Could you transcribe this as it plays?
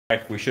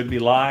We should be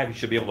live. You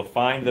should be able to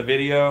find the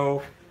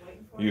video.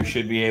 You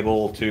should be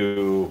able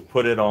to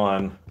put it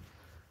on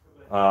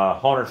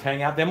Haunter's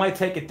Hangout. They might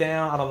take it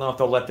down. I don't know if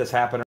they'll let this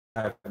happen.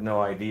 I have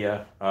no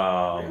idea.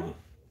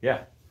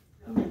 Yeah.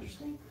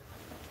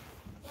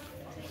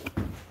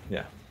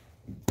 Yeah.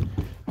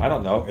 I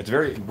don't know.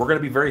 We're going to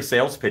be very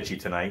sales pitchy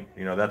tonight.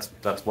 You know,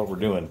 that's what we're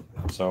doing.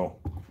 So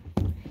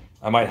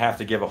I might have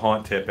to give a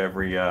haunt tip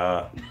every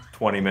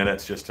 20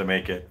 minutes just to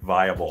make it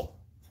viable.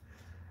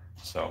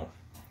 So,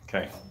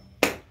 okay.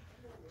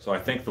 So I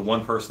think the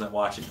one person that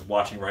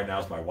watching right now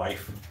is my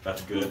wife.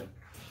 That's good.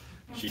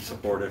 She's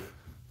supportive.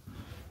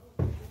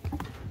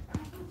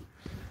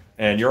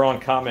 And you're on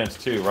comments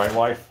too, right,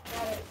 wife?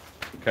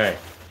 Okay.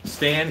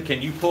 Stan,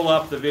 can you pull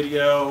up the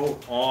video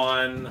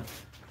on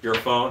your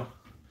phone?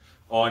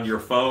 On your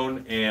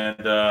phone and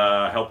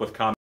help with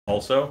comments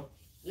also?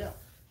 Yeah.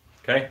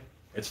 Okay.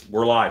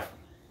 We're live.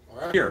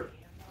 All right. Here.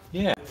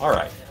 Yeah. All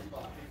right.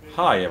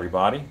 Hi,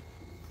 everybody.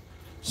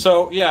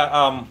 So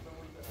yeah,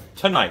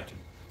 tonight.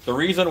 The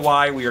reason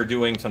why we are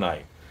doing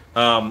tonight,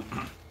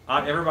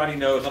 everybody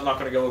knows, I'm not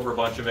going to go over a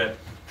bunch of it,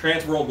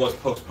 Transworld was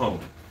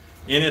postponed.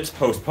 In its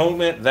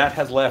postponement, that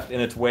has left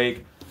in its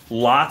wake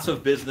lots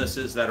of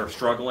businesses that are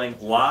struggling,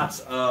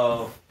 lots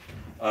of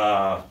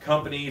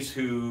companies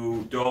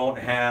who don't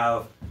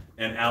have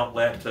an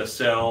outlet to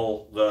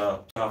sell the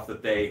stuff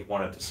that they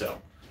wanted to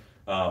sell.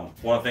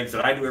 One of the things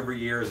that I do every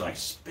year is I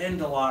spend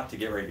a lot to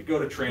get ready to go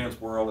to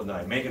Transworld, and then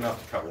I make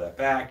enough to cover that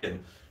back,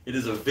 and it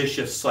is a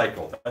vicious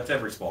cycle. That's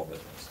every small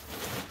business.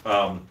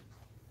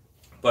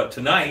 But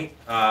tonight,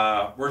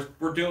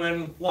 we're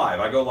doing live.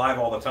 I go live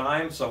all the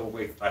time, so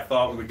I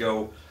thought we would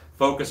go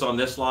focus on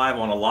this live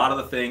on a lot of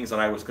the things that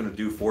I was going to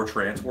do for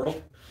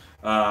Transworld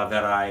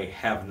that I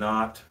have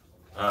not,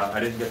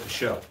 I didn't get to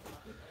show.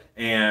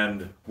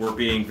 And we're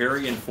being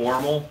very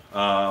informal.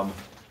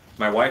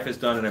 My wife has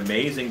done an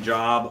amazing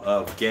job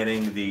of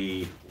getting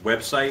the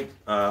website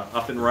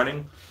up and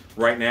running.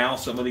 Right now,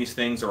 some of these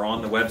things are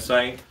on the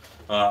website.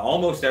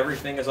 Almost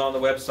everything is on the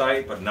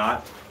website, but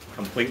not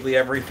completely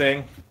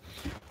everything.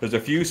 There's a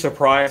few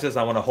surprises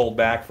I want to hold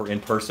back for in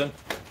person.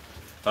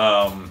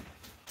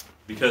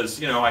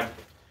 Because, you know, I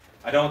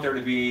don't want there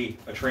to be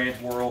a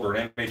Transworld or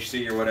an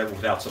MHC or whatever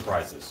without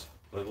surprises.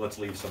 Let's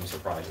leave some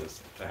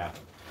surprises to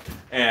happen.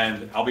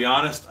 And I'll be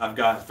honest, I've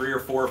got 3 or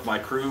 4 of my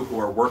crew who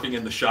are working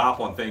in the shop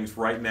on things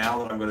right now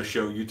that I'm going to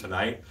show you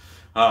tonight.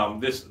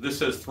 This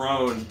has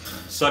thrown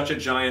such a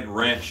giant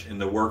wrench in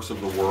the works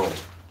of the world.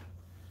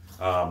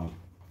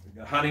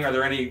 Honey, are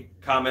there any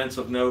comments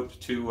of note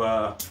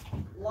to...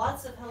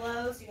 Lots of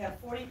hellos. You have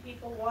 40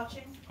 people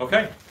watching.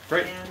 Okay,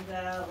 great. And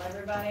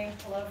everybody,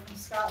 hello from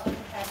Scotland.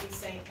 Happy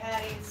St.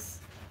 Patty's.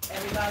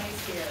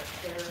 Everybody's here.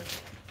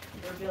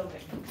 They're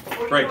building.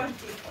 41 Great.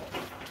 people.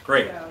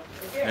 Great.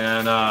 So,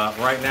 and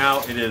right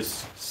now it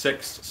is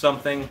 6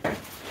 something,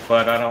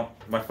 but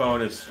my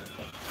phone is,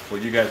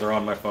 well, you guys are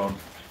on my phone.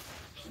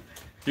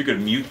 You could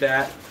mute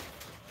that.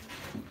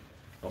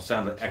 It'll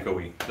sound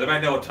echoey. Does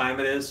anybody know what time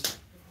it is?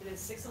 It is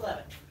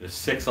 6:11.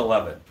 It's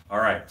 6:11. All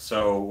right,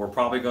 so we're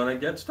probably going to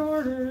get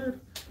started.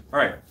 All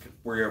right,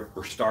 we're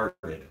started.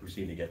 We just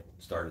need to get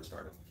started.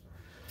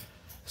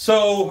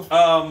 So,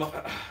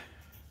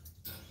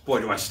 boy,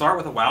 do I start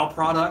with a WoW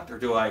product, or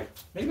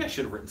maybe I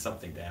should have written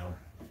something down.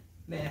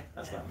 Nah,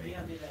 that's not me. You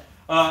don't do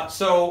that.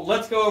 So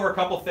let's go over a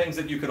couple things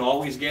that you can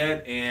always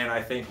get, and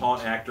I think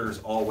haunt actors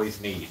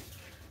always need.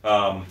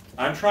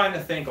 I'm trying to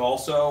think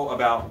also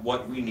about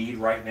what we need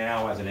right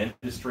now as an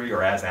industry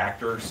or as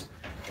actors.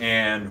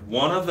 And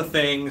one of the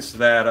things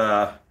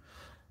that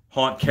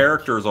haunt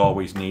characters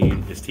always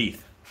need is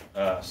teeth.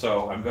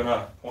 So I'm going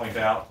to point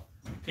out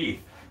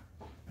teeth.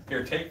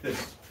 Here, take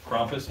this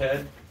Krampus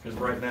head, because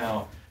right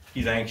now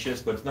he's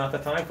anxious, but it's not the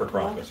time for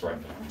Krampus right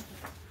now.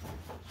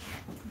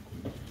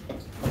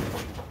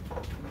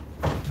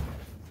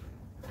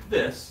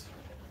 This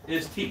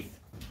is teeth.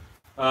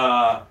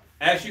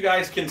 As you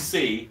guys can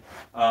see,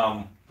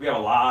 we have a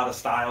lot of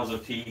styles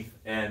of teeth,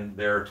 and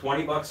they're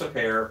 20 bucks a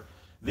pair.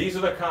 These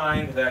are the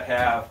kind that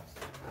have,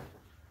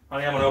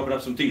 honey, I'm going to open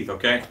up some teeth,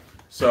 okay?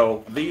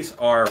 So these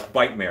are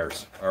bite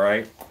mares, all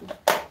right?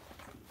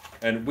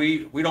 And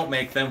we don't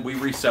make them, we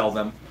resell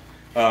them.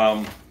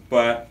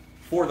 But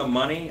for the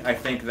money, I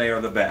think they are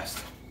the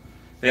best.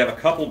 They have a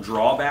couple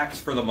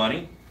drawbacks for the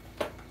money.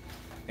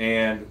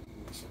 And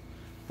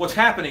what's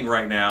happening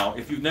right now,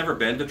 if you've never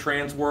been to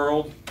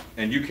Transworld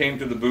and you came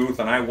to the booth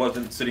and I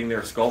wasn't sitting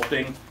there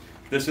sculpting,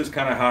 this is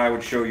kind of how I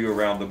would show you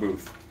around the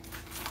booth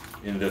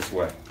in this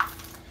way.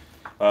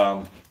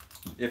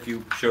 If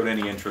you showed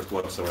any interest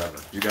whatsoever.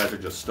 You guys are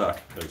just stuck,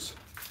 because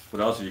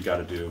what else have you got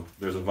to do?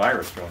 There's a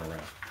virus going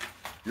around.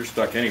 You're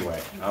stuck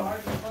anyway.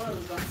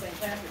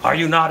 Are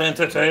you not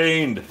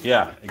entertained?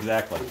 Yeah,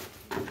 exactly.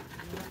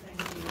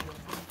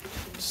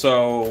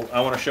 So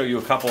I want to show you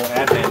a couple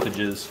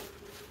advantages.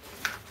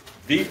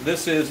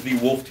 This is the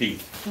wolf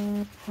teeth.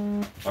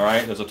 All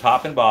right, there's a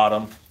top and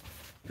bottom.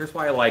 Here's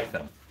why I like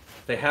them.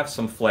 They have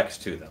some flex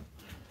to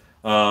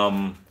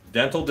them.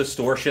 Dental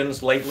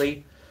distortions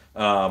lately.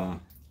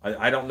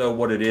 I don't know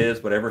what it is,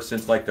 but ever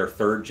since like their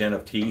third gen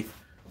of teeth,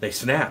 they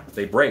snap,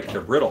 they break,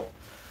 they're brittle.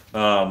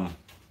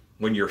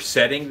 When you're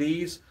setting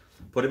these,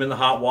 put them in the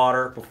hot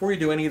water. Before you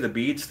do any of the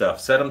bead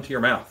stuff, set them to your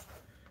mouth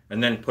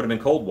and then put them in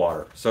cold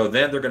water. So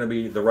then they're going to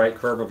be the right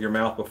curve of your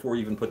mouth before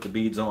you even put the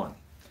beads on.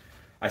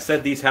 I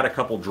said these had a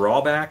couple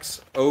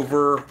drawbacks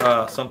over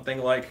something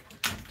like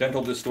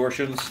Dental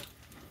Distortions.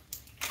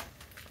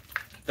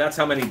 That's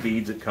how many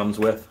beads it comes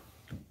with.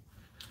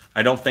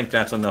 I don't think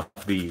that's enough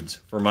beads.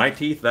 For my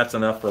teeth, that's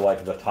enough for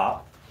like the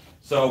top.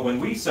 So when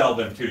we sell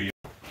them to you,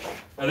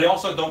 and they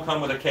also don't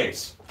come with a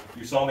case.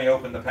 You saw me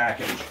open the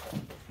package.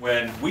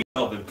 When we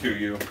sell them to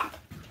you,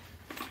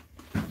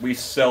 we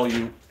sell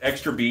you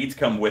extra beads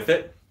come with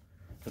it,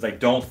 because I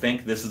don't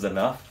think this is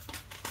enough.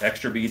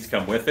 Extra beads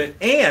come with it,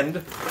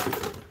 and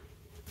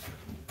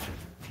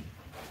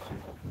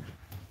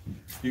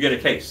you get a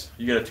case.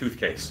 You get a tooth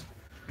case.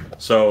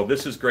 So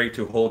this is great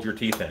to hold your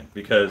teeth in,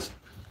 because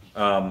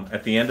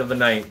at the end of the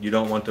night, you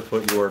don't want to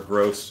put your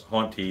gross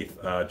haunt teeth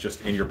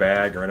just in your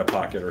bag or in a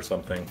pocket or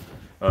something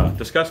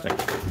disgusting.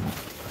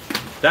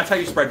 That's how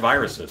you spread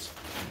viruses.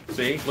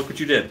 See, look what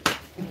you did.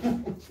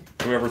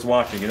 Whoever's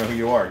watching, you know who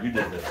you are. You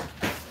did this.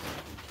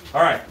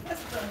 All right.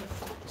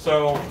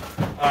 So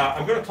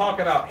I'm going to talk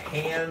about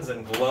hands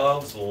and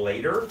gloves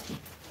later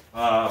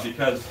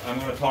because I'm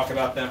going to talk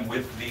about them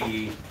with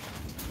the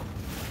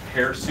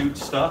hair suit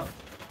stuff.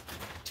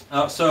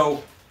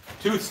 So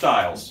tooth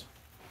styles.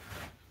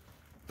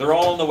 They're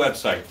all on the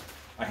website.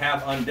 I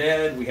have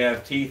Undead. We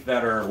have teeth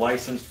that are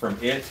licensed from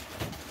it.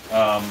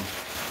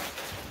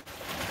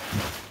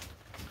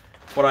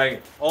 What I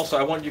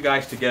want you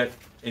guys to get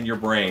in your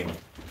brain,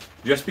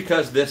 just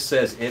because this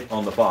says it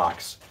on the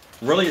box,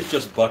 really it's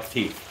just buck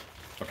teeth,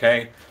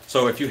 okay?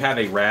 So if you have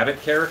a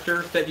rabbit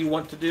character that you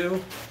want to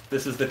do,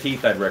 this is the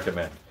teeth I'd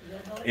recommend.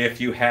 If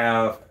you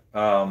have,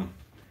 God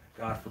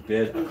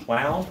forbid, a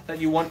clown that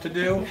you want to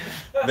do,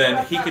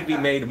 then he could be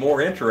made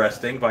more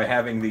interesting by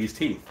having these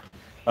teeth.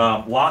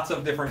 Lots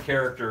of different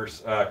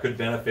characters could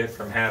benefit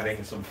from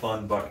having some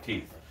fun buck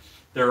teeth.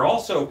 There are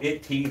also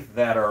it teeth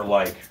that are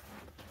like,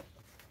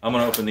 I'm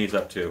going to open these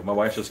up too. My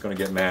wife's just going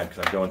to get mad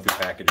because I'm going through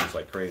packages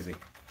like crazy.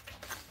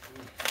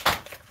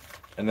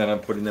 And then I'm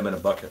putting them in a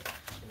bucket.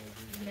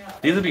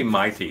 These would be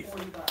my teeth.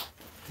 These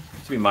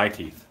would be my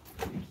teeth.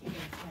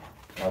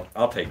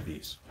 I'll take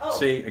these. Oh,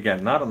 see,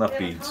 again, not enough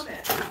beads,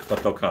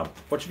 but they'll come.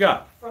 What you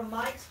got? From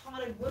Mike's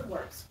Haunted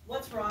Woodworks.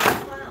 What's wrong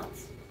with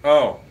clowns?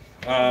 Oh,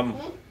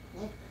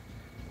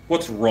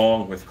 what's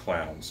wrong with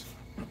clowns?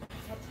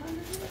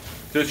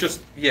 There's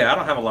just, I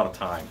don't have a lot of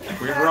time.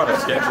 We're on a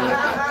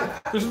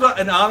schedule.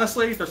 And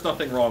honestly, there's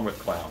nothing wrong with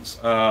clowns.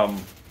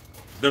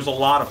 There's a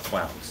lot of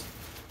clowns.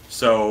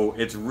 So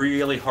it's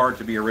really hard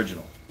to be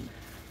original.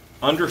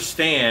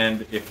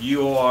 Understand, if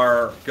you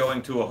are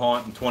going to a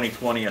haunt in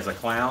 2020 as a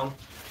clown,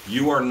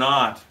 you are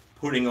not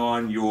putting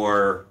on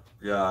your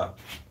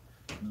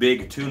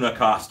big tuna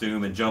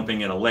costume and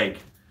jumping in a lake.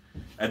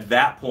 At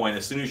that point,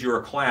 as soon as you're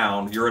a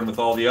clown, you're in with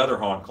all the other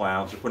haunt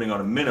clowns. You're putting on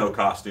a minnow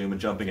costume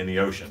and jumping in the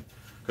ocean.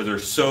 Because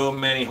there's so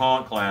many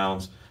haunt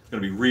clowns, it's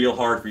going to be real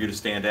hard for you to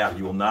stand out.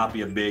 You will not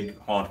be a big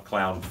haunt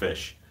clown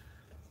fish.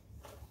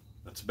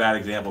 That's a bad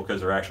example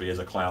because there actually is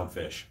a clown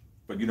fish.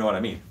 But you know what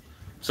I mean.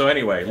 So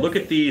anyway, look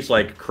at these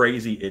like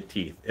crazy it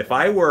teeth. If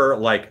I were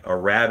like a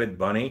rabid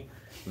bunny,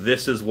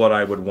 this is what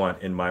I would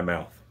want in my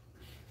mouth.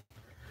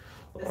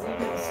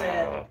 Ezekiel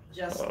said,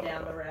 just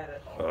down the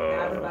rabbit hole.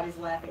 Now everybody's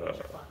laughing at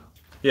your clown.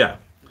 Yeah.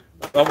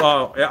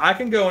 I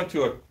can go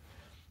into a...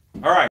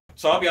 All right,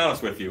 so I'll be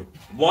honest with you.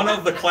 One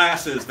of the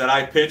classes that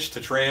I pitched to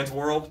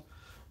Transworld,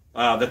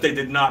 that they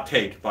did not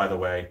take, by the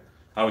way,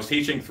 I was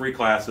teaching 3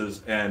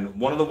 classes, and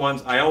one of the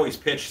ones, I always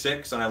pitch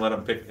 6, and I let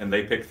them pick, and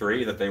they pick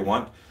 3 that they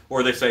want.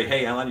 Or they say,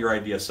 hey, Alan, your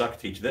ideas suck,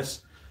 teach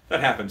this. That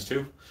happens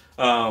too.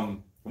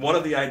 One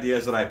of the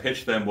ideas that I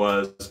pitched them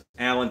was,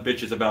 Alan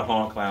bitches about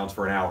haunt clowns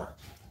for an hour,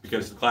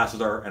 because the classes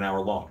are an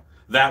hour long.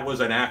 That was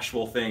an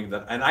actual thing,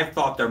 that, and I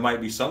thought there might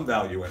be some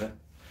value in it,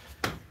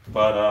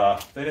 but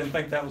they didn't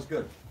think that was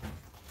good.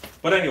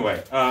 But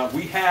anyway,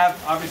 we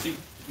have, obviously,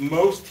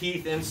 most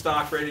teeth in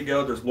stock ready to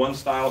go. There's one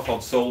style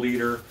called Soul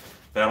Eater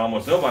that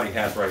almost nobody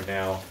has right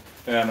now,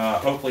 and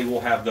hopefully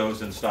we'll have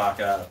those in stock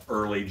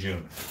early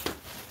June.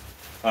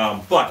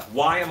 But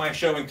why am I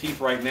showing teeth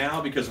right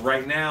now? Because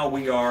right now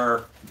we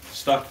are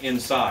stuck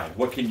inside.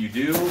 What can you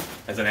do?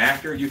 As an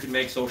actor, you can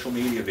make social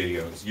media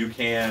videos. You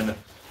can,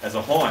 as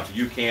a haunt,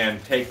 you can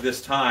take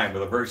this time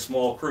with a very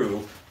small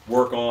crew,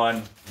 work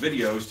on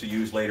videos to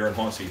use later in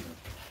haunt season.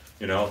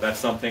 You know, that's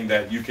something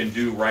that you can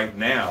do right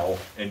now,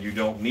 and you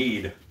don't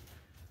need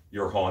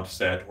your haunt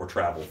set or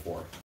travel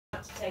for.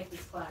 To take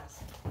this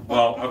class.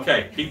 Well,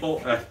 okay,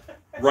 people,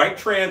 write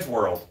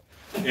Transworld.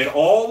 In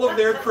all of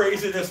their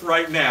craziness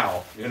right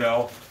now, you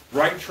know,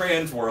 write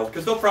Transworld,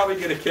 because they'll probably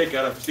get a kick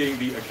out of seeing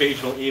the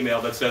occasional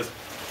email that says,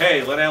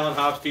 hey, let Alan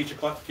Hobbs teach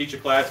a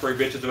class where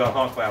he bitches about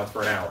haunt clowns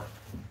for an hour.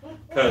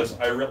 Because,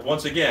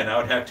 once again, I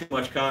would have too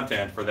much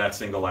content for that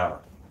single hour.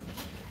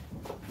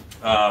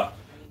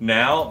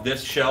 Now,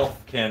 this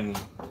shelf can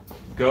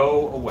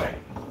go away.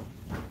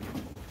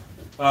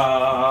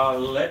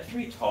 Let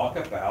me talk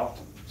about,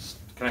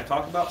 can I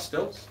talk about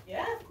stilts?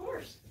 Yeah, of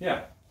course.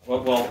 Yeah,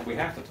 well, we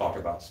have to talk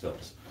about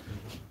stilts.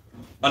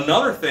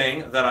 Another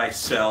thing that I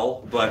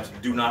sell but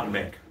do not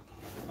make.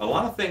 A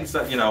lot of things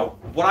that,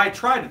 what I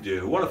try to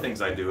do, one of the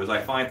things I do is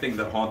I find things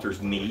that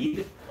haunters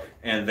need,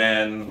 and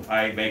then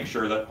I make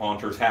sure that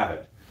haunters have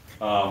it.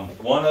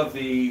 One of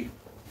the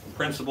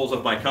principles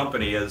of my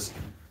company is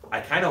I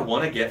kind of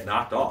want to get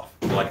knocked off.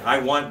 Like, I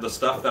want the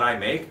stuff that I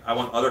make, I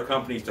want other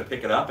companies to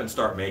pick it up and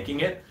start making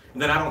it,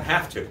 and then I don't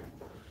have to.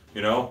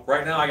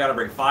 Right now I got to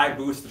bring 5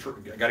 booths.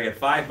 I got to get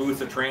 5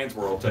 booths at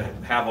Transworld to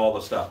have all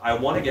the stuff. I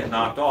want to get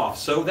knocked off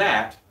so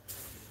that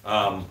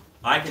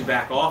I can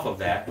back off of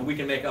that and we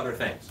can make other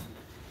things.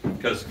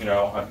 Because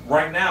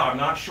right now I'm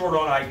not short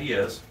on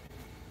ideas.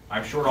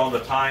 I'm short on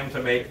the time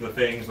to make the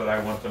things that I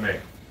want to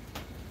make.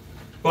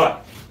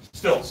 But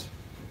stilts.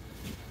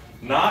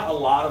 Not a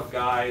lot of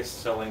guys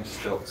selling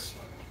stilts.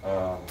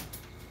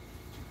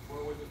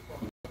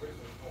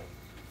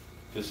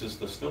 This is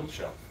the stilt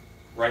shelf.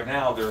 Right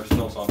now, there are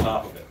stilts on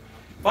top of it.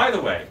 By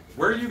the way,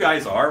 where you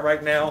guys are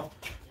right now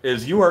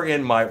is you are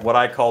in what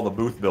I call the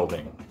booth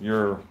building.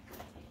 You're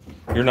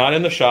not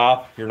in the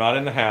shop. You're not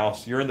in the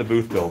house. You're in the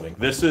booth building.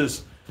 This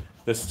is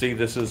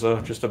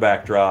just a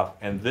backdrop,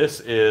 and this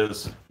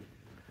is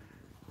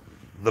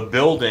the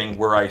building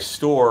where I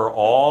store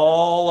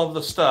all of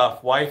the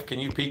stuff. Wife, can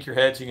you peek your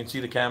head so you can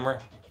see the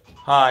camera?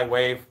 Hi,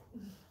 wave.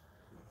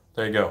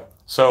 There you go.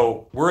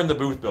 So we're in the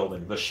booth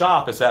building. The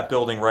shop is that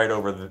building right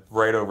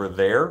over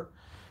there.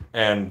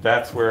 And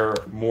that's where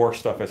more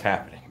stuff is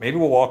happening. Maybe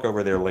we'll walk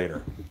over there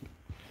later.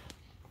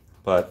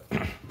 But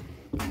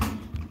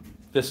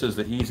this is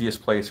the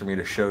easiest place for me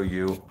to show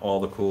you all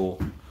the cool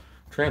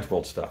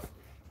Transworld stuff.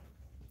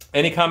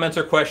 Any comments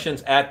or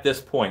questions at this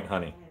point,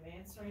 honey? I'm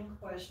answering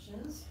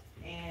questions.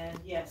 And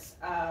yes,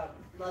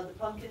 love the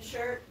pumpkin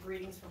shirt.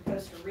 Greetings from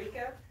Costa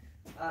Rica.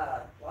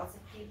 Lots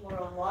of people are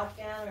on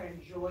lockdown, are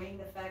enjoying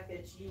the fact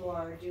that you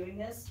are doing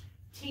this.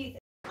 Teeth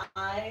and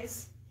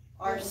eyes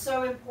are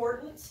so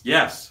important.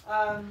 Yes.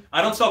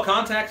 I don't sell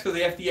contacts because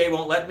the FDA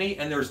won't let me,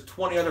 and there's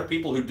 20 other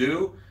people who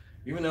do,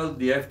 even though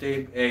the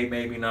FDA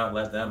maybe not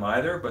let them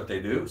either, but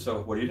they do.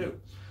 So what do you do?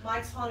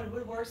 Mike's Haunted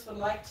Woodworks would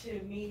like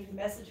me to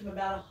message him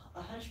about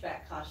a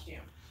hunchback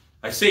costume.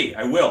 I see.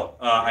 I will.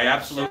 I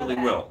absolutely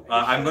will.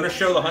 I'm going to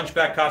show the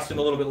hunchback costume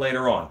a little bit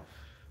later on.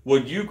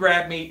 Would you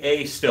grab me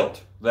a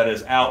stilt that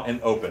is out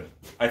and open?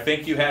 I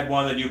think you had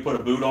one that you put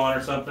a boot on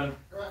or something.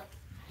 Correct.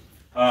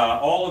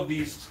 All of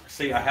these,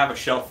 see, I have a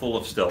shelf full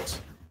of stilts.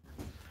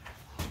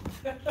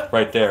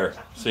 Right there.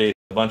 See,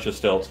 a bunch of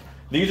stilts.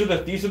 These are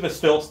the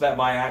stilts that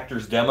my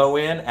actors demo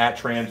in at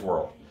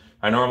Transworld.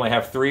 I normally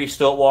have 3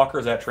 stilt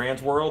walkers at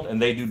Transworld, and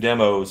they do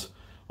demos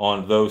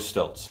on those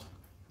stilts.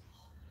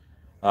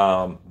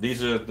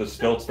 These are the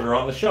stilts that are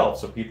on the shelf,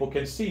 so people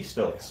can see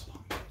stilts.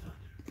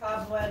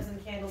 Cobwebs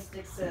and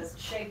Candlestick says,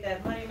 "Shake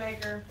that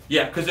moneymaker."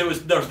 Yeah, because there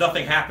was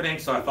nothing happening,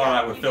 so I thought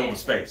I would fill the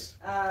space.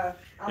 I'll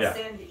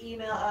send an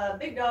email.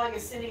 Big Dog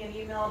is sending an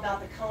email about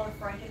the color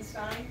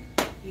Frankenstein.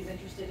 He's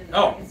interested in the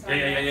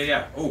Frankenstein.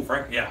 Yeah. Oh,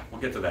 Frank, yeah, we'll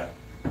get to that.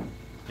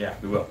 Yeah,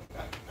 we will.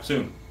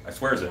 Soon. I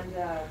swears it.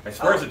 I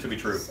swears it to be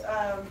true.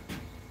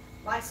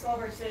 Mike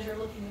Skulberg says you're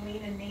looking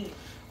lean and mean.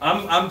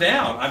 I'm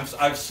down.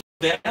 I've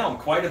slowed down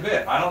quite a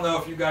bit. I don't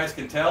know if you guys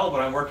can tell,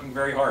 but I'm working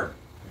very hard.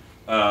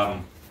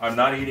 I'm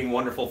not eating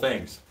wonderful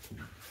things,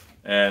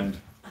 and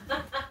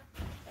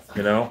it's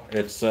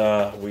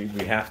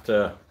we have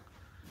to.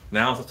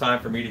 Now's the time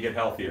for me to get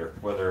healthier,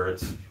 whether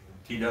it's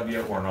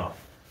TW or not.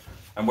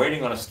 I'm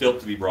waiting on a stilt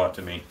to be brought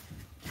to me.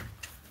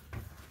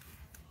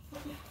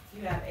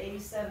 You have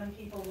 87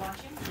 people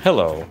watching.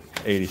 Hello,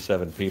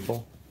 87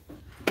 people.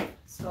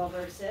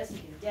 Skulberg says you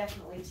can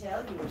definitely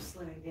tell you were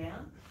slimming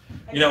down.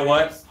 You know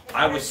what?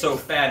 I was so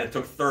fat it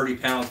took 30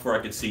 pounds before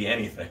I could see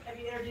anything. Have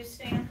you introduced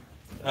Stan?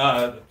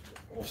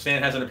 Well,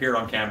 Stan hasn't appeared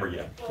on camera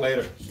yet.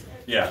 Later.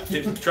 Yeah,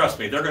 trust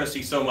me, they're going to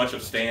see so much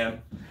of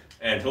Stan,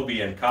 and he'll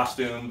be in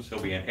costumes,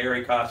 he'll be in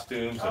hairy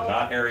costumes and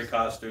not hairy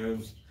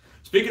costumes.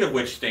 Speaking of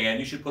which, Stan,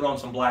 you should put on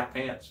some black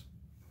pants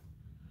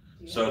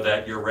so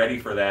that you're ready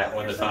for that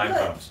when the time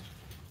comes.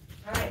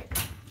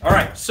 All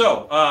right,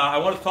 so I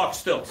want to talk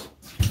stilts.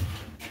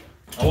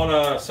 I want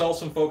to sell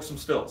some folks some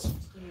stilts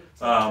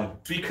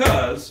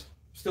because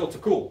stilts are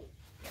cool.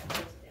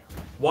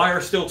 Why are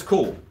stilts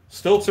cool?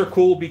 Stilts are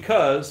cool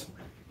because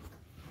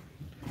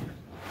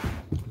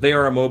they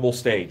are a mobile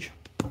stage.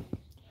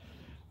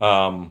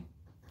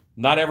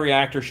 Not every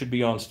actor should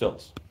be on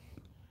stilts,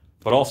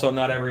 but also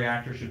not every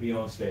actor should be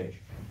on stage.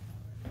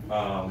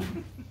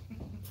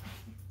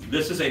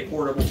 This is a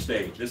portable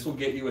stage. This will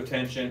get you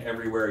attention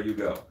everywhere you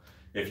go.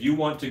 If you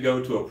want to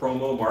go to a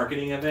promo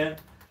marketing event,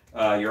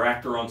 your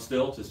actor on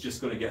stilts is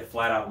just going to get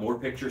flat out more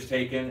pictures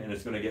taken, and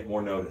it's going to get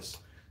more notice.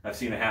 I've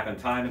seen it happen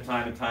time and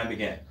time and time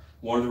again.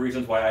 One of the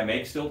reasons why I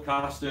make stilt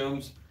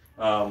costumes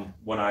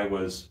when I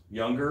was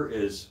younger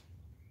is,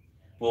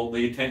 well,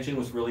 the attention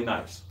was really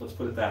nice. Let's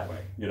put it that way,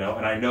 and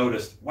I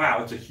noticed,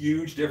 wow, it's a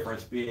huge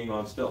difference being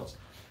on stilts.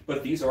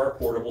 But these are a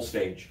portable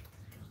stage.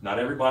 Not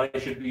everybody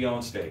should be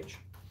on stage.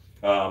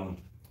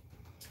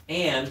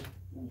 And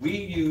we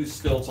use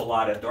stilts a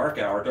lot at Dark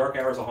Hour. Dark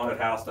Hour is a haunted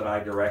house that I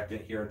direct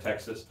here in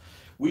Texas.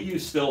 We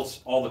use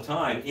stilts all the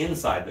time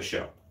inside the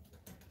show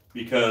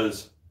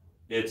because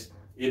it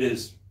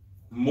is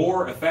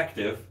more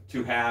effective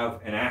to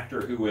have an actor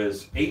who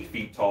is 8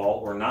 feet tall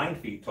or 9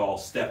 feet tall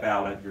step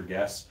out at your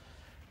guests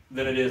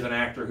than it is an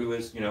actor who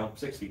is,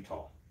 6 feet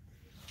tall.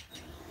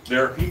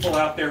 There are people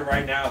out there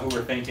right now who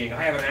are thinking,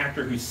 I have an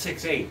actor who's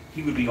 6'8",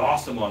 he would be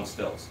awesome on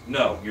stilts.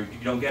 No, you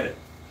don't get it.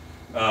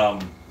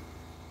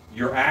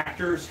 Your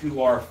actors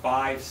who are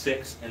 5,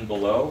 6, and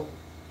below,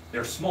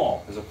 they're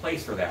small. There's a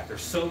place for that.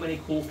 There's so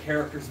many cool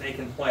characters they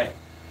can play.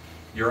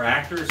 Your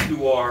actors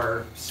who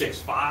are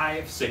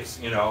 6'5",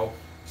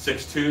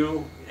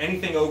 6'2",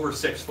 anything over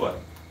 6 foot,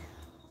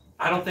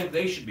 I don't think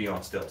they should be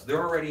on stilts.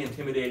 They're already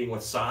intimidating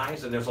with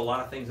size, and there's a lot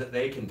of things that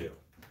they can do.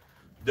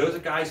 Those are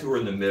guys who are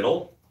in the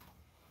middle.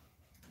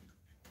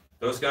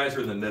 Those guys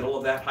are in the middle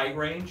of that height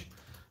range,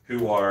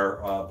 who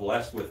are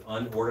blessed with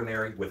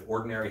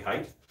ordinary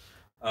height.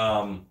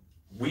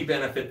 We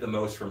benefit the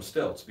most from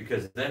stilts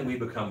because then we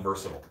become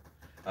versatile.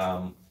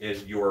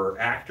 Is your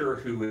actor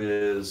who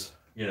is,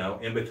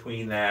 in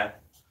between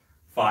that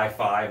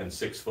 5'5" and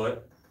 6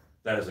 foot,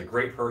 that is a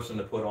great person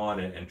to put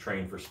on and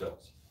train for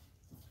stilts.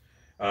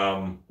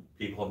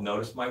 People have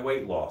noticed my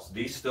weight loss.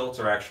 These stilts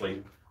are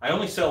actually, I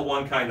only sell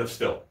one kind of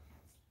stilt.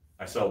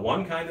 I sell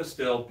one kind of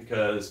stilt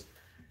because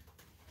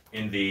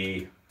in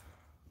the,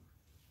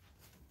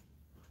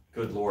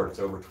 good Lord, it's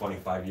over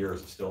 25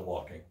 years of stilt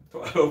walking.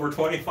 Over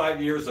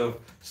 25 years of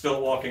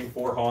stilt walking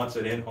for haunts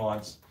and in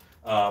haunts.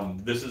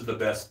 This is the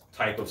best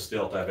type of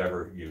stilt I've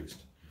ever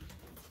used.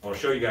 I want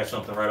to show you guys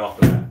something right off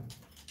the bat.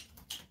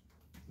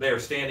 They are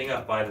standing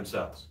up by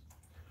themselves.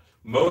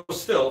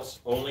 Most stilts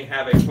only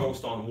have a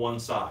post on one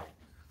side.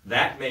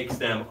 That makes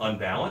them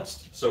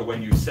unbalanced, so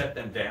when you set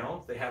them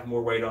down, they have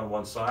more weight on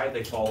one side,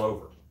 they fall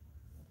over.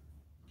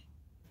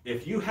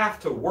 If you have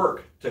to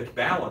work to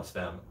balance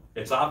them,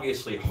 it's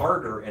obviously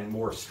harder and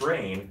more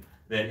strain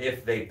than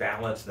if they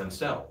balance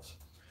themselves.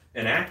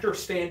 An actor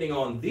standing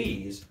on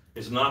these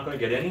is not going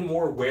to get any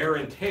more wear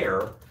and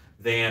tear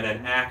than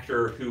an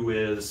actor who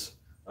is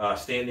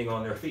standing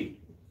on their feet,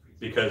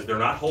 because they're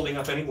not holding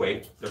up any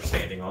weight, they're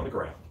standing on the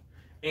ground,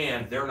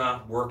 and they're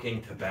not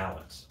working to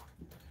balance.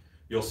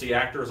 You'll see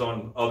actors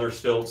on other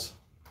stilts.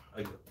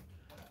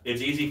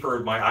 It's easy for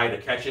my eye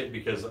to catch it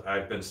because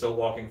I've been stilt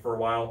walking for a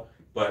while,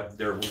 but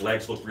their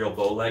legs look real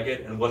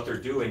bow-legged, and what they're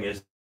doing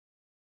is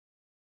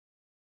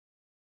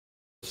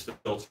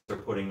stilts they're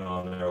putting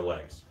on their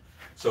legs.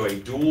 So a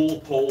dual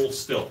pole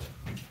stilt.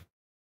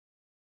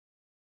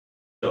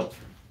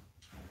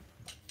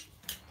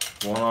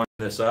 One on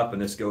this up,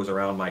 and this goes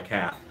around my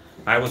calf.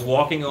 I was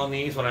walking on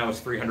these when I was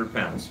 300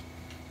 pounds.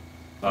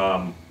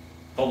 Hold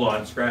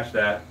on, scratch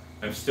that.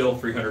 I'm still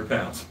 300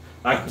 pounds.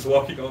 I was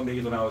walking on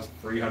these when I was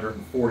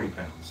 340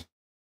 pounds.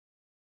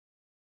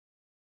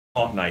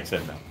 Haunt nights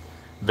in them.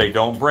 They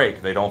don't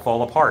break, they don't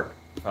fall apart.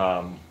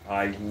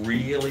 I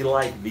really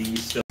like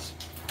these stilts.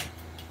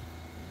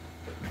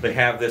 They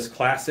have this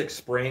classic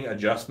spring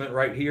adjustment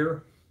right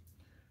here.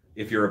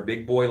 If you're a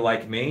big boy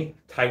like me,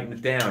 tighten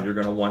it down. You're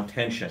going to want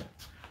tension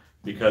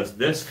because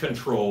this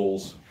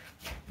controls.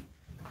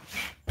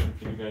 Can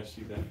you guys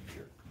see that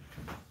here?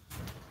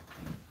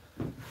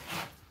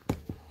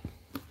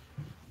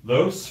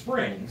 Those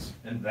springs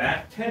and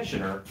that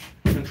tensioner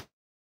control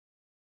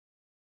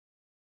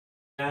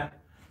that.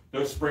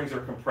 Those springs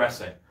are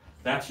compressing.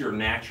 That's your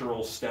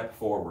natural step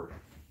forward.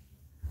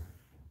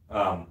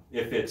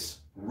 If it's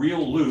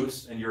real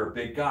loose and you're a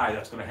big guy,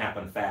 that's going to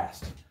happen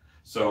fast.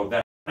 So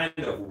that's kind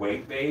of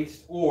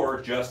weight-based or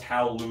just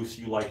how loose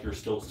you like your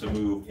stilts to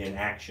move in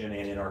action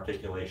and in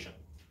articulation.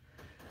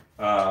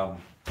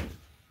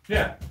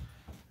 Yeah.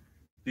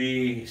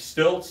 The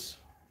stilts,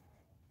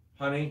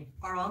 honey,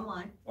 Are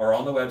online. are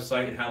on the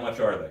website. And how much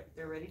are they?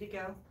 They're ready to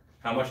go.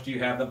 How much do you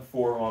have them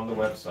for on the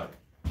website?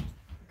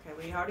 Okay,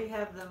 we already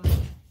have them.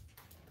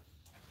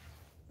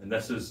 And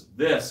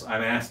this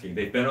I'm asking.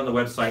 They've been on the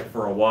website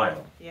for a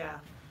while. Yeah.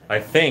 I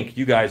think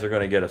you guys are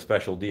going to get a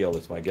special deal.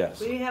 That's my guess.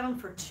 We have them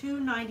for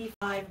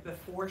 $2.95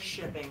 before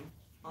shipping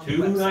on the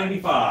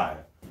website.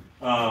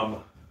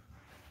 $2.95.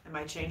 Am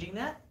I changing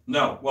that?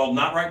 No, well,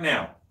 not right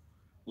now.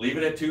 Leave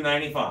it at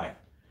 $2.95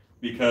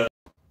 because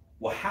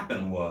what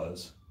happened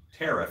was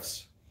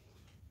tariffs,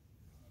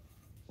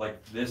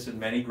 like this and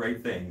many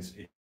great things,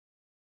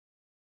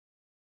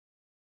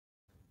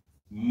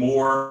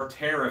 more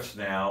tariffs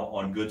now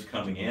on goods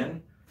coming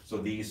in, so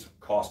these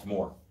cost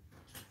more.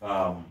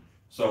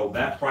 So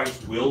that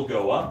price will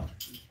go up.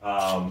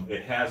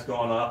 It has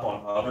gone up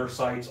on other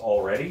sites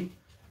already,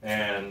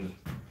 and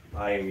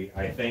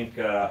I think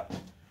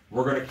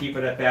we're going to keep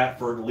it at that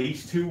for at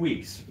least 2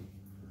 weeks.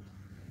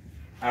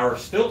 Our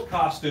stilt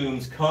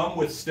costumes come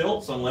with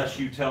stilts unless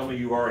you tell me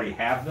you already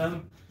have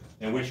them,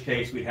 in which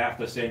case we'd have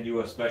to send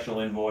you a special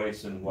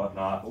invoice and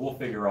whatnot, but we'll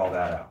figure all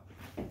that out.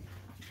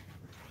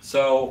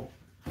 So,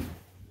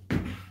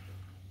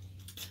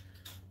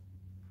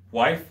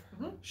 wife,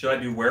 should I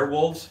do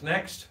werewolves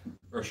next,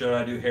 or should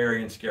I do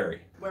hairy and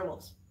scary?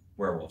 Werewolves.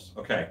 Werewolves,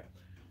 okay.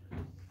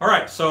 All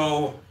right,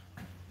 so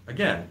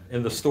again,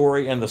 in the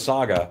story and the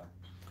saga,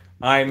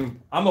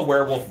 I'm a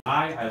werewolf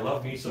guy. I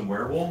love me some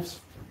werewolves.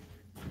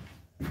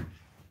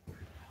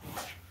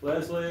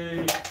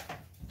 Leslie,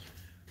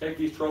 take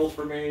these trolls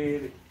for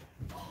me.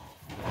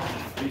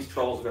 These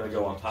trolls are going to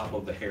go on top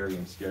of the Hairy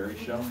and Scary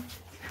show.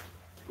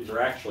 These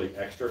are actually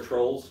extra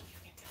trolls,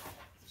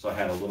 so I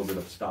had a little bit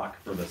of stock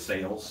for the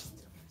sales.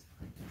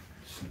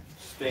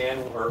 Stan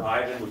or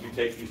Ivan, would you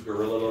take these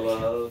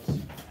gorillas?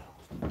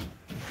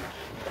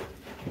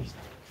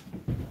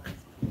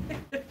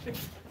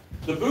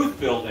 The booth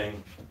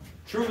building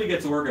truly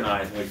gets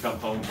organized when we come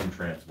home from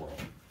Transworld,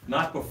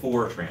 not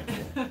before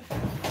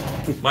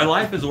Transworld. My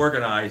life is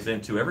organized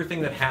into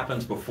everything that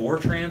happens before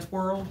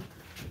Transworld.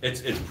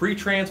 It's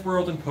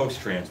pre-Transworld and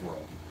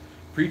post-Transworld.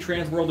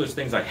 Pre-Transworld, there's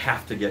things I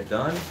have to get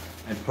done,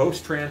 and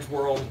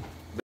post-Transworld,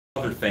 there's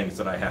other things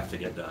that I have to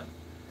get done.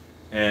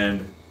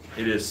 And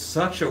it is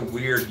such a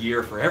weird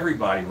year for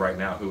everybody right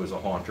now who is a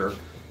haunter,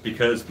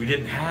 because we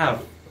didn't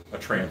have a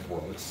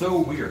Transworld. It's so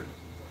weird.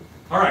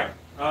 All right.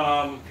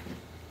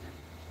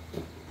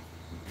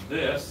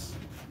 This,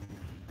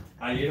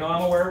 you know,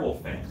 I'm a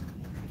werewolf fan.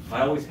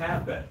 I always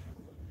have been.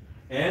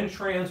 And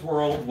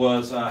Transworld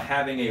was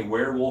having a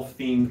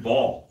werewolf-themed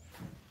ball.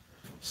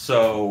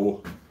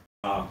 So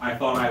I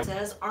thought It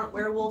says, aren't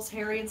werewolves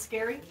hairy and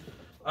scary?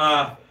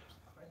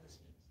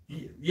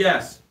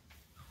 Yes.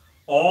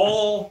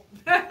 All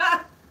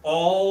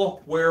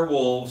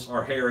werewolves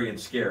are hairy and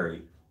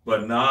scary,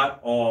 but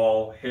not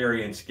all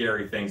hairy and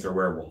scary things are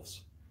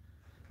werewolves.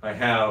 I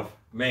have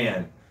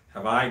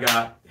I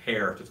got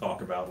hair to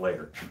talk about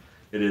later.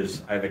 I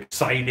have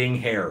exciting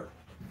hair.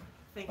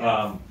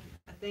 I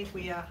think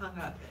we hung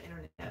up the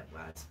internet.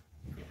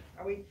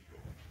 Are we?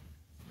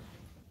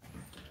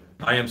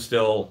 I am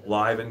still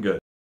live and good.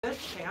 Good?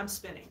 Okay, I'm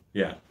spinning.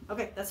 Yeah.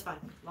 Okay, that's fine.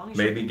 As long as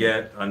Maybe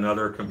get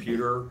another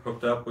computer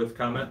hooked up with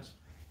comments.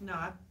 No,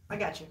 I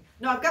got you.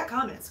 No, I've got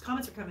comments.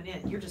 Comments are coming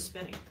in. You're just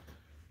spinning.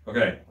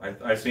 Okay,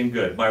 I seem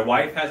good. My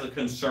wife has a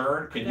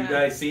concern. Can you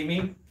guys see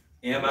me?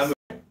 Am I moving?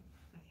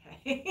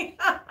 Okay.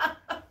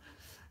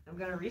 I'm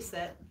gonna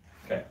reset.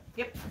 Okay.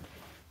 Yep.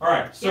 All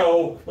right,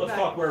 so let's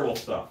talk werewolf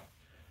stuff.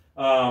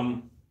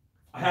 I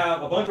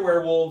have a bunch of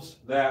werewolves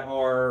that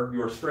are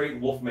your straight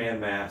Wolfman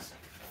mask.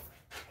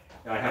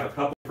 And I have a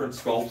couple different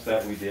sculpts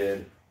that we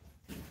did.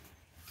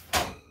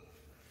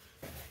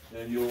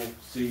 And you'll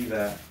see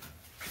that,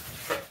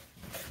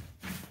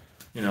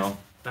 you know,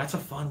 that's a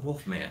fun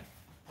Wolfman.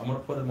 I'm gonna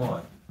put him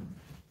on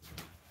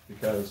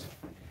because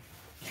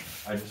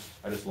I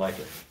just like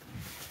it.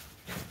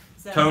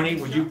 Tony,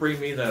 would you bring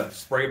me the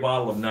spray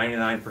bottle of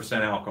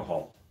 99%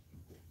 alcohol?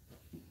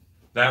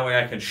 That way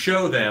I can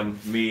show them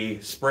me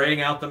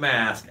spraying out the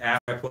mask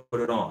after I put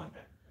it on.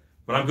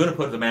 But I'm going to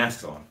put the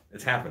masks on.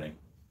 It's happening.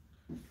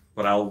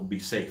 But I'll be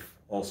safe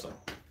also.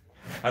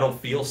 I don't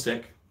feel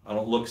sick. I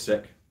don't look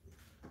sick.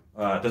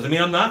 Doesn't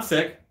mean I'm not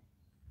sick,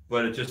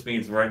 but it just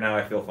means right now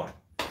I feel fine.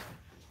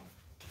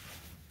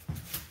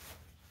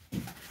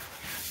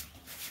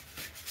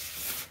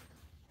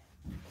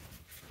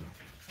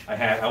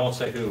 I won't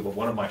say who, but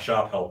one of my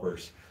shop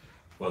helpers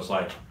was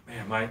like,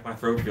 man, my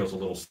throat feels a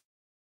little.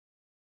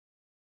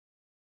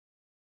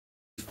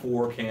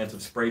 4 cans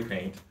of spray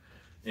paint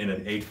in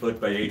an 8-foot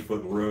by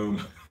 8-foot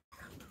room,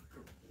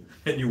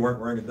 and you weren't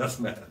wearing a dust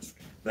mask.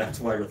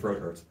 That's why your throat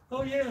hurts.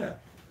 Oh yeah.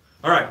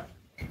 All right.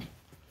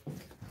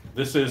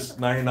 This is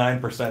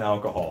 99%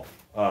 alcohol.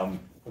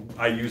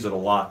 I use it a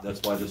lot.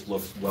 That's why this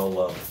looks well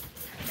loved.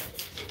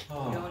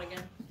 Oh. Going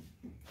again?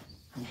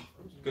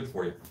 Good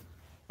for you.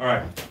 All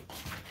right.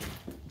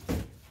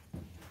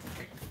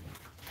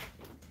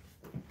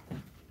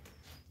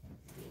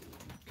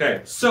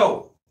 Okay,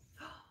 so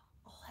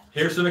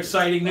here's some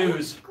exciting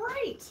news.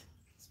 Great.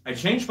 I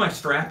changed my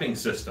strapping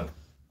system.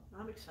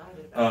 I'm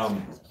excited about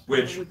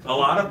which a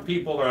lot of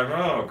people are like,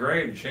 oh,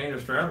 great, you changed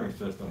the strapping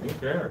system. Who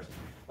cares?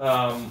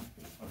 I'm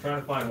trying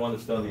to find one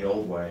that's done the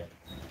old way.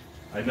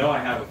 I know I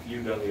have a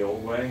few done the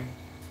old way,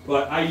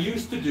 but I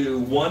used to do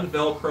one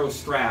Velcro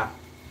strap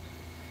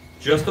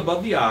just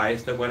above the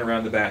eyes that went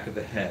around the back of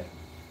the head.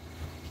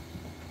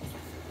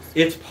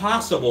 It's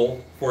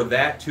possible for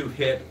that to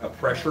hit a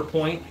pressure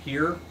point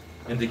here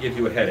and to give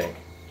you a headache,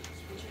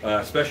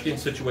 especially in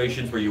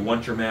situations where you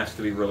want your mask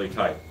to be really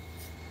tight.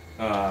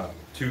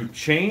 To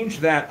change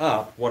that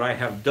up, what I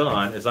have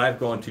done is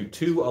I've gone to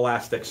 2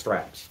 elastic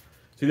straps.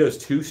 See those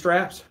 2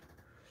 straps?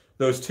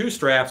 Those 2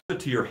 straps fit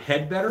to your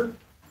head better,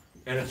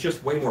 and it's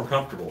just way more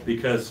comfortable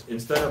because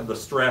instead of the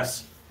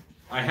stress,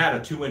 I had a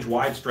 2-inch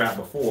wide strap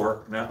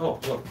before. Now, oh,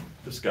 look,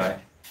 this guy.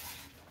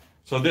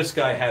 So this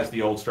guy has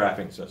the old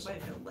strapping system.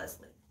 Wait a minute,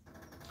 Leslie.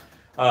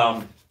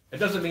 It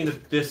doesn't mean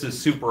that this is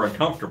super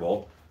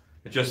uncomfortable.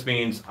 It just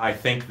means I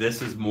think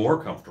this is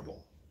more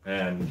comfortable.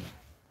 And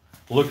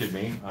look at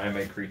me, I am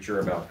a creature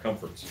about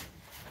comforts.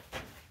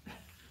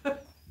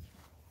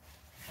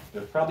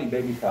 There's probably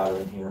baby powder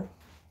in here.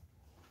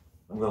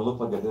 I'm going to look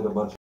like I did a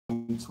bunch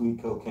of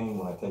sweet cocaine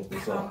when I take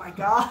this Oh off. my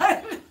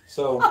God.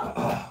 So,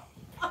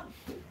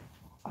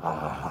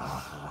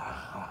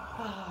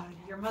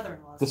 your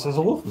mother-in-law's. This is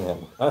a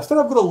Wolfman. I said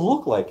I'm going to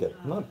look like it.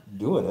 I'm not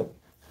doing it.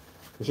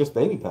 It's just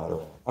baby powder.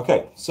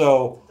 Okay,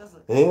 so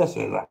this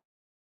is.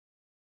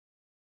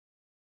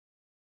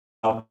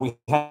 We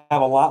have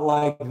a lot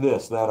like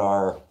this that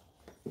are.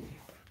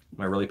 Am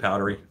I really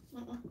powdery?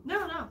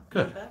 No, no.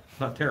 Good.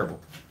 Not terrible.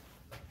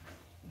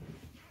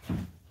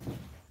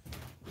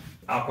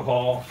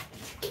 Alcohol.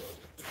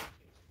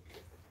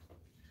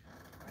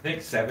 I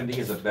think 70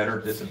 is a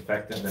better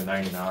disinfectant than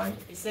 99.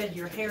 He said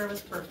your hair was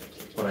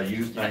perfect. But I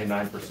use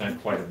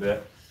 99% quite a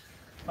bit.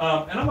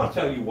 And I'm going to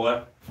tell you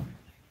what,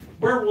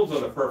 werewolves are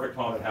the perfect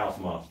haunted house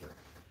monster.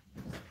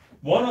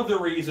 One of the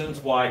reasons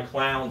why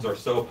clowns are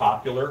so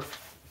popular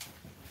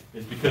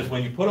is because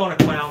when you put on a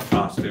clown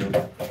costume,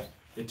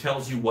 it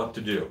tells you what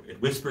to do. It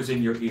whispers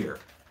in your ear,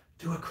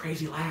 do a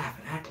crazy laugh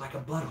and act like a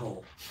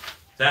butthole.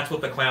 That's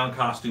what the clown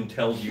costume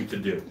tells you to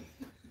do,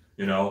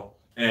 you know?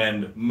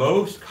 And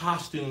most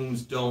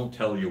costumes don't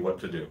tell you what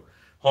to do.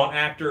 Haunt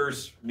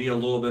actors need a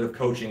little bit of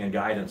coaching and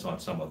guidance on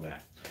some of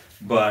that.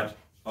 But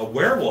a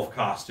werewolf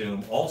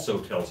costume also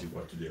tells you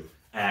what to do.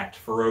 Act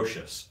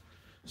ferocious.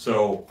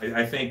 So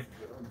I think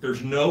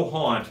there's no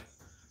haunt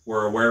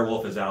where a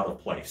werewolf is out of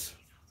place,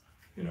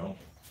 you know?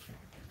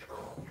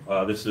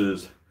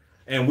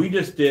 And we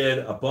just did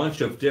a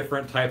bunch of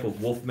different type of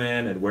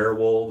wolfmen and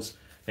werewolves,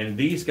 and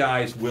these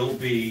guys will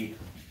be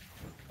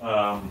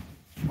on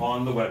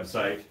the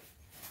website.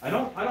 I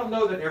don't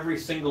know that every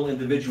single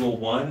individual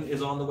one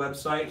is on the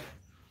website,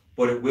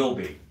 but it will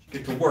be.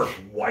 Get to work,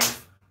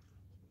 wife.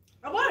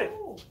 I want it.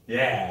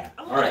 Yeah.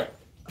 I All want right. it.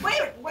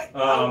 Wait.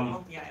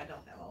 Yeah, I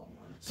don't know.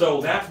 So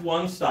that's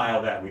one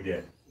style that we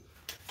did.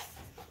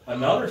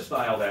 Another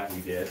style that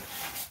we did,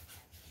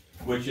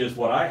 which is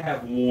what I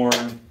have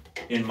worn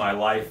in my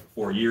life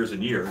for years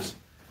and years,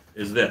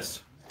 is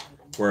this,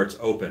 where it's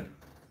open.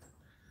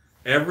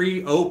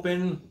 Every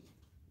open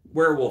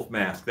werewolf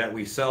mask that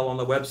we sell on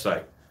the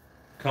website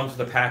comes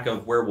with a pack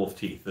of werewolf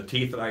teeth. The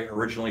teeth that I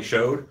originally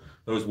showed,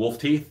 those wolf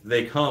teeth,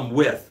 they come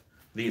with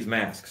these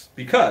masks.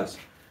 Because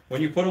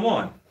when you put them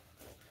on,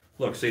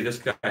 look, see, this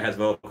guy has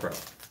Velcro.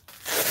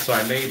 So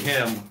I made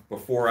him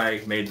before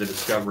I made the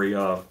discovery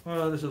of,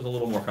 oh, this is a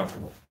little more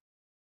comfortable.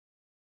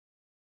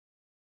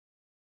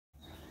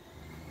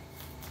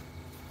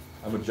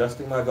 I'm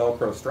adjusting my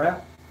Velcro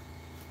strap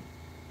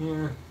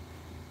here,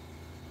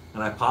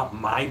 and I pop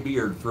my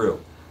beard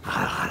through.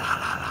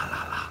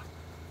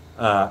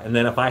 And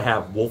then if I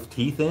have wolf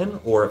teeth in,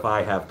 or if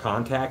I have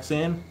contacts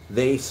in,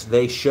 they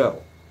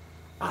show.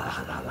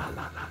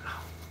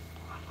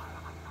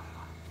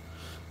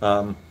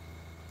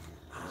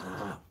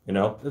 You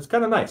know, it's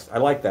kind of nice. I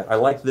like that. I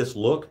like this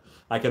look.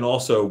 I can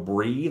also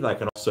breathe. I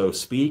can also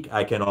speak.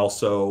 I can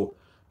also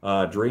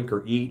drink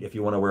or eat if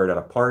you want to wear it at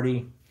a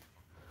party.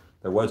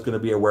 There was going to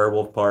be a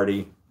werewolf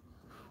party.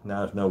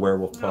 Now there's no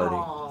werewolf party.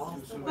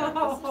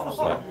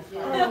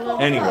 So,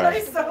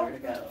 anyway,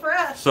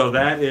 so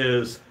that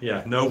is,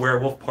 yeah, no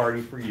werewolf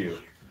party for you.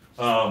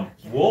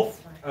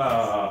 Wolf,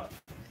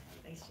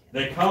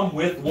 they come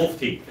with wolf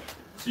teeth.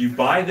 So you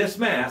buy this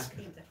mask.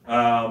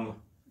 Honey,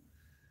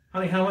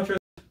 how much are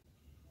they?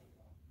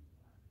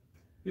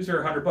 These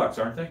are $100,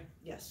 aren't they?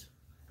 Yes.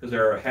 Because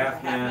they're a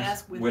half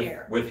mask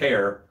with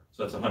hair,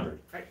 so that's $100.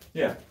 Right.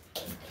 Yeah.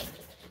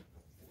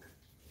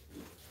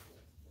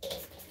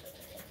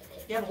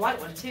 You have a white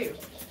one too.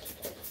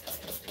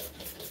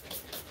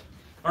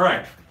 All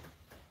right.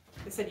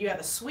 They said you have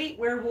a sweet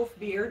werewolf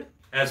beard.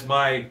 As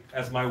my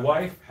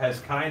wife has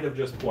kind of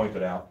just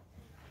pointed out,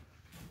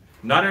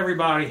 not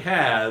everybody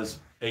has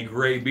a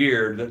gray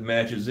beard that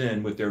matches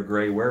in with their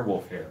gray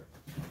werewolf hair.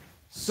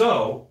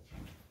 So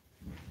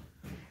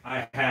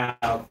I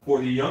have, for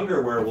the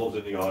younger werewolves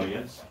in the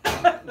audience,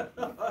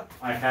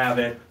 I have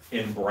it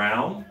in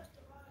brown.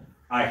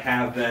 I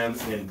have them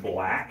in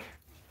black.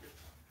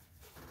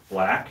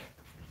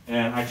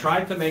 And I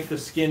tried to make the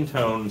skin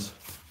tones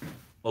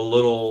a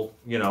little,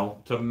 you know,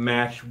 to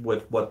match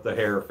with what the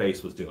hair or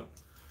face was doing,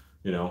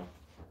 you know.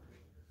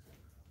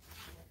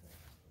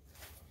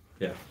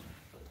 Yeah.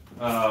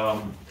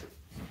 And,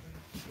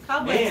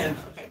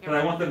 but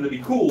I want them to be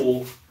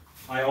cool,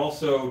 I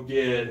also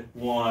did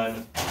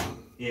one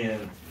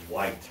in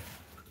white.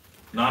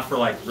 Not for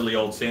like really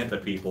old Santa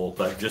people,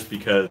 but just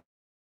because.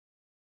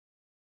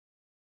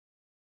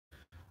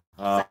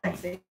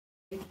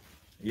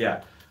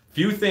 Yeah.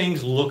 Few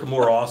things look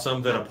more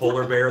awesome than a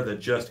polar bear that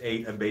just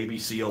ate a baby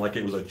seal like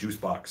it was a juice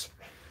box,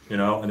 you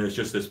know, and there's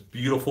just this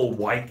beautiful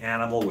white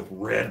animal with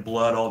red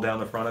blood all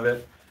down the front of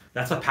it.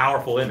 That's a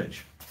powerful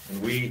image,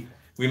 and we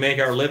make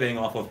our living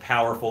off of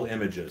powerful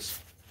images.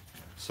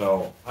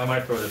 So I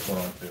might throw this one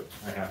on too.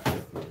 I have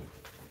to.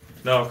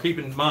 Now, keep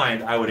in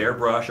mind, I would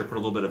airbrush or put a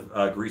little bit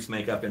of grease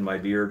makeup in my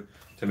beard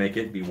to make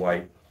it be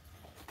white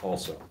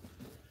also.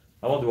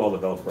 I won't do all the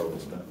Velcro and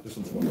stuff. This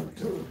one's more like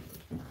too.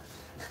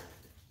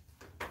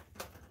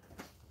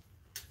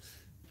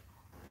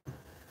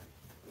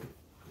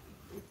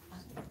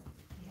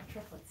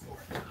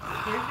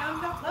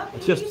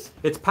 It's just,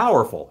 it's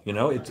powerful, you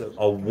know. It's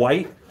a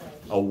white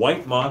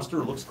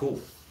monster looks cool.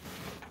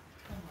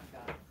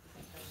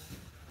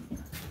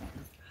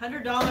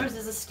 $100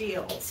 is a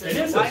steal. So It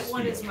the is a white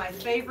one steal. is my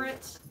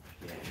favorite.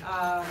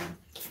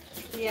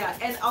 Yeah,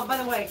 and oh, by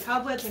the way,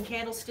 Cobwebs and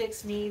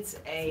Candlesticks needs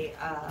a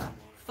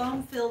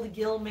foam-filled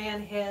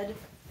Gilman head,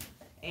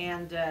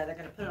 and they're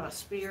going to put it on a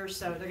spear.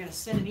 So they're going to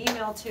send an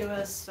email to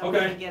us. So we're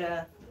going to get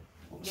a.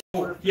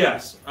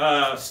 Yes,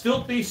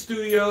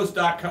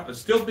 stiltbestudios.com,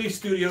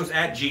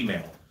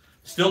 stiltbestudios@gmail.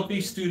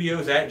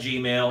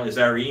 Stiltbestudios@gmail is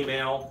our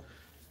email.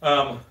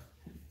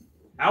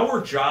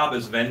 Our job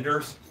as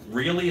vendors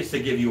really is to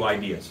give you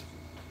ideas.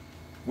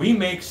 We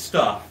make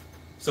stuff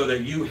so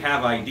that you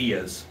have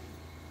ideas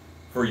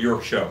for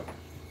your show.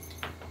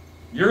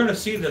 You're going to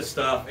see this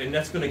stuff, and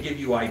that's going to give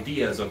you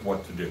ideas of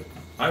what to do.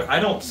 I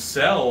don't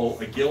sell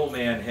a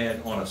Gilman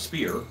head on a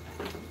spear,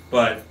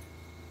 but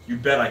you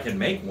bet I can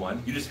make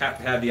one. You just have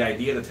to have the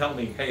idea to tell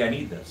me, hey, I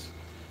need this.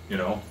 You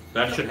know,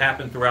 that should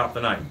happen throughout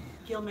the night.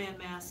 Gilman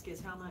mask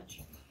is how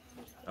much?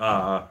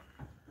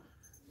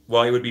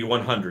 Well, it would be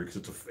 100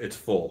 because it's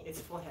full. It's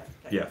a full head.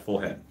 Okay. Yeah, full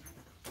head.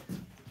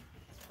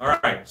 All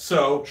right,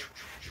 so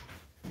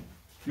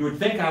you would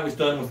think I was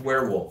done with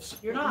werewolves,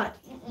 You're not.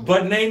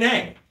 but nay,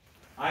 nay.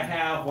 I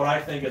have what I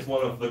think is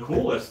one of the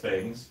coolest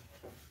things.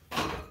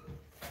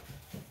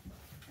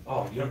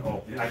 Oh, you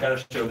know, I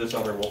gotta show this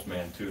other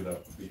Wolfman too,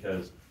 though,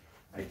 because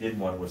I did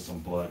one with some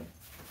blood.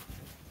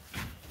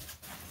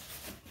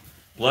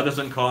 Blood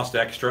doesn't cost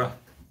extra.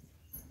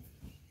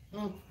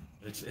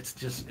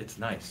 It's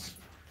nice.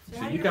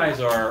 So you guys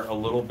are a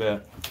little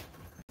bit.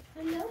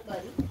 Hello,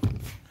 buddy.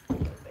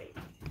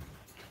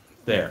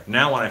 There.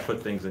 Now when I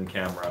put things in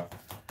camera,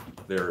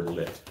 they're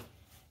lit.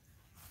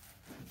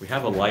 We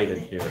have a light in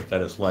here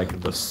that is like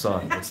the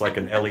sun. It's like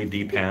an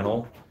LED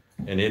panel,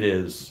 and it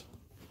is,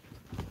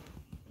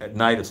 at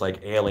night it's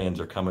like aliens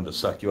are coming to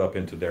suck you up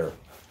into their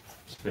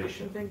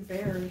spaceship. Big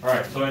bears. All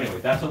right, so anyway,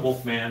 that's a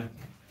Wolfman.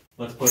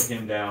 Let's put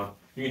him down.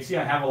 You can see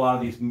I have a lot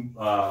of these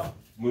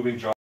moving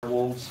jaw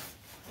wolves.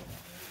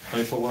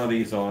 Let me put one of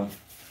these on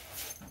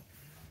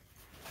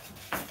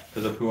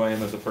because of who I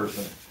am as a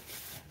person.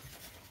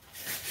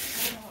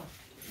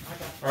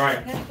 All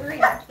right.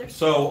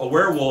 So a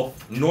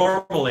werewolf,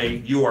 normally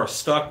you are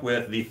stuck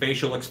with the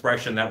facial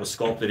expression that was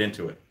sculpted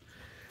into it.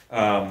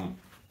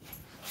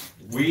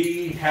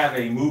 We have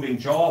a moving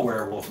jaw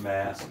werewolf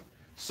mask,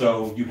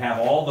 so you have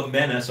all the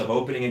menace of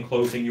opening and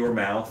closing your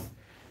mouth.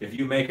 If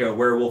you make a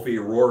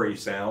werewolfy roary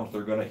sound,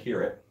 they're going to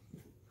hear it.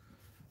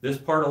 This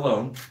part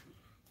alone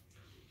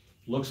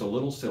looks a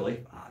little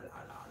silly,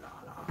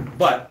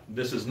 but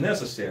this is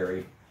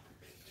necessary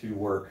to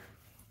work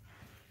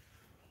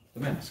the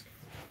mask.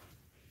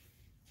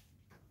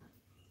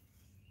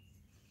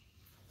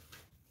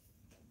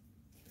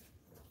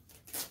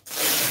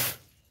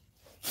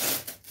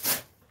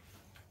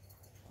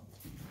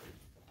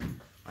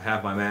 I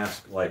have my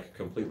mask like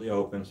completely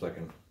open so I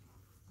can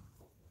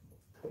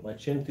put my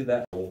chin through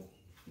that hole.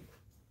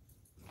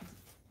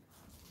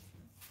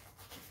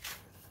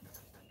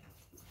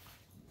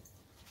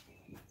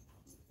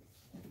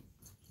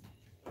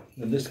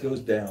 And this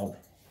goes down.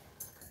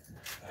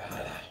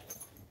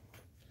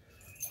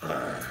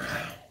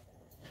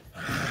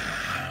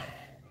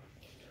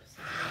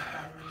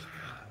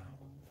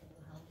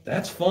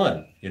 That's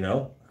fun, you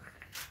know?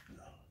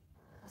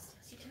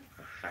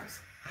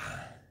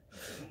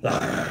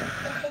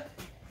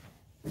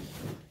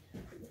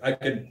 I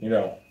could, you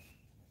know,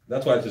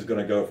 that's why it's just going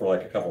to go for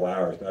like a couple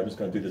hours. I'm just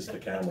going to do this to the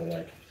camera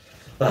like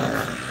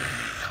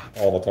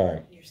all the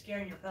time. You're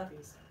scaring your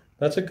puppies.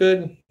 That's a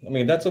good, I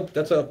mean, that's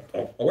a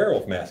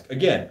werewolf mask.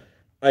 Again,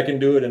 I can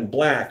do it in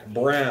black,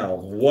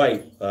 brown,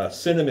 white,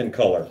 cinnamon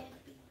color.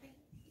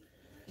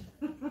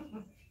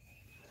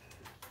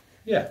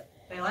 Yeah.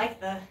 They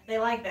like that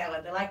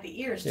one. They like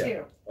the ears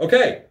too.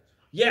 Okay.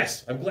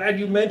 Yes, I'm glad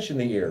you mentioned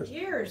the ears.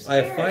 Ears.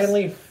 I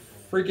finally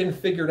freaking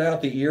figured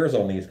out the ears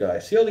on these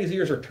guys. See how these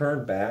ears are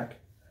turned back?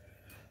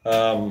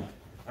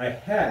 I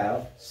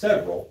have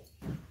several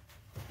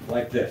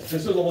like this.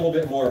 This is a little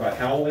bit more of a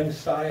Howling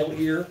style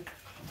ear,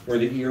 where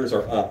the ears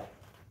are up.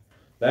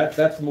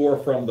 That's more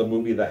from the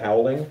movie The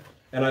Howling,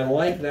 and I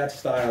like that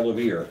style of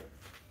ear.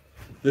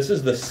 This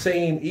is the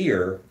same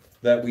ear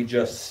that we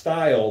just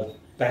styled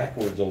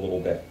backwards a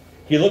little bit.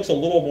 He looks a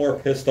little more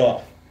pissed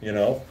off, you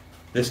know?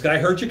 This guy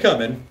heard you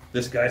coming,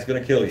 this guy's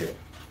gonna kill you.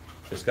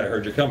 This guy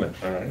heard you coming,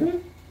 all right?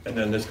 And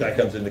then this guy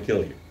comes in to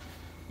kill you,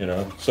 you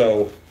know?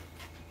 So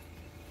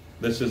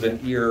this is an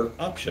ear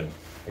option,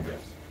 I guess.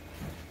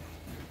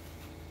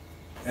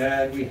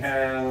 And we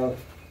have,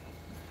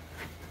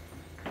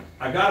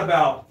 I got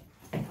about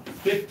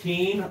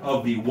 15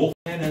 of the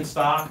Wolfman in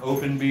stock,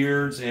 open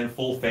beards and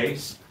full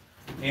face.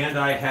 And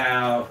I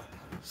have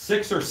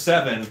 6 or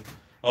 7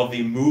 of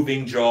the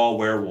moving jaw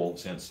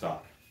werewolves in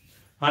stock.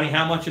 Honey,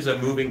 how much is a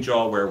moving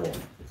jaw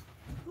werewolf?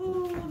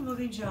 Ooh,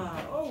 moving jaw.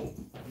 Oh.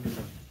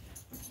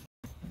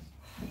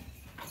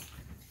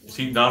 Is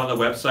he not on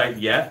the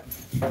website yet?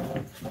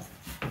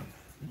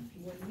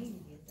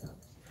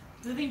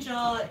 Moving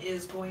jaw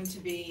is going to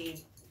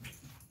be,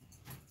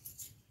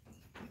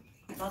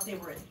 I thought they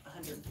were at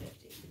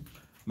 150.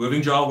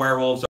 Moving jaw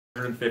werewolves,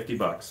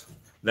 $150.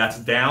 That's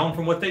down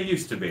from what they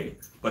used to be,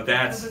 but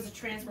that's This is a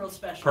Trans World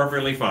Special.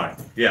 perfectly fine.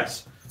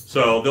 Yes.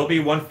 So they'll be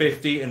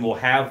 150, and we'll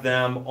have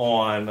them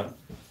on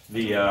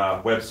the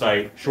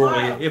website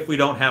shortly. Tomorrow. If we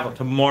don't have it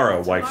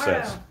tomorrow, wife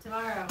says.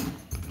 Tomorrow.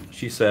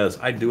 She says,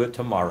 "I'd do it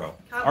tomorrow."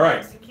 Hot All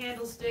right. Dogs and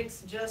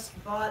Candlesticks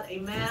just bought a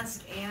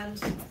mask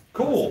and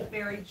Cool.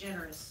 very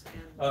generous.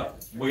 And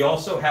We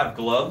also have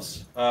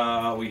gloves.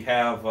 We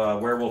have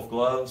werewolf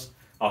gloves.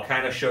 I'll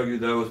kind of show you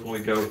those when we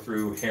go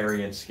through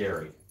Hairy and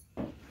Scary.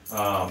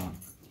 I'm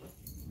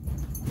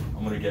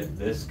going to get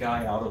this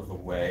guy out of the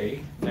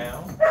way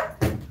now.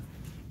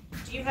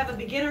 do you have a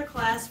beginner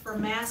class for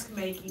mask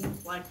making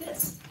like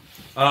this?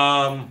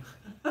 I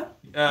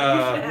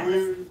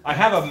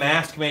have a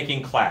mask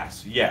making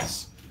class,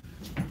 yes.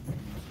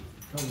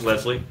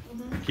 Leslie,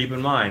 keep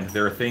in mind,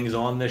 there are things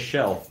on this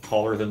shelf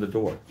taller than the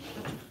door.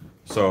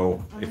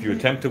 So if you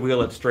attempt to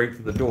wheel it straight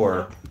to the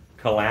door,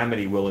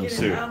 calamity will Get it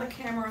ensue. out of the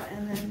camera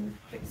and then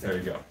fix There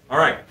it. you go. All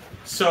right,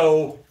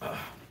 so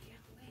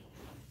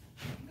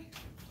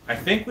I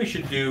think we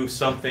should do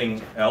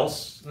something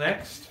else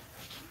next.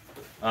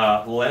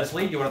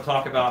 Leslie, you want to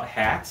talk about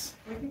hats?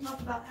 We can talk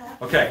about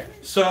that. Okay,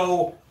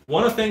 so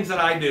one of the things that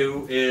I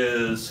do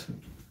is,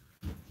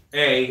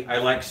 I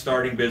like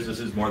starting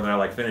businesses more than I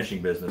like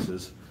finishing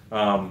businesses.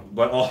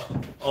 But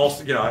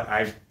also, you know,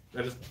 I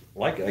just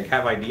like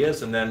have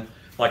ideas, and then,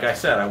 like I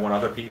said, I want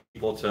other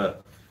people to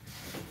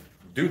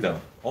do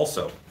them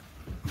also.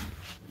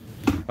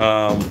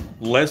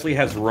 Leslie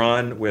has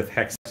run with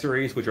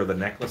Hexaccessories, which are the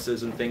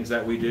necklaces and things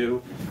that we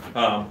do.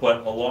 But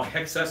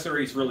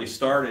Hexaccessories really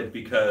started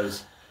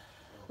because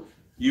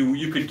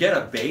you could get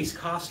a base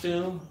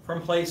costume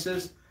from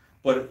places,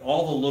 but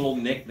all the little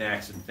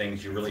knickknacks and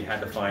things you really had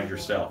to find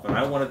yourself. And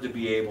I wanted to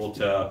be able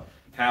to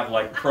have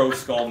like crow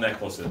skull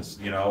necklaces,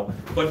 you know,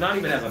 but not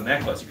even as a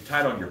necklace. You could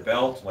tie it on your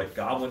belt, like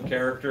goblin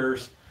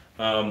characters.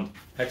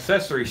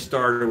 Accessories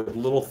started with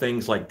little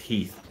things like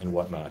teeth and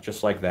whatnot,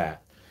 just like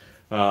that.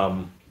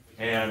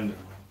 And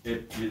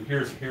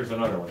here's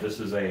another one. This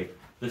is a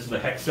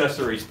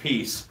Hexaccessories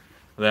piece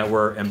that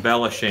we're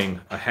embellishing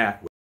a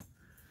hat with.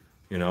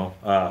 You know,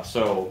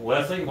 so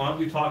Leslie, why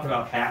don't you talk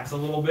about hats a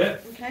little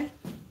bit? Okay.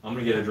 I'm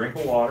gonna get a drink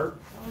of water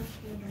I'll let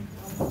you drink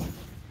water.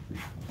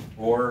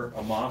 or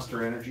a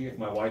Monster Energy if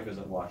my wife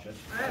isn't watching.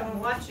 I'm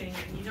watching,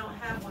 and you don't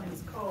have one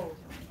that's cold.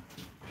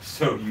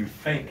 So you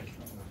think?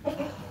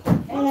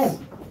 Ooh.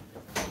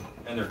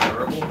 And they're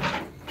durable.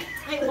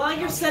 Hey, while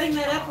you're setting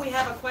that up, we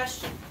have a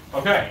question.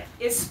 Okay.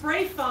 Is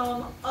spray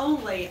foam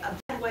only a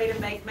bad way to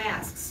make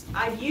masks?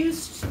 I've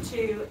used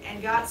to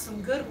and got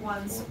some good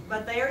ones,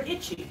 but they are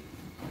itchy.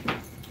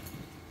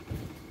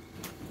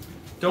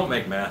 Don't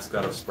make masks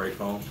out of spray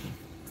foam.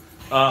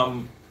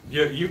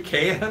 You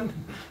can.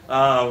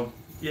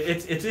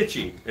 It's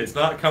itchy. It's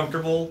not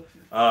comfortable.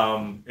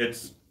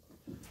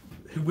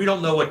 We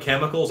don't know what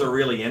chemicals are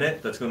really in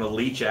it that's going to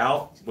leach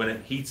out when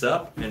it heats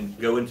up and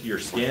go into your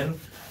skin.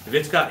 If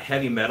it's got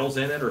heavy metals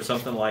in it or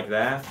something like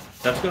that,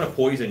 that's going to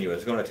poison you.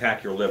 It's going to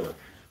attack your liver.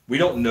 We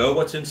don't know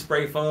what's in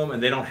spray foam,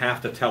 and they don't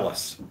have to tell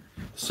us.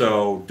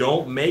 So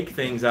don't make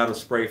things out of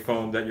spray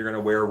foam that you're going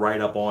to wear right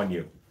up on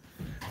you.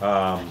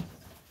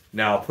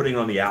 Now, putting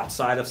on the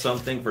outside of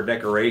something for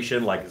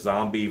decoration, like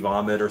zombie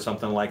vomit or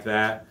something like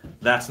that,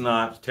 that's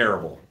not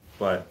terrible.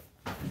 But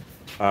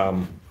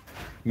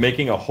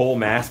making a whole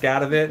mask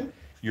out of it,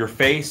 your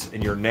face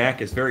and your neck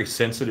is very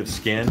sensitive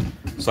skin,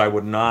 so I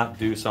would not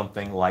do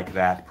something like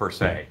that per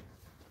se.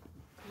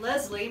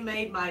 Leslie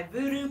made my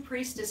voodoo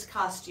priestess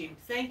costume.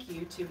 Thank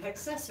you to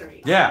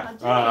Hexaccessories.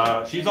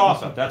 Yeah, she's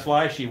awesome. That's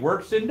why she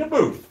works in the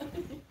booth.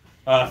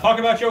 Talk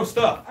about your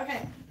stuff.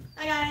 Okay.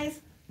 Hi guys.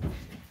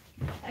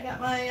 I got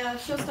my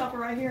showstopper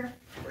right here.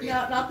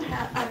 No, not the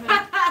hat.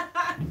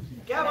 Ivan.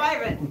 Go,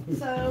 Ivan.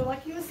 So,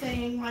 like he was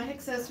saying, my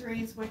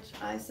Hexaccessories, which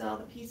I sell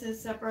the pieces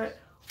separate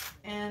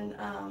and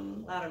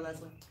Louder,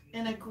 Leslie.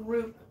 in a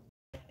group.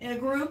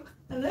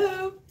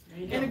 Hello.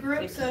 In a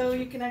group, so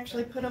you can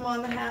actually put them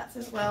on the hats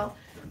as well.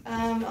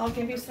 I'll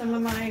give you some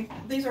of my.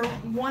 These are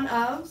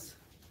one-ofs.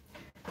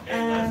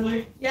 Hey,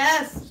 Leslie,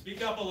 Yes.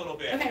 speak up a little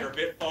bit. Okay. You're a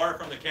bit far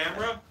from the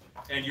camera,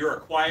 and you're a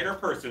quieter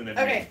person than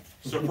Okay.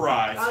 me.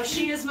 Surprise. Oh,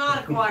 she is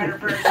not a quieter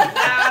person.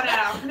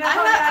 No.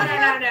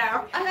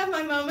 I have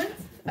my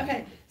moments.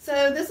 Okay,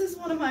 so this is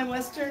one of my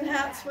Western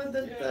hats with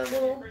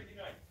the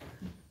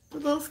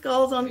little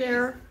skulls on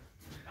there.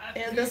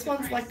 And this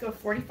one's like a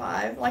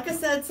 45. Like I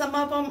said, some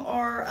of them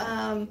are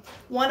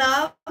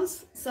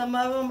one-ofs. Some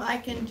of them I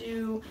can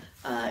do,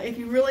 if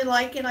you really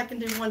like it, I can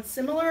do one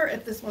similar.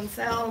 If this one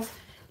sells,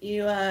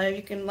 you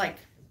can like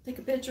take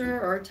a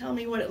picture or tell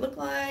me what it looked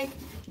like,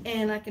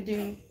 and I could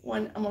do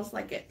one almost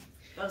like it.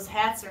 Those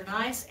hats are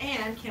nice,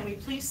 and can we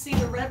please see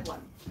the red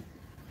one?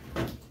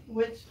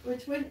 Which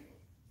one?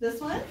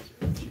 This one?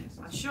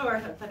 Not sure.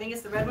 I think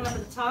it's the red one up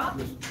at the top.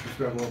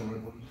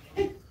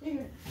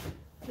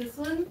 This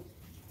one?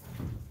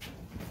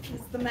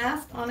 It's the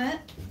mask on it.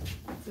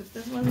 So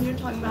this one you're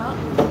talking about.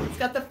 It's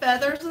got the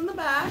feathers in the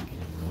back.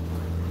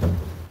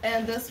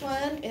 And this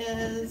one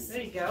is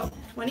There you go.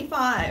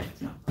 25.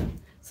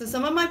 So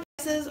some of my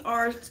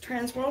are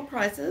transworld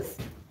prices,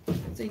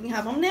 so you can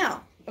have them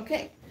now.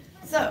 Okay,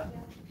 so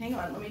hang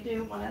on, let me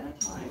do one at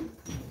a time.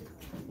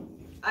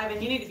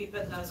 Ivan, you need to be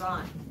putting those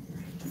on.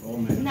 Oh,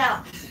 man.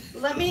 Now,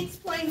 let me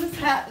explain this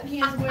hat that he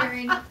is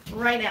wearing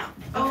right now.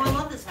 Oh, I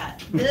love this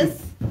hat.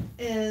 This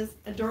is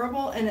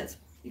durable, and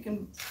you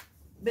can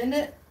bend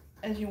it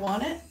as you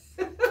want it.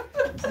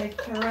 So you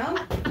turn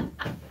around.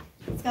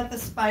 It's got the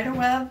spider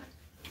web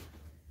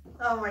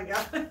Oh my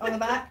god. on the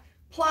back.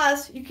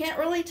 Plus, you can't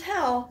really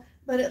tell,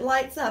 but it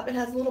lights up. It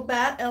has little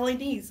bat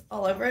LEDs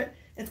all over it.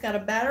 It's got a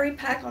battery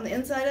pack on the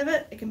inside of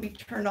it. It can be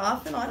turned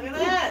off and on. Look at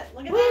that.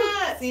 Look at Woo!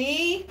 that.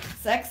 See?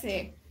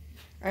 Sexy.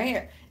 Right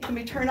here. It can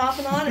be turned off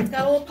and on. It's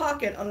got a little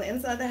pocket on the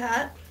inside of the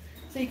hat,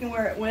 so you can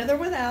wear it with or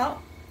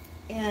without.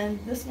 And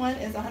this one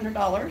is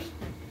 $100.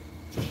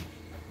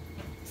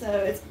 So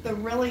it's the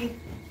really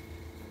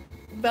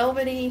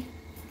velvety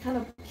kind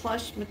of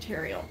plush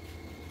material.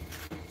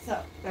 So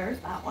there's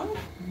that one.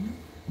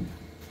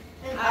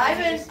 And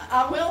Ivan,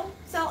 I will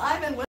sell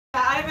Ivan.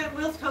 Ivan,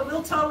 we'll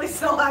totally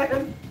sell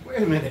Ivan. Wait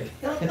a minute.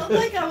 Don't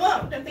think I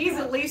won't. Don't think He's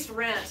I at least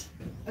rent.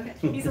 won't.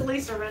 Okay. He's at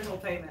least a rental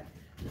payment.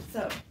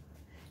 So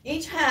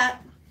each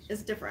hat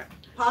is different.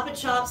 Poppet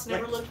chops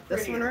never Like looked this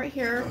prettier. one right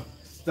here.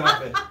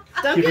 Stop it.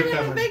 Don't Keep give it him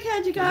a coming. big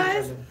head, you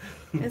guys.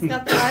 It's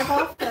got the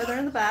eyeball feather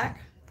in the back.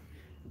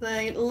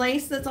 The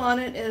lace that's on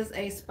it is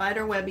a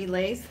spider webby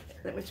lace,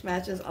 which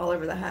matches all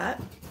over the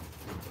hat.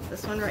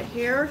 This one right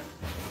here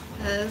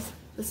has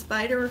the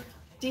spider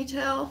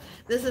detail.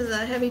 This is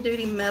a heavy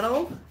duty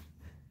metal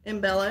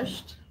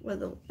embellished with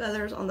the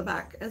feathers on the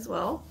back as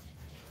well.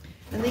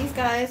 And these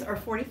guys are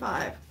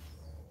 $45,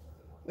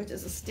 which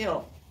is a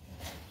steal.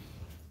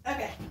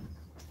 Okay,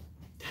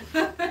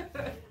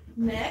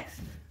 next.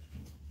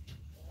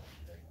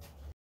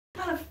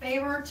 Kind of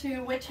favor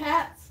to witch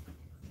hats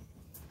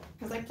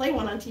because I play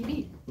one on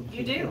TV.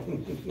 You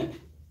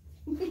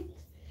do.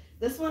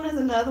 This one is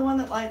another one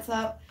that lights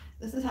up.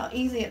 This is how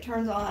easy it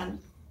turns on.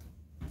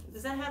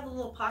 Does that have a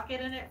little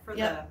pocket in it for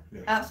Yep.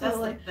 the?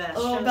 Absolutely. That's the best. A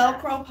little Show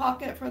that. Velcro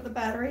pocket for the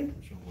battery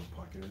Show 'em what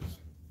pocket it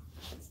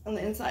is. on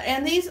the inside.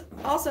 And these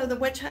also, the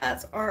witch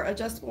hats are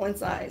adjustable in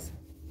size.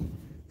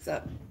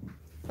 So,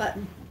 but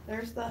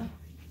there's the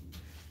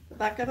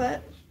back of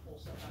it.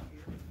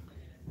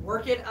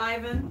 Work it,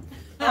 Ivan.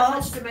 How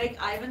much to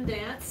make Ivan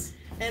dance?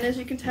 And as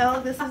you can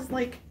tell, this is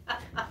like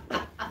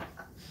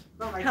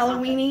Oh my God.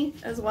 Halloween-y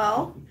as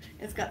well.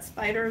 It's got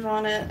spiders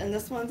on it, and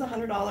this one's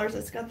 $100.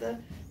 It's got the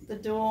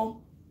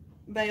dual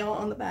veil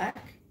on the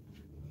back.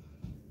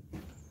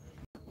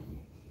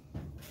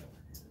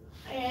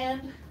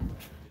 And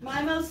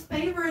my most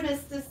favorite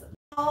is this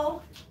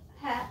all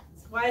hat,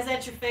 Why is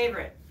that your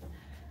favorite?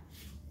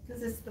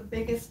 because it's the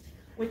biggest,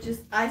 which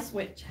is ice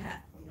witch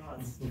hat. No,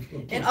 it's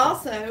And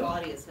also,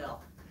 gaudy as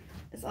hell.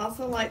 it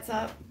also lights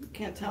up. You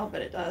can't tell,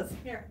 but it does.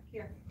 Here.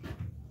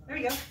 There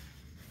you go.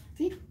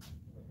 See? You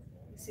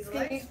see the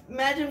Can you lights?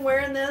 imagine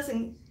wearing this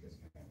and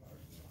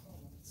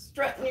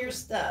strutting your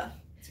stuff?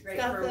 It's great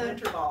got for a the-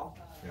 winter ball.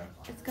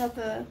 It's got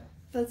the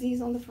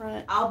fuzzies on the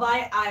front. I'll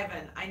buy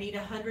Ivan. I need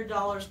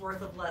 $100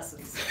 worth of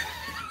lessons.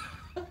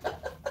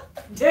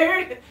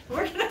 Dude,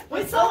 we're gonna We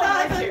we sold sold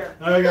Ivan. next year.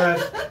 All right,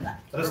 guys.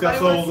 I just got Everybody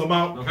sold them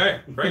out. Okay,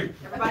 great.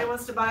 Everybody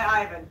wants to buy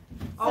Ivan.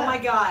 Oh my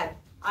God,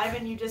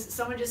 Ivan!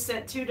 Someone just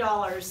sent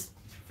 $2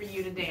 for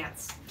you to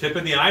dance. Tip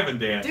in the Ivan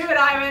dance. Do it,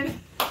 Ivan.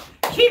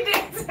 Keep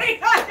dancing,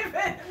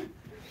 Ivan.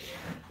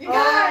 You Oh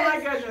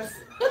guys! my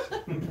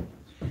goodness.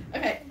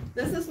 Okay,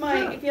 this is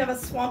my, if you have a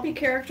swampy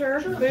character,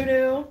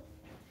 voodoo.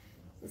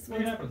 This What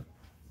one's happened?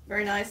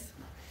 very nice.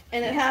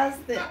 And it has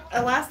the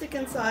elastic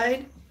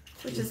inside,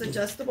 which is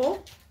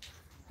adjustable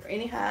for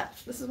any hat.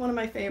 This is one of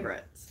my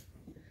favorites.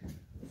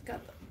 It's got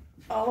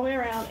all the way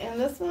around, and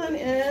this one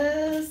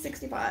is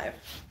 $65.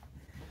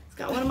 It's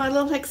got one of my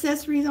little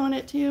accessories on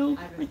it too,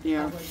 Ivan, right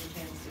there. Ivan,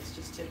 it's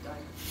just tipped Ivan.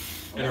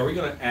 And are we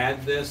going to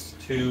add this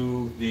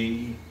to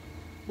the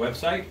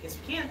website? Yes,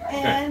 we can.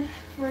 And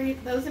for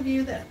those of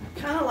you that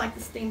kind of like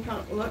the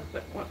steampunk look,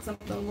 but want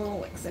something a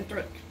little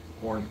eccentric,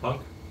 Horn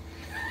punk?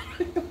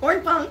 or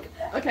punk,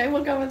 okay,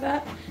 we'll go with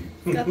that.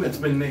 It's got It's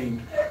the, been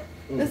named.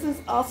 this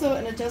is also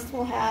an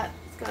adjustable hat.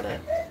 It's got a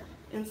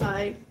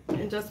inside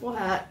adjustable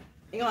hat.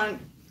 Hang on.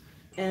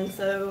 And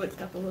so it's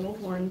got the little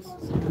horns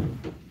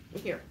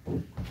here.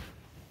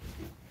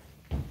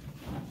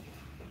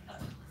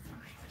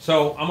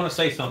 So I'm going to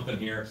say something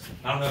here.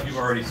 I don't know if you've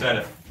already said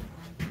it.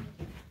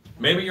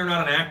 Maybe you're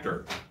not an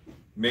actor.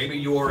 Maybe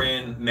you're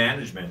in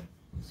management,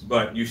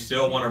 but you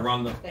still want to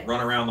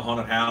run around the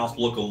haunted house,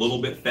 look a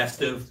little bit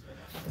festive.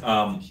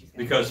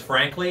 Because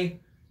frankly,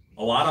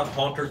 a lot of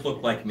haunters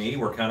look like me.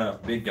 We're kind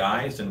of big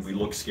guys and we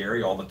look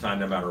scary all the time,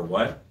 no matter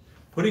what.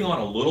 Putting on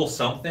a little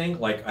something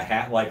like a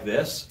hat like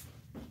this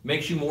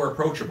makes you more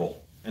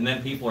approachable. And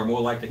then people are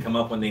more likely to come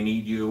up when they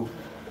need you,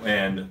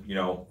 and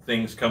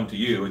things come to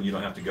you and you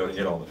don't have to go to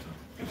it all the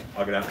time.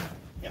 I'll get out.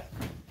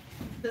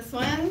 This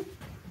one,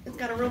 it's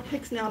got a real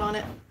pig snout on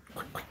it.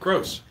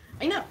 Gross.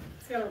 I know.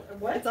 It's got a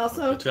what? It's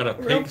also It's got a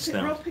real pig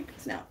snout. Real pig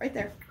snout right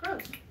there.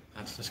 Gross.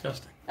 That's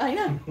disgusting. I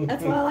know.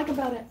 That's what I like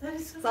about it. That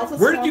is It's also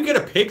Where did small. you get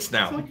a pig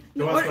snout?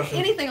 Go on, Or question.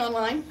 anything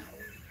online.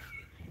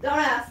 Don't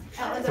ask.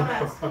 Alan, don't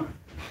ask.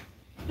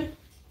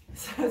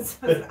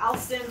 So I'll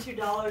send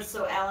 $2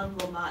 so Alan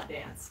will not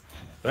dance.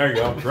 There you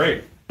go.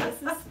 Great. This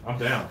is, I'm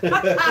down. this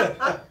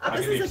can be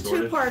is a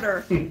extorted.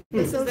 two-parter.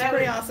 This one's that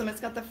pretty what- awesome.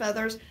 It's got the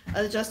feathers,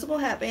 adjustable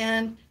hat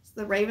band. It's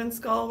the raven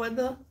skull with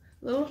the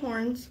little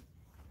horns.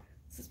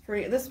 This is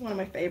pretty. This is one of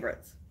my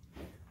favorites.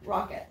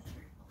 Rocket.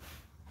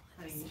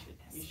 Honey,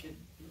 you should.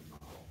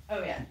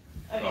 Oh yeah.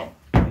 Oh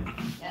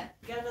yeah.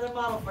 Got another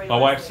model for you. My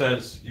wife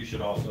Let's see. says you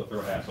should also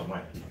throw hats on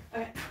my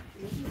head.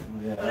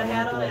 Put a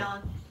hat on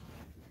Alan.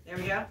 There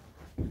we go.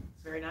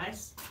 It's very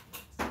nice.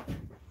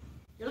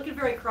 You're looking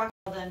very Crocodile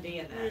Dundee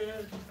in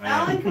that.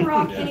 Alan can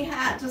rock Yeah. any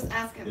hat. Just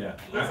ask him. Yeah,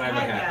 He's a I'm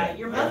hat guy.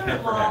 Your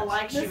mother-in-law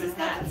likes you This in has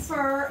got the hats.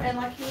 fur and,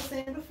 like you were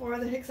saying before,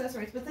 the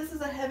accessories. But this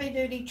is a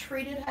heavy-duty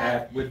treated hat.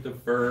 Hat with the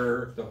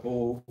fur, the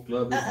whole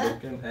club is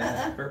looking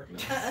at her. No,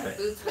 okay.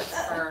 Boots with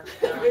fur.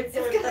 It's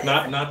good.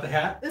 Not the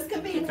hat? This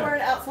can be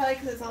worn outside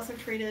because it's also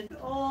treated.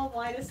 Oh,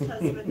 whitest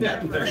husband Yeah,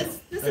 ever. there you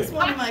This is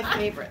one of my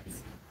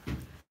favorites.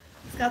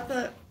 It's got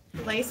the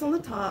lace on the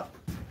top,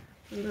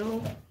 the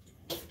little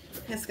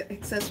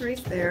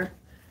accessories there,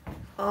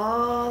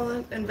 all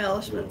the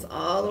embellishments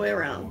all the way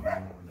around.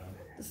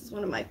 This is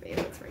one of my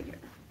favorites right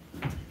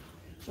here.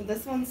 So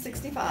this one's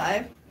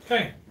 65,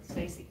 Okay.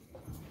 Stacy.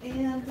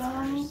 and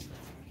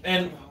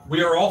And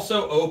we are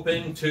also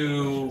open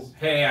to,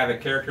 hey, I have a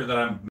character that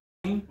I'm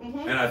making,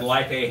 mhm. and I'd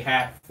like a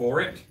hat for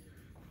it.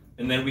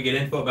 And then we get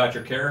info about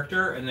your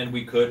character, and then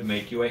we could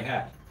make you a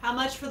hat. How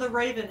much for the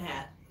Raven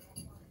hat?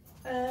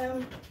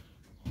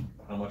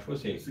 How much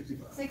was he?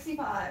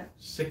 65.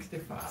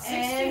 65.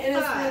 And it is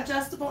 65.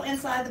 adjustable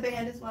inside the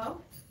band as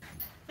well.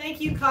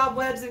 Thank you,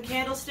 Cobwebs and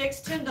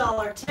Candlesticks.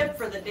 $10 tip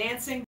for the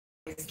dancing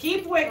boys.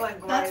 Keep wiggling,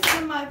 boys. That's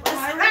one of my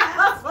pirate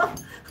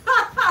hats.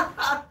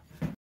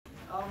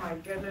 Oh my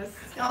goodness.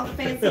 It's got all the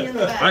fancy in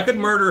the back. I could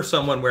murder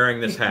someone wearing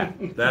this hat.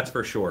 That's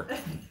for sure.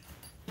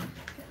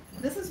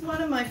 This is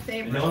one of my And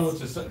favorites. no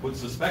one would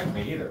suspect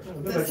me either.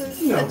 This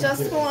is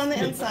adjustable on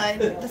the inside.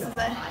 This is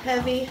a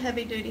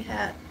heavy duty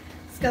hat.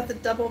 It's got the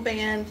double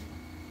band,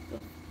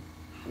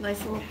 nice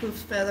little poof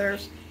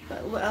feathers.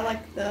 But I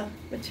like the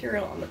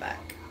material on the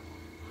back.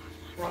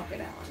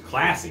 Rocket Allen.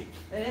 Classy.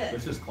 It is.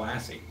 This is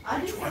classy.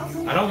 I do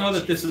also I don't know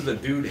that this is a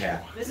dude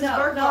hat. Mrs. No,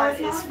 Burkhardt no, it's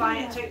is not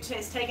fine.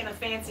 Is taking a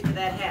fancy to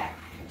that hat.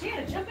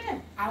 Janet, jump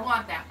in. I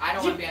want that. I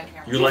don't want to be on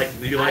camera. Do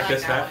you like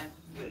this that hat?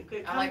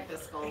 one. I like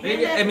this gold.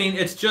 I mean,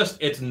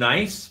 it's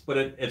nice, but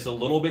it's a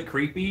little bit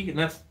creepy, and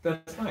that's nice.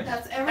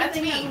 That's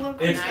everything. me. Has a little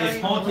It's creepy.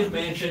 Haunted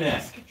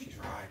Mansion-esque.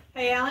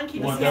 Hey, Alan, can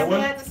you Want hand that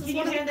one? that? This is Can you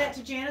one of hand the- that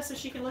to Janice so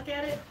she can look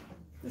at it?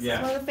 This Yeah.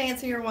 is one of the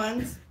fancier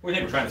ones. What do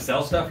you think, we're trying to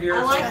sell stuff here?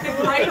 I like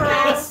the gray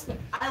mask.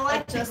 I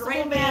like the Adjustable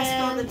gray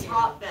mask on the band.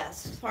 top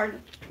vest.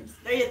 Pardon.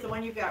 There you go, the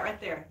one you got right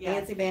there. Yeah.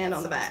 Fancy band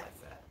on the Something back.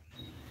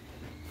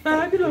 like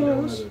that.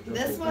 Fabulous.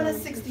 This one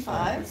is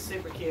 65.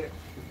 Super cute.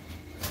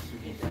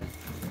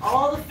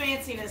 All the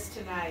fanciness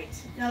tonight.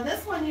 Now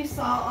this one you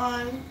saw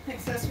on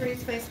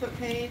Accessories Facebook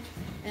page,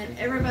 and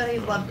everybody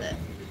loved it.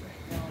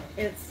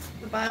 It's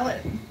the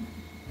violet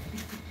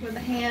with the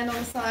hand on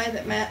the side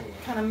that Matt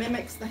kind of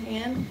mimics the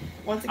hand.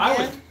 Once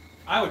again,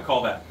 I would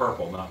call that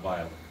purple, not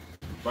violet.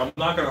 But I'm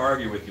not going to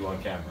argue with you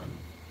on camera.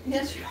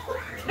 yes, you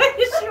are.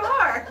 Yes, you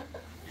are.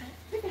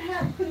 Take a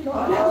hat, and put it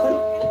on.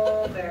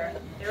 Oh, there.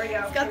 There we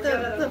go. It's got Here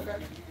we go.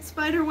 the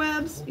spider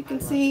webs you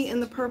can see in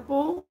the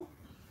purple,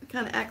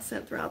 kind of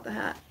accent throughout the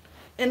hat,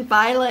 and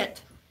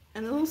violet,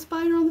 and the little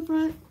spider on the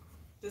front.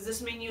 Does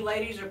this mean you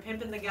ladies are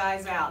pimping the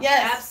guys out?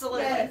 Yes,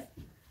 Absolutely. yes.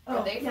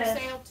 Are they for yes,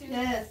 sale too?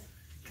 Yes.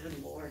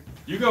 Good lord.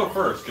 You go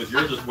first, because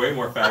yours is way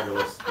more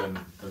fabulous than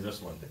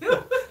this one.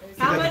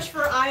 How much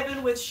for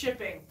Ivan with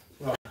shipping?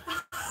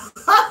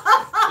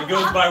 It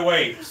goes by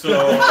weight, so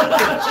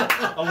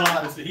A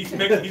lot. he's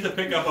a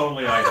pickup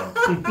only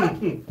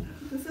item.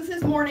 This is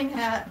his morning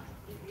hat.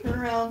 Turn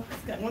around.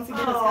 Once again,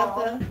 it's got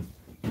the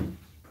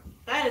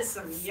That is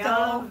some Skull.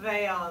 young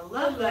veil. I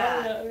love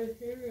that.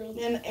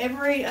 and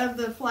every of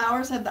the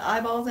flowers have the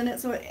eyeballs in it,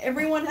 so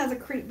everyone has a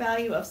creep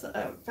value of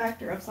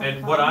factor of some And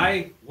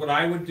kind. what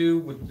I would do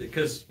with,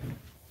 because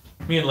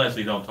me and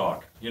Leslie don't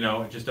talk,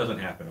 it just doesn't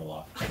happen a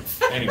lot.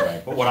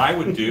 Anyway, but what I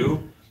would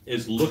do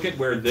is look at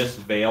where this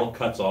veil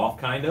cuts off,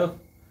 kind of.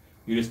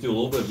 You just do a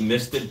little bit of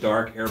misted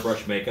dark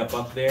airbrush makeup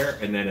up there,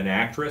 and then an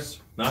actress.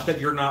 Not that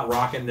you're not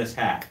rocking this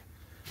hat,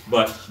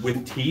 but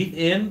with teeth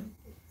in,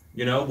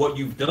 what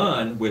you've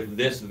done with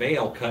this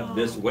veil cut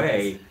this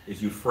way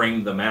is you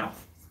framed the mouth.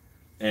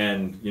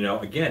 And,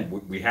 again,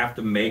 we have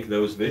to make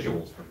those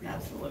visuals for people.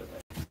 Absolutely.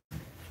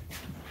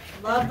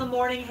 Love the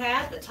morning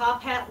hat. The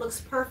top hat looks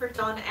perfect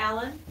on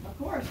Alan. Of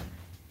course.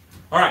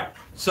 All right,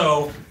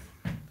 so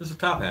this is a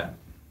top hat.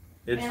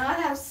 And I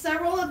have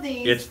several of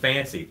these. It's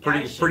fancy,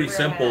 Guys should pretty wear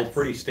simple, hats.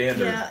 pretty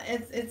standard. Yeah,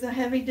 it's a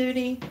heavy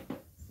duty,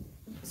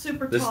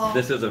 super This tall.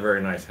 this is a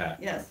very nice hat.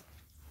 Yes.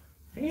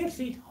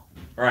 Fancy.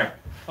 All right.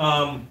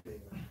 I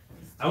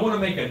want to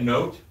make a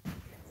note.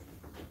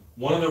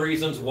 one of the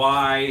reasons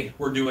why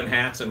we're doing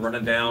hats and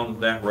running down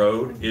that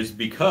road is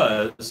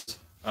because,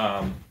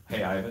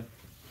 hey Ivan. There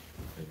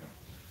you go.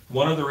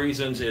 One of the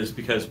reasons is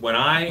because when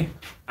I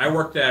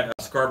worked at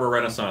Scarborough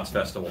Renaissance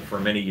Festival for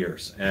many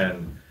years,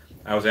 and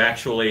I was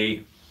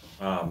actually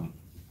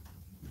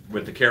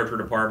with the character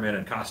department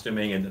and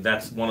costuming, and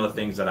that's one of the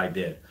things that I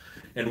did.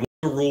 And one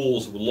of the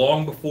rules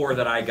long before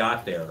that I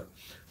got there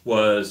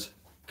was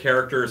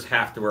characters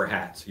have to wear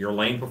hats. Your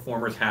lane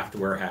performers have to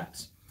wear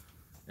hats.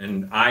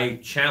 And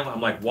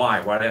I'm like, why?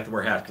 Why do I have to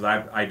wear hats?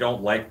 Because I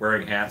don't like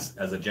wearing hats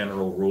as a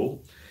general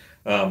rule.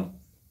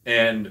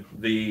 And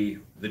the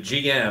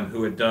GM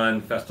who had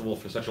done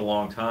festivals for such a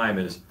long time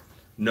is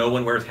no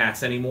one wears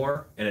hats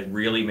anymore, and it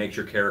really makes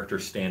your character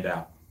stand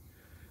out.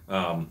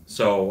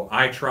 So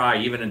I try,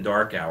 even in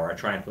Dark Hour, I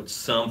try and put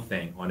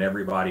something on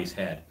everybody's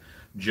head,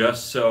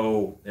 just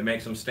so it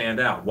makes them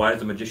stand out. Why does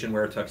the magician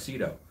wear a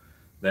tuxedo?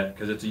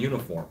 Because it's a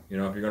uniform. You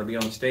know, if you're going to be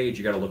on stage,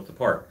 you got to look the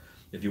part.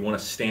 If you want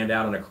to stand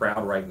out in a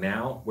crowd right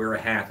now, wear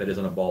a hat that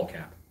isn't a ball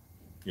cap,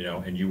 you know,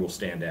 and you will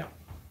stand out.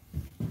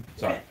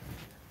 Sorry.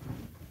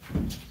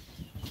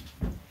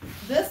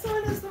 This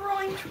one is the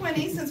Roaring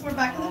 20s, since we're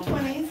back in the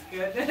 20s.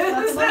 Good.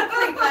 That's a little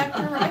creep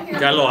factor right here.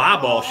 Got a little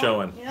eyeball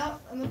showing.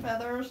 Yep, and the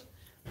feathers.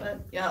 But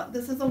yeah,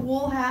 this is a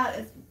wool hat.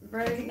 It's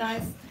very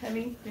nice,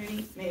 heavy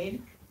duty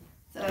made.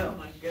 Oh So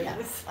my yeah,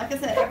 goodness. like I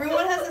said,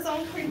 everyone has its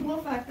own creep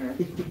little factor.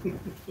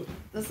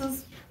 This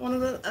is one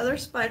of the other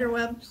spider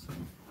webs.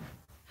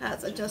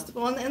 Hats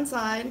adjustable on the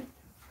inside.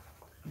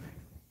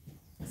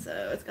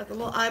 So it's got the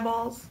little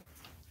eyeballs.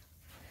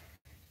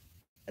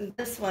 And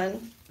this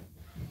one,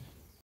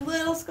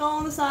 little skull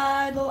on the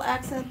side, little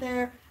accent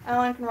there.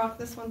 Alan can rock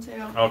this one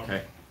too.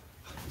 Okay.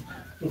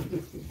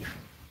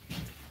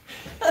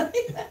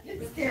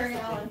 It's scary,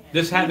 Alan.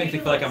 This hat makes me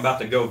feel like I'm about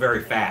to go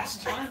very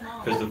fast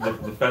because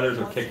the feathers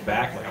are kicked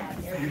back.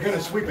 Like You're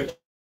gonna sweep it.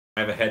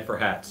 I have a head for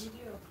hats.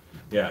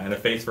 Yeah, and a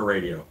face for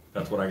radio.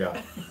 That's what I got.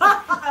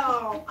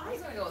 Oh, I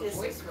was gonna go with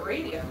voice for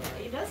radio.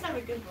 he does have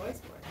a good voice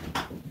for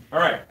it. All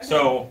right,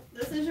 so,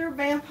 This is your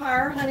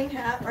vampire hunting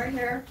hat right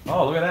here.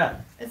 oh, look at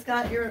that. It's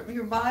got your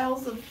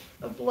vials of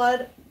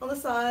blood on the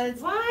sides.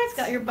 It's What?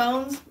 got your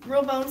bones,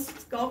 real bones,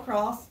 skull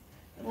cross,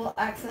 a little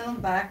accent on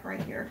the back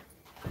right here.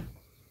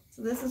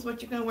 So this is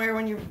what you're gonna wear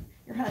when you're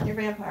hunting your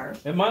vampires.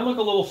 It might look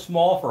a little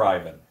small for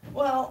Ivan.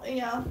 Well,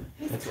 yeah.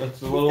 It's a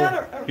He's little,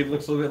 got a- he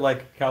looks a little bit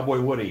like Cowboy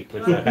Woody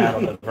with that hat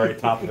on the very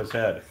top of his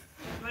head.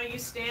 You wanna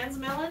use Stan's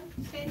melon?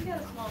 Stan, you got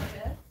a smaller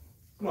head.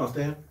 Come on,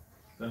 Stan.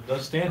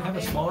 Does Stan have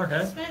a smaller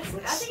head? Stan, I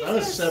think That he's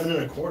is got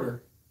 7 1/4.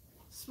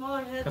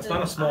 smaller head That's than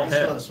not a small I-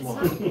 head. Not small.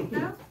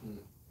 No?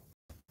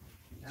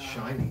 It's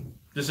shiny.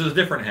 This is a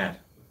different hat.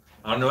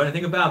 I don't know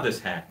anything about this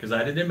hat because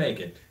I didn't make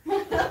it.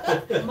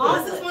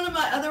 This is one of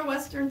my other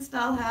Western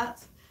style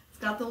hats. It's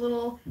got the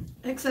little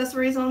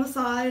accessories on the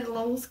side, a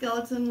little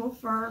skeleton, little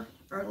fur,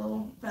 or a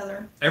little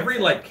feather. Every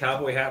like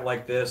cowboy hat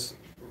like this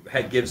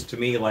gives to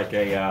me like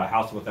a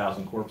House of a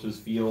Thousand Corpses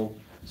feel.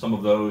 Some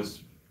of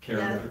those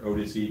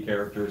Odyssey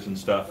characters and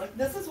stuff. Like,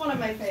 this is one of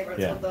my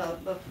favorites Yeah. with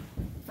the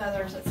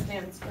feathers that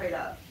stand straight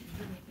up.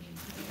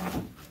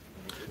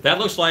 That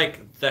looks like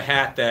the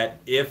hat that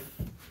if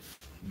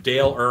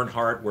Dale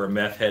Earnhardt were a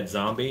meth head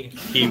zombie,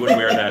 he would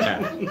wear that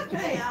hat.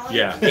 Hey, Alan.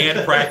 Yeah,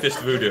 and practiced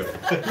voodoo.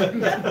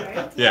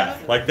 Yeah,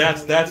 like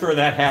that's where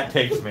that hat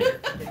takes me.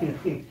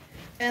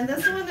 And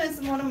this one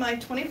is one of my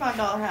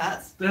 $25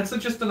 hats. That's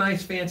just a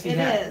nice fancy It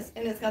hat. is,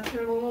 and it's got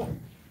your little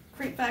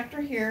creep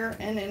factor here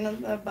and in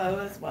the bow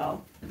as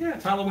well. Yeah,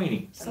 it's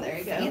Halloweeny. And there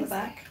you go in the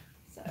back.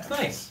 So. It's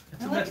nice.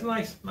 I like That's a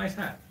nice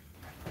hat.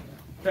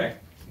 Okay.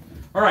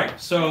 All right.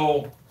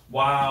 So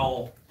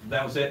while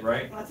that was it,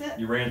 right? That's it.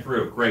 You ran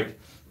through. Great.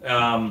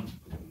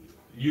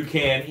 You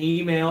can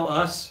email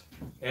us,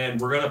 and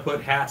we're going to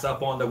put hats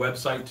up on the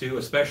website too,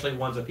 especially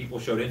ones that people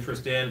showed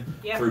interest in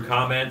Yep. through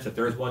comments. If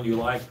there's one you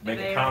like, make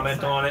a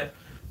comment on it.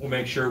 We'll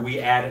make sure we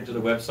add it to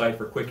the website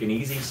for quick and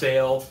easy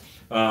sale.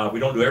 We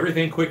don't do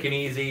everything quick and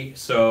easy,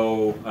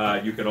 so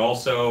you can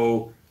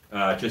also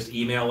just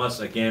email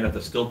us again at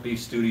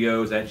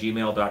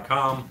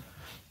thestiltbeefstudios@gmail.com.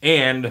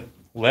 And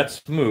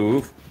let's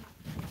move.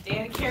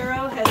 Dan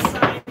Caro has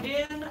signed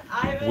in.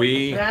 Ivan.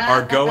 We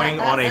are going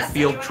on a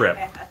field trip.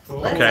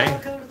 Okay.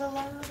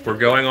 We're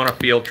going on a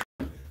field trip.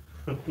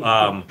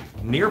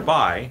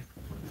 Nearby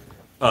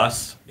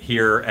us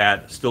here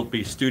at Stilt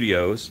Beef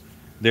Studios,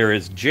 there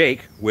is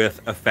Jake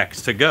with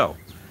Effects to Go.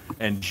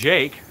 And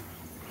Jake,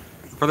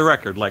 for the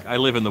record, like I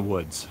live in the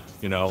woods,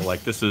 you know,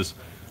 like this is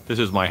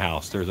my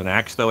house. There's an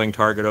axe throwing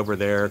target over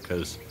there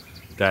because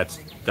that's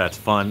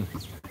fun.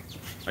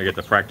 I get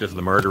to practice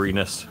the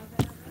murderiness.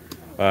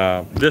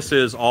 This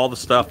is all the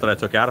stuff that I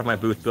took out of my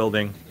booth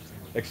building,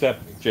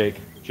 except Jake.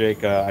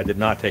 Jake, I did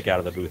not take out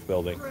of the booth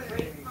building.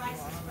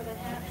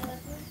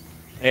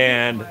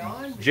 And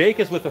Jake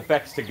is with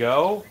Effects to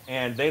Go,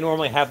 and they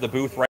normally have the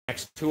booth right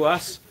next to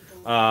us.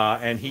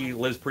 And he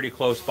lives pretty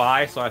close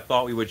by, so I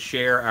thought we would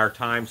share our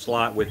time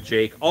slot with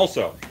Jake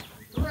also.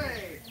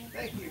 Hooray!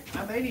 Thank you.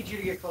 I may need you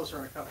to get closer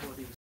on a couple of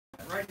these.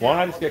 Right Why now,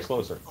 not just get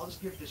closer? I'll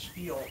just give the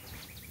spiel.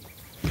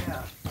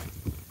 Yeah.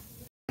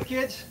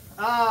 kids.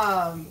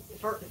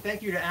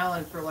 Thank you to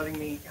Alan for letting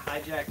me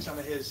hijack some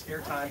of his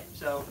airtime.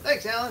 So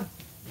thanks, Alan.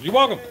 You're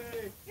welcome.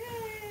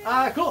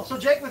 Cool. So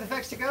Jake with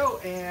Effects to Go,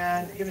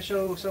 and gonna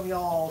show some of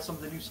y'all some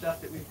of the new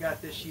stuff that we've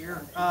got this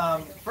year.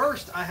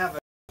 First, I have a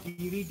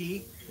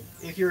DVD.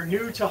 If you're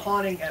new to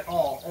haunting at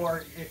all,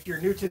 or if you're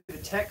new to the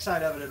tech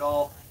side of it at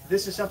all,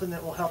 this is something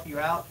that will help you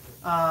out.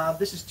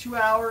 This is 2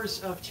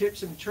 hours of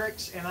tips and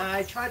tricks, and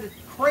I tried to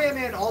cram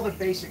in all the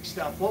basic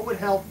stuff. What would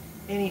help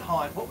any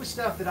haunt? What was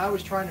stuff that I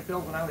was trying to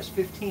build when I was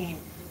 15,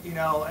 you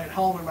know, at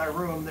home in my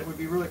room that would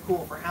be really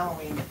cool for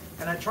Halloween?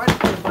 And I tried to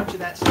put a bunch of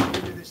that stuff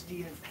into this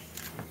DVD.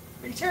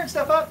 Are you tearing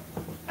stuff up?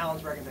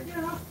 Alan's recommending.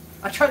 Yeah.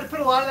 I tried to put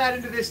a lot of that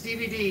into this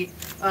DVD.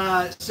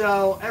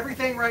 So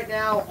everything right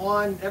now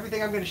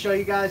everything I'm going to show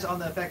you guys on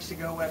the Effects to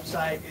Go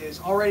website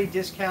is already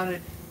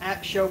discounted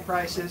at show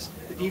prices.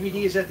 The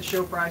DVD is at the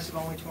show price of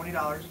only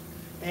 $20.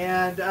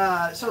 And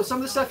so some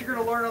of the stuff you're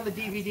going to learn on the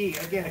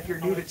DVD, again, if you're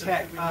new to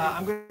tech,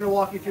 I'm going to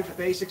walk you through the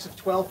basics of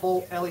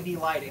 12-volt LED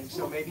lighting.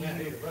 So maybe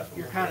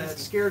you're kind of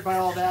scared by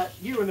all that.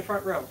 You in the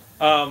front row.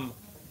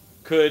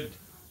 Could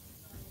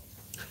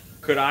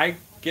I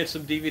get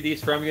some DVDs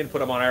from you and put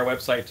them on our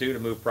website too to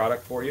move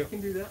product for you? You can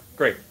do that.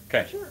 Great.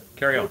 Okay. Sure.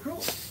 Carry on.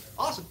 Cool.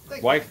 Awesome.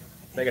 Thanks. Wife,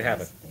 make it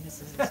happen.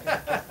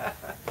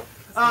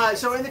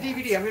 So in the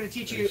DVD, I'm going to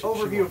teach you an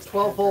overview of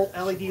 12-volt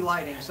LED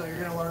lighting. So you're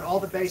going to learn all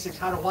the basics,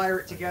 how to wire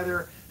it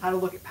together, how to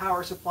look at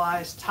power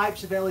supplies,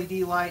 types of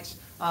LED lights.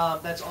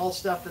 That's all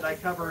stuff that I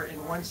cover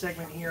in one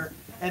segment here.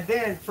 And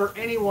then for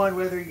anyone,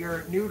 whether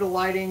you're new to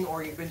lighting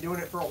or you've been doing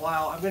it for a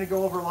while, I'm going to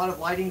go over a lot of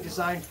lighting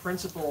design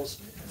principles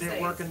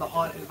that work in the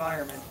haunt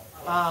environment.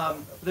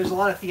 There's a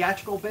lot of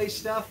theatrical based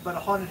stuff, but a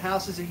haunted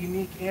house is a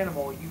unique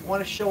animal. You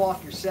want to show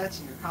off your sets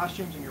and your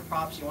costumes and your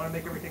props. You want to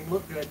make everything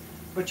look good,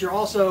 but your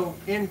also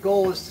end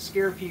goal is to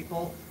scare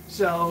people.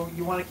 So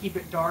you want to keep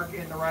it dark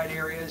in the right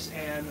areas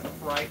and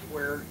bright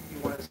where you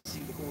want to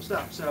see the cool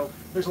stuff. So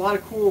there's a lot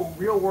of cool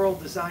real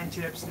world design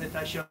tips that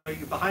I show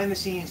you behind the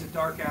scenes at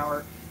Dark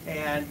Hour,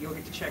 and you'll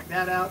get to check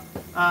that out.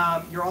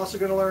 You're also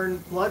going to learn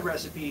blood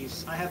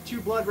recipes. I have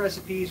 2 blood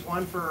recipes,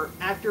 one for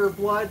actor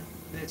blood,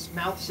 it's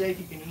mouth safe,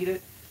 you can eat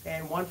it,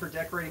 and one for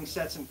decorating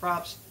sets and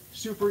props.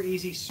 Super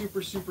easy,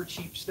 super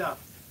cheap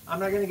stuff. I'm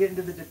not going to get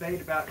into the debate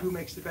about who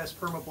makes the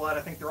best perma blood.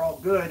 I think they're all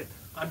good.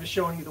 I'm just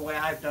showing you the way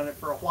I've done it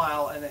for a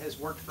while, and it has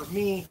worked for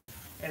me,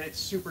 and it's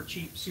super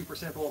cheap, super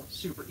simple,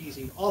 super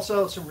easy.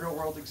 Also, some real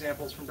world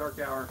examples from Dark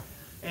Hour.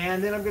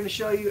 And then I'm going to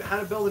show you how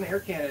to build an air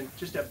cannon,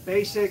 just a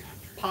basic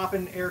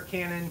poppin' air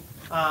cannon.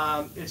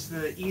 It's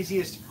the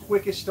easiest,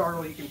 quickest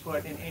startle you can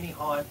put in any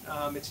haunt.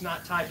 It's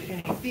not tied to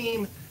any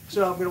theme.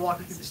 So I'm going to walk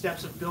you through the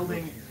steps of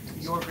building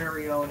your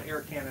very own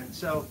air cannon.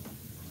 So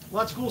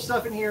lots of cool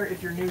stuff in here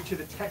if you're new to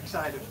the tech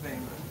side of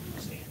things.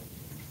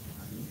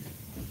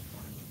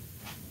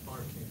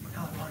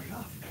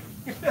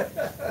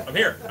 I'm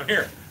here.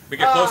 We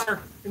get closer?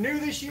 New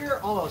this year,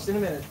 almost in a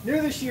minute. New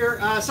this year,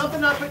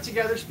 something I put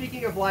together,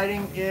 speaking of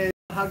lighting, is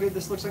how good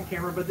this looks on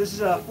camera, but this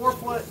is a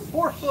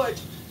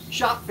 4-foot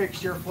shop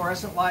fixture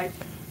fluorescent light.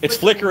 It's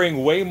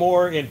flickering way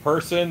more in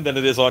person than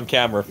it is on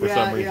camera for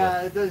some reason.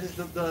 Yeah,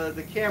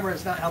 the camera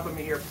is not helping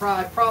me here.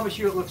 I promise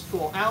you it looks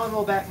cool. Alan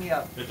will back me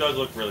up. It does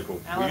look really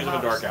cool. Alan we use it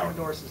in Dark Hour.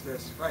 Endorses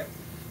this, right.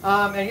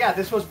 And yeah,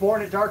 this was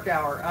born at Dark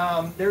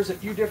Hour. There's a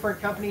few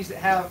different companies that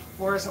have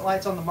fluorescent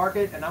lights on the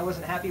market, and I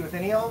wasn't happy with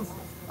any of them.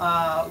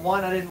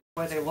 One, I didn't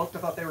like the way they looked. I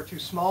thought they were too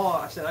small.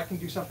 I said I can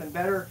do something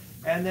better.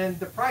 And then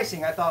the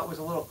pricing I thought was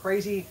a little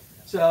crazy.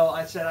 So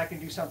I said I can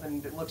do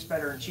something that looks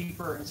better and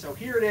cheaper, and so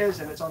here it is,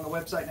 and it's on the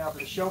website now for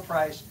the show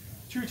price,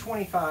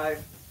 $225,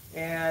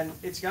 and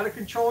it's got a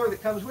controller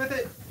that comes with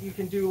it. You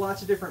can do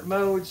lots of different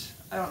modes.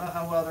 I don't know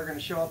how well they're going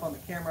to show up on the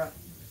camera.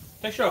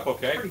 They show up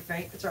okay. It's pretty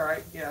faint. It's all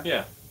right. Yeah.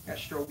 Yeah. Got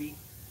strobe.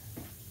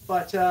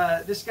 But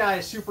this guy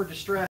is super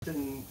distressed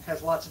and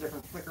has lots of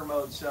different flicker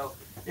modes. So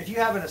if you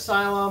have an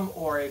asylum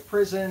or a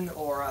prison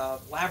or a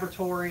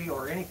laboratory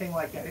or anything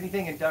like that,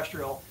 anything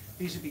industrial,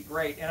 these would be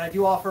great. And I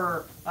do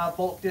offer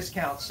bulk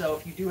discounts. So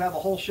if you do have a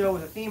whole show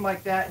with a theme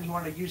like that and you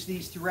want to use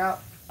these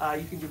throughout,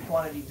 you can do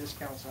quantity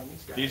discounts on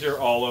these guys. These are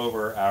all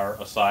over our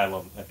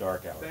asylum at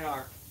Dark Hour. They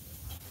are.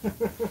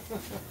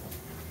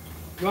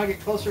 You want to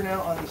get closer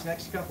now on these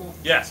next couple?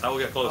 Yes, I will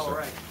get closer. All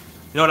right.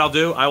 You know what I'll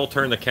do? I will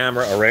turn the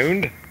camera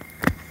around.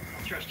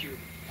 I'll trust you.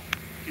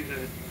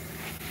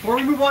 Before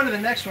we move on to the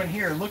next one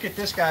here, look at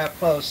this guy up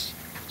close.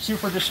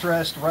 Super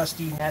distressed,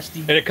 rusty, nasty.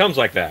 And it comes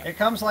like that. It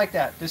comes like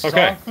that. This is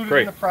Okay, all included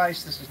great. in the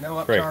price. This is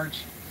no Great.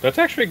 upcharge. That's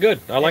actually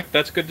good. I like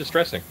that's good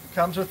distressing.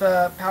 Comes with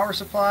a power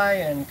supply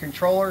and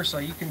controller, so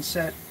you can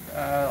set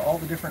all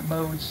the different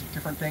modes,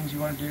 different things you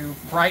want to do.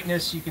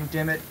 Brightness, you can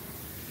dim it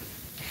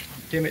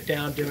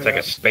down, dim It's it like up.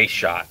 a space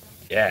shot.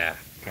 Yeah.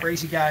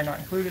 Crazy guy not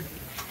included.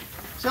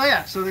 So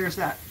yeah, so there's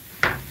that.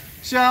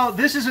 So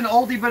this is an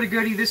oldie but a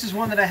goodie. This is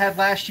one that I had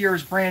last year,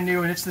 is brand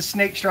new, and it's the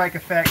Snake Strike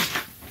effect.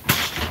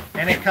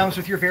 And it comes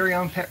with your very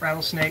own pet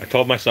rattlesnake. I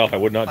told myself I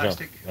would not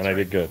Plastic. jump, and I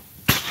did good.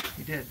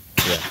 You did.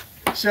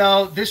 Yeah.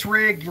 So this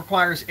rig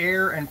requires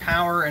air and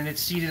power, and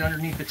it's seated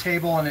underneath the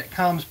table, and it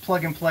comes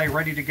plug and play,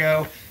 ready to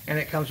go, and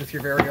it comes with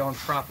your very own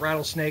prop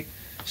rattlesnake.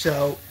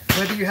 So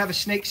whether you have a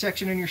snake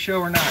section in your show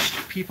or not,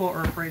 people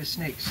are afraid of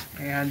snakes.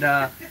 And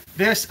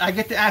this, I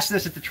get to ask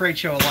this at the trade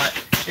show a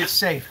lot. It's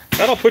safe.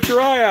 That'll put your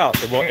eye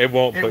out. It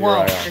won't put your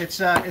eye out. It's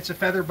a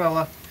feather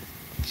boa.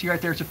 See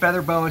right there, it's a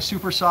feather boa,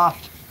 super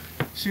soft,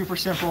 super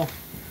simple,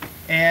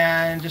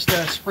 and just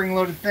a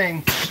spring-loaded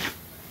thing.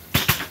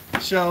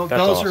 So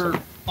That's those awesome.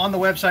 are on the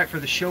website for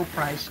the show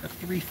price of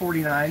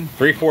 $349.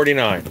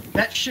 $349.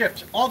 That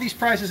shipped. All these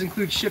prices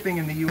include shipping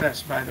in the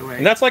U.S., by the way.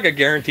 And that's like a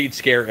guaranteed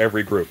scare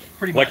every group.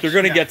 Pretty like much, you're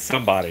going to yeah. get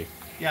somebody.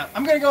 Yeah,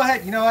 I'm going to go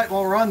ahead. You know what?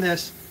 While we're on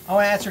this, I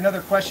want to answer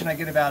another question I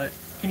get about it.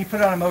 Can you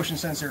put it on a motion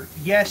sensor?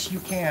 Yes, you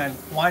can.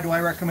 Why do I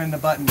recommend the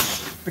button?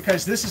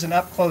 Because this is an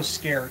up-close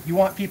scare. You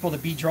want people to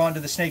be drawn to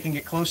the snake and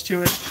get close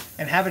to it,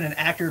 and having an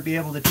actor be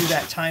able to do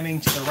that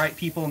timing to the right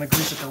people in the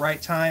group at the right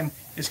time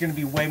is going to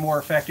be way more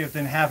effective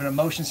than having a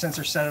motion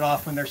sensor set it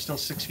off when they're still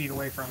 6 feet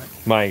away from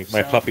it. My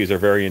So- puppies are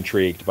very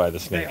intrigued by the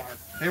snake.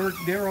 They are.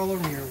 They were all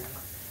over me earlier.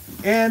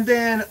 And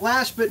then,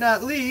 last but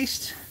not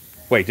least,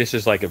 Wait, this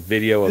is like a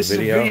video of this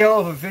video? is a video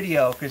of a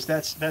video, because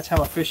that's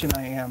how efficient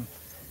I am.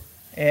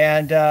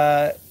 And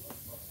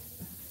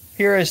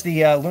here is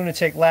the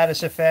Lunatic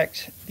Lattice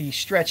Effect, the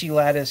stretchy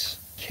lattice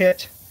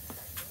kit.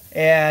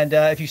 And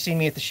if you've seen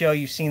me at the show,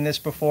 you've seen this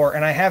before.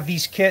 And I have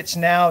these kits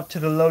now to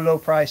the low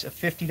price of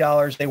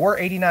 $50. They were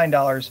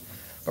 $89,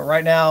 but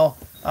right now,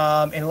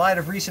 in light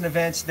of recent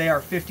events, they are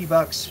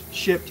 $50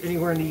 shipped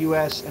anywhere in the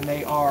US, and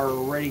they are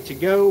ready to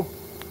go.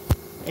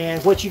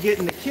 And what you get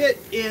in the kit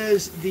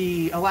is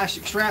the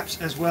elastic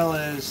straps, as well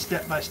as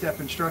step-by-step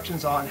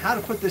instructions on how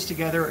to put this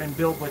together and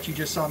build what you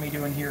just saw me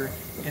doing here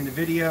in the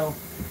video.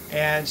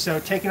 And so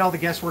taking all the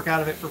guesswork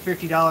out of it for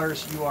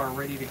 $50, you are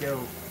ready to go.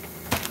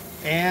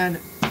 And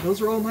those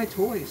are all my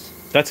toys.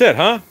 That's it,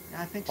 huh?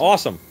 I think so.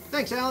 Awesome.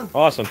 Thanks, Alan.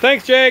 Awesome.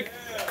 Thanks, Jake.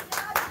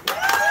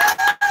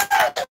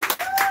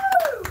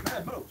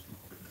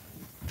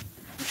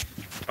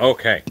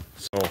 Okay,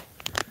 so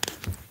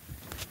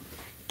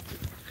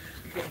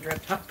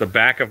the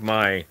back of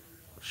my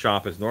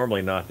shop is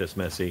normally not this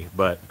messy,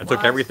 but I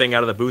took everything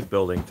out of the booth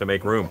building to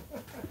make room.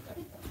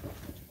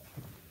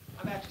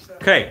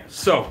 Okay,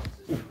 so,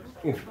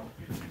 all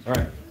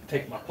right,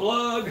 take my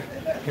plug.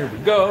 Here we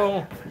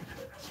go.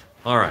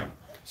 All right,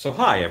 so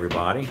hi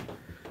everybody.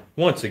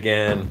 Once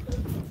again,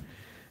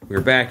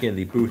 we're back in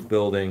the booth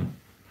building,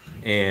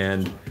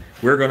 and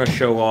we're going to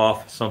show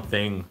off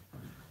something.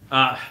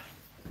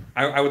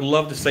 I would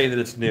love to say that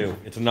it's new.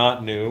 It's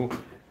not new.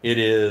 It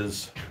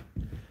is.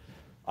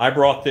 I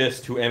brought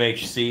this to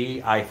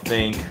MHC, I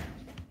think,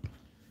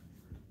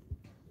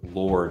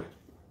 Lord,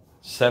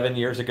 7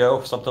 years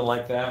ago, something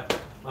like that.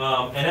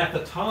 And at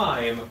the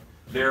time,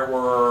 there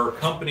were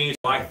companies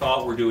I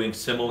thought were doing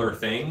similar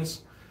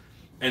things,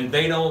 and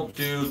they don't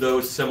do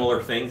those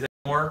similar things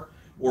anymore.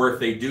 Or if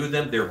they do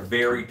them, they're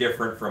very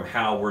different from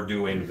how we're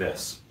doing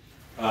this.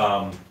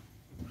 And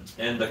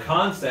the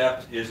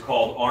concept is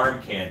called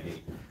arm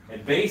candy.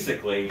 And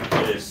basically,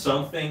 it is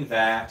something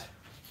that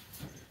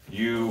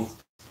you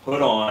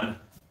put on,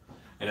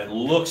 and it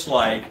looks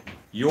like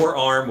your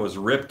arm was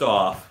ripped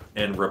off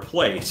and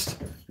replaced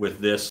with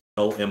this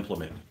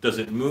implement. Does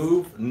it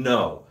move?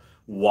 No.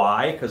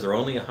 Why? Because they're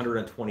only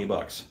 120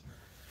 bucks.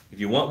 If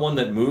you want one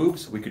that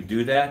moves, we could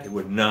do that. It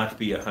would not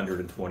be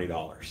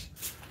 $120.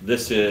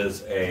 This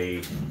is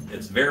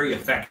it's very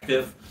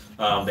effective.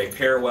 They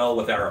pair well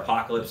with our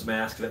Apocalypse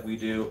mask that we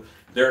do.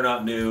 They're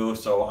not new,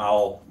 so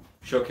I'll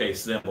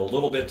showcase them a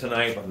little bit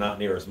tonight, but not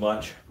near as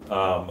much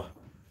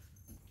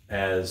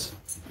as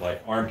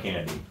like arm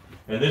candy.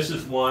 And this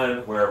is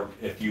one where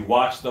if you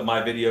watch my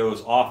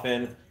videos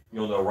often,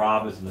 you'll know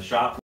Rob is in the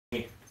shop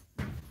with me.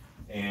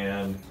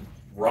 And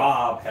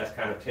Rob has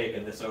kind of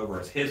taken this over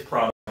as his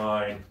product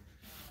line.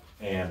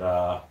 And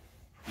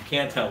you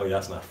can't tell me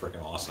that's not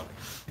freaking awesome.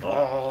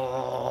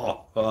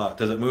 Oh,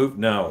 does it move?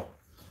 No.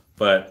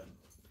 But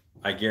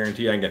I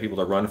guarantee I can get people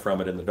to run from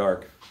it in the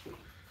dark.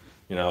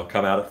 You know,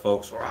 come out at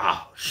folks.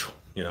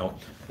 You know,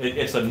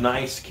 it's a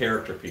nice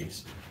character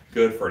piece.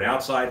 Good for an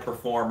outside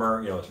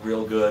performer. You know, it's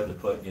real good to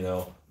put, you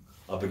know,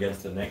 up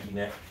against the necky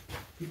neck.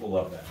 People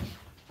love that.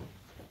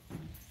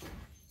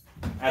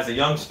 As a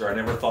youngster, I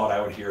never thought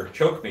I would hear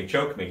choke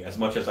me as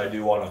much as I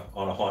do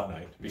on a haunt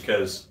night,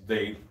 because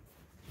they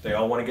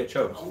all want to get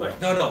choked.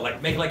 Like, no,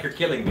 like make like you're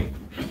killing me.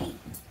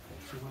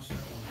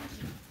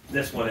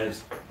 This one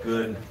is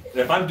good.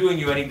 If I'm doing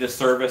you any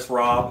disservice,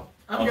 Rob,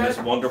 on this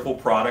wonderful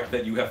product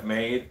that you have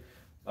made,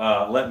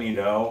 let me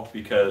know,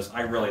 because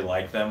I really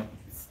like them.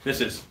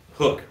 This is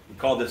Hook. We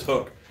call this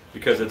Hook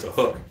because it's a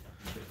hook.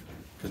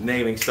 Because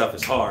naming stuff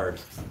is hard.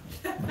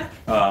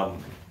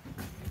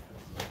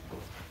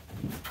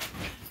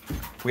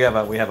 We have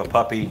a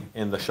puppy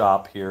in the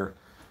shop here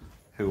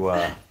who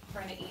Trying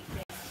to eat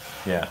things.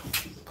 yeah,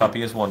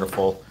 puppy is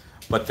wonderful,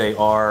 but they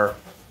are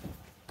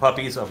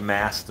puppies of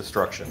mass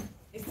destruction.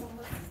 It's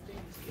almost as big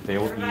as They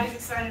will Everybody's eat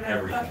excited about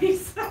everything.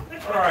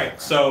 puppies. All right,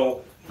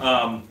 so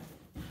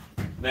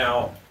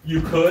now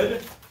you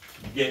could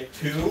get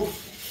two.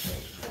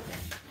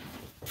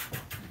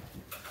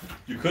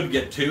 You could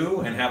get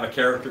two and have a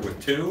character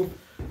with two.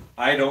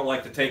 I don't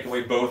like to take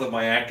away both of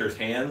my actors'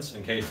 hands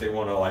in case they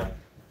want to like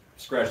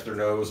scratch their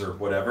nose or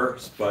whatever.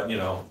 But you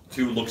know,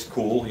 two looks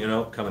cool, you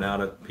know, coming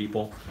out at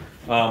people.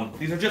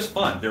 These are just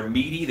fun. They're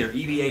meaty. They're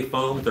EVA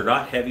foams. They're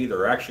not heavy.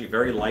 They're actually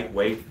very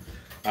lightweight.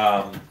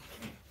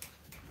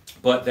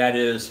 But that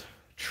is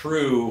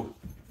true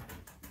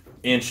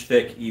inch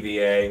thick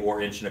EVA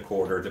or inch and a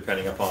quarter,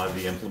 depending upon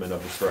the implement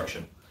of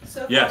destruction.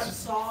 So far, Yes.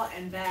 Saw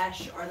and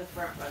Bash are the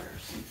front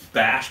runners.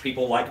 Bash,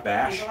 people like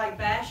Bash. People like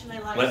Bash and they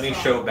like Let me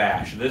Saw. show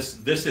Bash.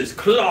 This is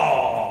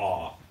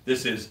Claw.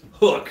 This is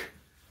Hook.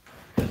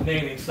 The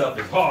naming stuff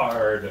is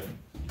hard.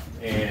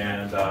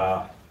 And It's a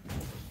runner,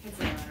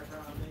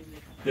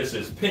 baby. this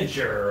is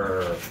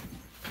Pincher.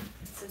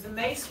 So the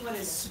Mace one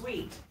is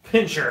Sweet.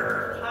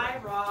 Pincher. Hi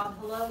Rob,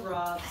 hello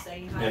Rob,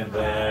 saying hi And to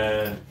Rob.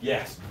 then,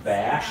 yes,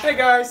 Bash. Hey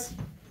guys.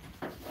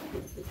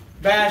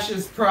 Bash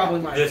is probably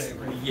my This,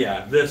 favorite.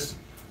 yeah, this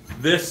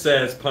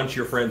says punch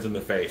your friends in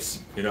the face.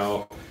 You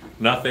know,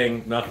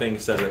 nothing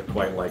says it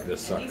quite like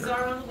this And these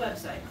sucker. are on the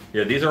website.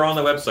 Yeah, these are on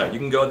the website. You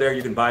can go there.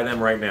 You can buy them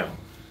right now.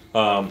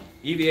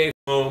 EVA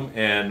foam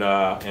and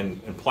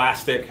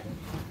plastic.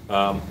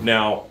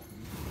 Now,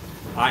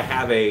 I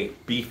have a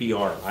beefy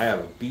arm. I have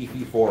a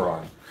beefy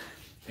forearm,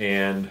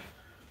 and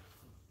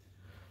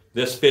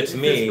this fits It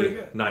fits me pretty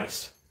good.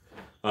 nice.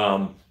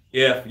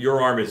 If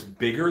your arm is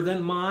bigger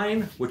than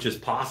mine, which is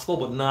possible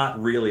but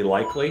not really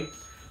likely,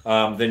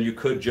 then you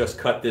could just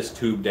cut this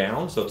tube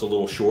down so it's a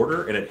little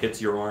shorter and it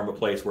hits your arm a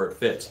place where it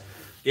fits.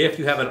 If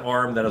you have an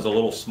arm that is a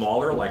little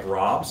smaller, like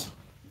Rob's,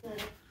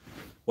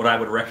 what I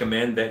would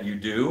recommend that you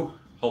do,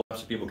 hold up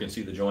so people can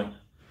see the joint,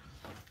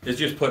 is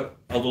just put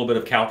a little bit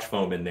of couch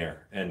foam in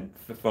there and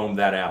foam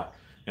that out.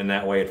 And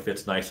that way it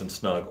fits nice and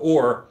snug.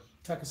 Or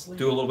Tuck a sleeve.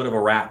 do a little bit of a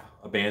wrap,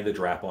 a bandage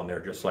wrap on there,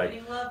 just like,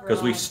 Any love,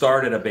 because we Rob?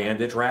 started a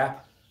bandage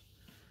wrap,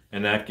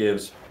 and that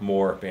gives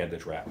more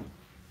bandage wrap.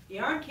 The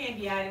arm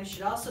candy items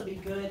should also be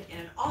good in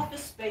an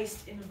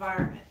office-based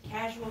environment.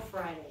 Casual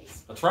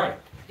Fridays. That's right.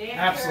 Dan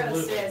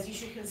Absolutely. Caro says you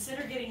should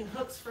consider getting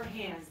hooks for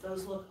hands.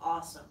 Those look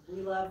awesome.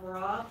 We love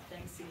Rob.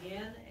 Thanks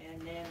again.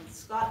 And then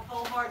Scott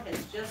Colhart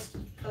has just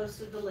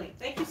posted the link.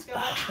 Thank you,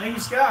 Scott. Thank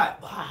you,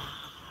 Scott.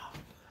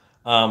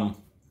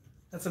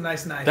 That's a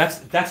nice knife.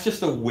 That's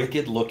just a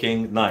wicked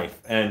looking knife,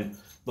 and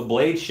the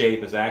blade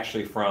shape is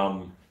actually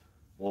from,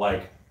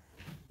 like,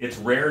 it's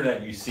rare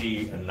that you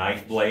see a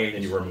knife blade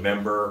and you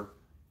remember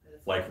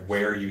like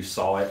where you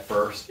saw it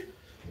first.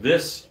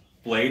 This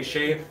blade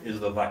shape is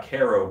the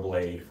Vaquero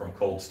blade from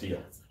Cold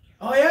Steel.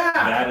 Oh yeah.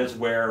 That is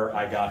where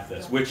I got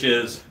this, which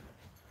is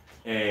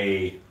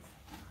there's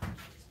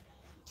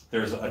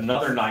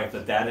another knife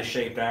that is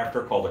shaped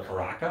after called a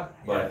Caraca,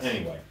 but Yes.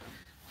 anyway.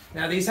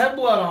 Now these have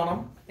blood on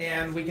them,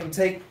 and we can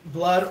take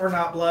blood or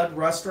not blood,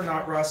 rust or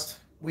not rust.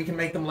 We can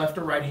make them left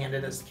or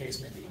right-handed, as the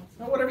case may be.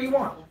 Or whatever you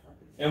want.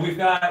 And we've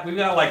got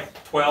like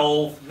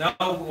 12. No,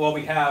 well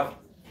we have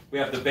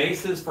the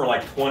bases for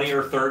like 20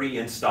 or 30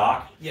 in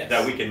stock Yes.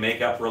 that we can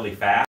make up really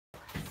fast.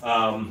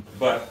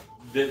 But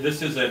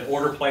this is an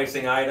order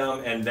placing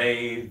item, and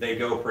they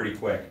go pretty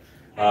quick.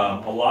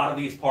 A lot of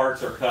these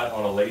parts are cut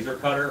on a laser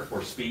cutter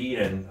for speed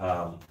and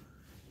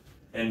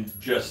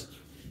just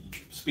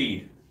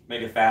speed.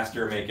 Make it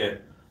faster, make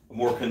it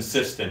more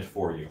consistent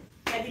for you.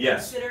 Have you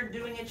Yes. considered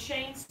doing a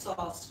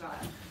chainsaw style?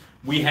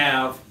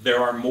 There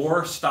are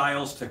more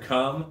styles to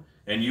come,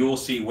 and you will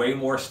see way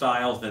more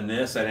styles than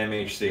this at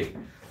MHC.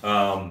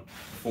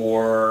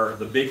 For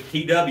the big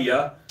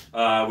TW,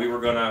 we were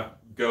gonna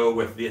go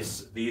with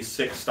these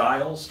 6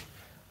 styles,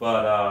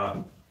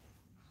 but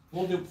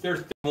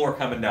there's more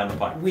coming down the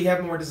pipe. We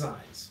have more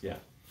designs. Yeah.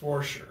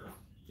 For sure.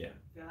 You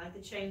like the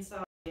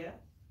chainsaw? Yeah.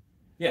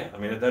 Yeah, I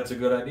mean that's a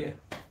good idea.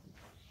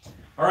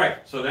 All right,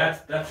 so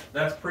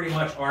that's pretty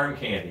much arm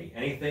candy.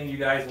 Anything you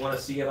guys want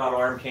to see about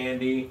arm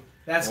candy?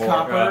 That's Or,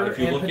 copper if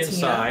you and look patina.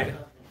 inside,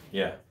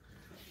 yeah.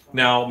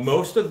 Now,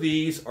 most of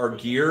these are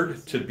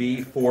geared to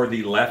be for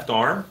the left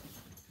arm.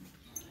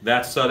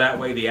 That's so that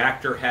way the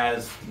actor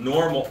has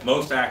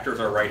most actors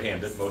are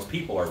right-handed, most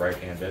people are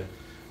right-handed.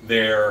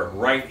 Their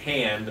right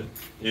hand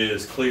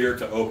is clear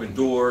to open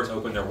doors,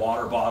 open their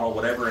water bottle,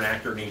 whatever an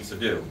actor needs to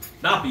do.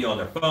 Not be on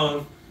their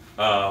phone.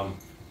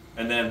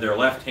 And then their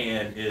left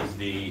hand is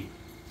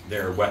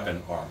their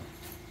weapon arm.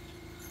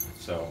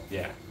 So,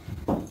 yeah.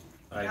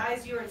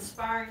 Guys, you're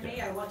inspiring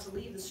me. I want to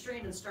leave the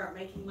stream and start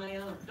making my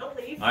own. Don't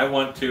leave. I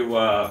want to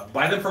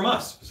buy them from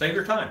us. Save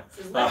your time.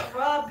 Says, let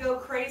Rob go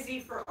crazy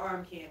for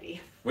arm candy.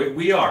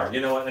 We are.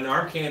 You know, and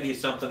arm candy is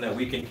something that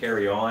we can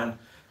carry on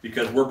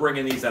because we're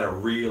bringing these at a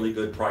really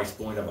good price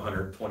point of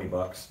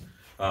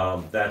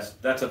 $120.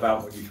 That's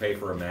about what you pay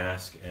for a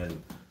mask,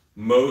 and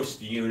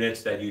most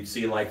units that you'd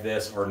see like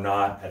this are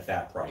not at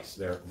that price.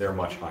 They're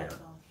much higher.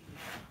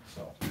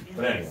 So,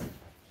 but anyway.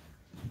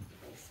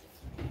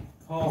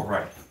 All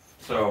right.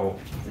 So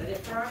Is that it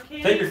for arm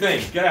candy? take your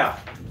things. Get out.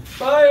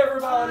 Bye,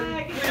 everybody.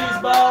 Bye. Good Please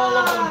job, buy all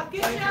of Rob. them.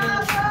 Good Thank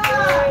job, you.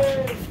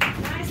 Rob.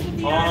 Nice with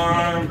the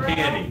Arm Rob.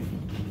 candy.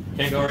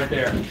 Can't go right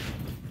there.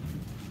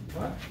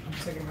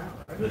 Take him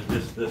out, right?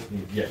 This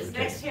needs, yeah. Is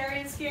next Harry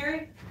and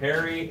Scary?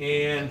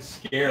 Harry and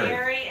Scary.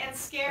 Harry and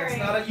Scary. It's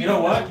not a You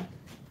know what?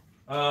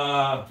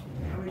 Or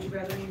would you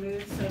rather me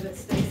move so that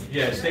Stacy?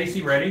 Yeah,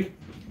 Stacy ready?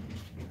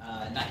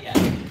 Not yet.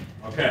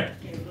 Okay.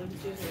 Okay, we'll do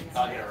this.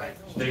 I'll get it right.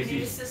 Do you need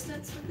Stacy.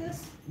 assistance with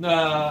this?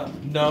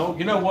 No.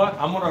 You know what?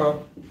 I'm gonna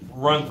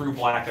run through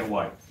black and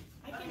white.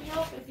 I can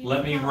help if you.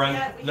 Let me need help. run.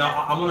 Yeah, we No,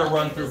 have- I'm gonna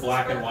run this through is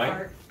black and her white.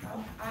 part.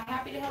 I'm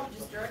happy to help,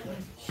 just directly.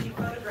 She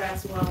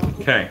photographs well.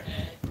 Okay.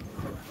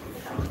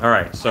 All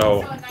right.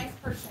 So So a nice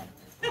person.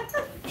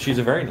 she's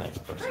a very nice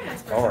person. Very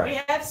nice person. All right.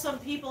 We have some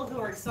people who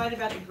are excited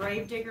about the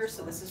grave digger,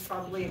 so this is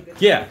probably a good.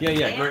 Yeah.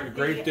 And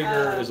Grave the,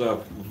 digger is a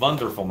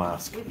wonderful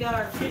mask. We've got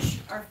our fish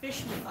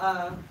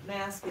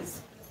mask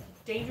is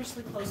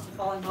dangerously close to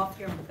falling off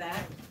here on the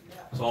back.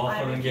 It's all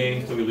fun and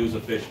games till we lose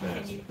a fish Can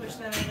mask. you push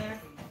that in there?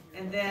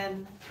 And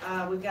then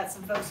we've got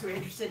some folks who are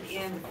interested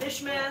in the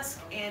fish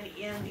mask and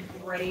in the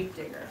grave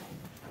digger.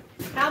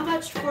 How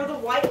much for the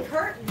white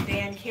curtain,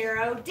 Dan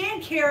Caro?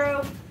 Dan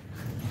Caro!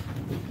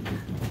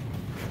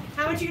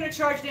 How much are you gonna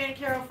charge Dan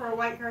Caro for a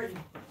white curtain?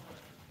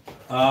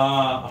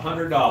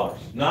 $100.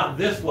 Not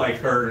this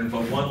white curtain,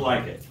 but one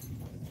like it.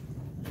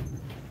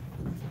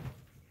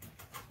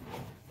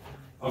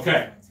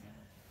 Okay.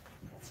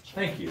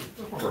 Thank you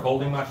for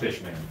holding my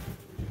fish man.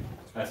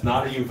 That's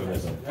not a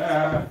euphemism.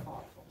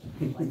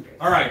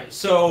 All right,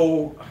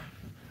 so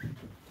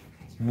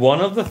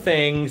one of the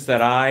things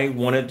that I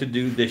wanted to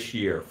do this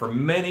year, for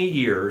many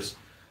years,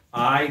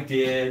 I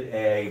did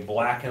a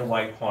black and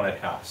white haunted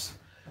house.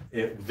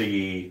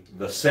 The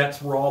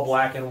sets were all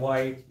black and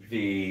white.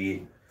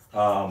 The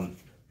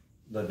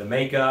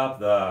makeup,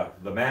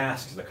 the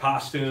masks, the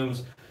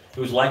costumes. It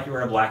was like you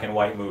were in a black and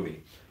white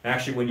movie.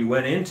 Actually, when you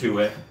went into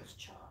it,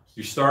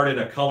 you started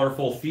a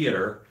colorful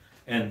theater,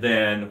 and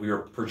then we were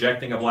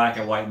projecting a black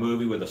and white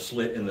movie with a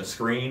slit in the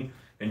screen.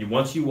 And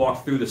once you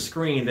walked through the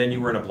screen, then you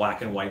were in a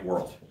black and white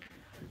world.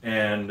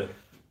 And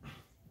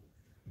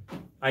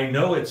I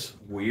know it's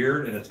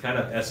weird and it's kind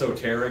of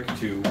esoteric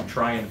to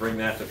try and bring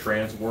that to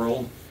trans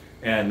world.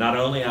 And not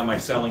only am I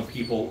selling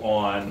people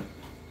on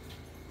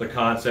the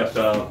concept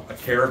of a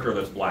character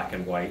that's black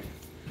and white,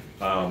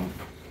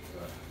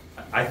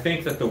 I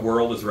think that the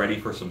world is ready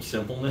for some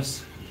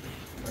simpleness.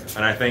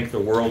 And I think the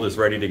world is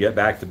ready to get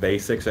back to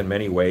basics in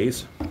many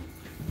ways.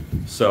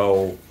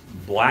 So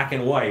black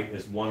and white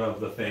is one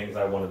of the things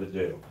I wanted to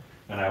do.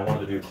 And I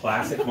wanted to do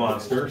classic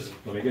monsters.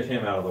 Let me get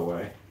him out of the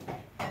way.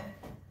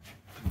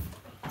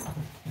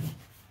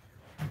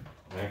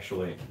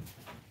 Actually,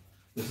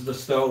 this is the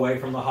stowaway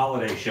from the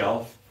holiday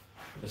shelf.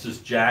 This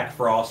is Jack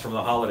Frost from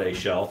the holiday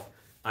shelf.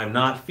 I'm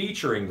not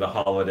featuring the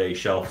holiday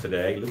shelf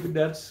today. Look at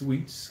that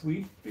sweet,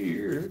 sweet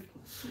beard.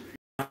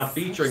 I'm not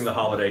featuring the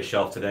holiday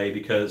shelf today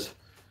because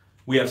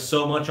we have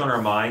so much on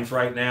our minds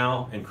right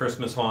now, and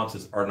Christmas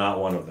haunts are not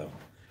one of them.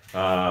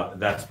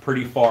 That's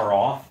pretty far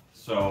off,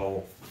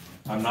 so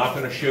I'm not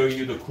going to show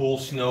you the cool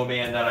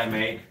snowman that I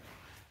make.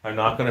 I'm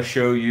not going to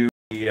show you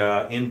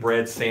the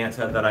inbred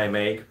Santa that I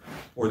make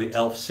or the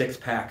elf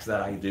six-packs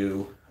that I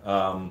do,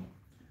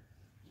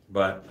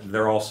 but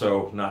they're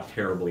also not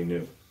terribly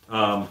new.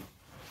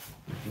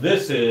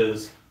 This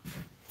is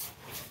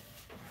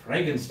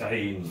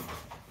Frankenstein's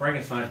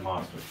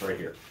monsters right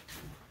here.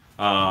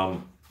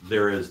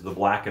 There is the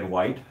black and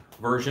white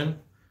version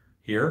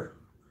here.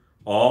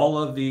 All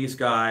of these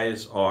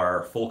guys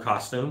are full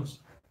costumes,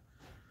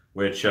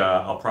 which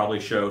I'll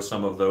probably show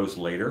some of those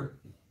later.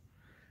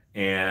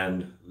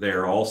 And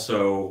they're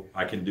also,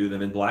 I can do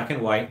them in black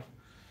and white.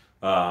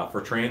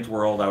 For Trans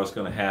World, I was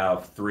going to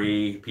have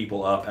 3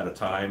 people up at a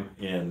time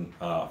in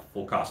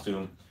full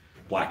costume,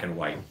 black and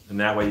white. And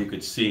that way you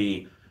could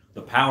see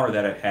the power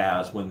that it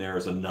has when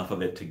there's enough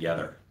of it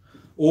together.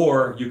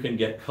 Or you can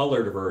get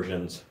colored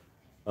versions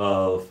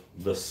of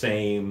the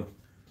same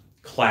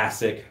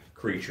classic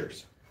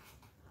creatures.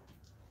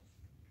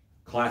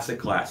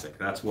 Classic.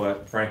 That's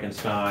what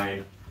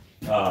Frankenstein.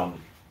 I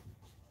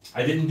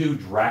didn't do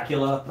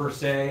Dracula per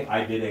se.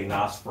 I did a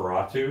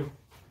Nosferatu.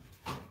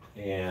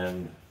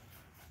 And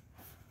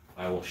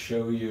I will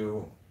show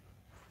you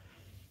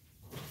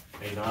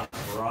a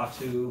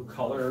Nosferatu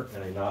color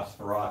and a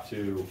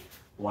Nosferatu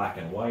black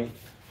and white.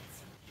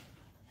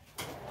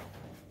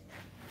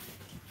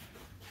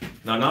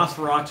 Now,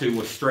 Nosferatu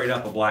was straight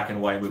up a black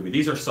and white movie.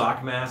 These are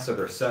sock masks, so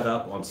they're set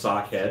up on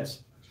sock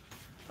heads.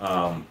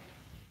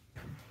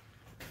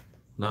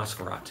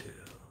 Nosferatu,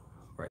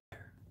 right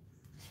there.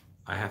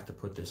 I have to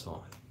put this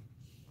on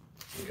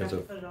because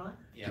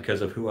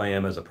of who I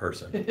am as a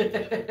person.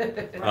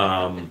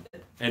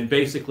 And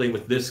basically,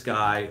 with this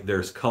guy,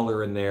 there's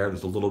color in there.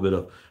 There's a little bit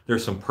of,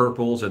 there's some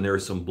purples and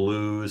there's some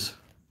blues.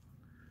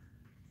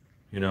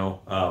 You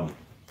know,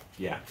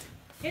 yeah.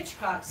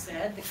 Hitchcock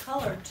said the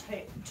color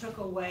took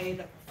away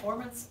the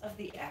performance of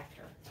the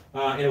actor.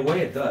 In a way,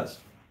 it does.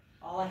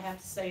 All I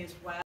have to say is,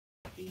 wow,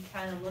 he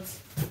kind of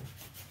looks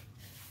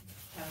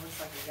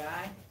like a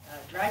guy.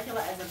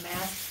 Dracula as a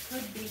mask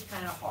could be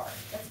kind of hard.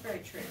 That's very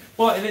true.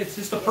 Well, and it's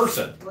just a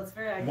person. Well, it's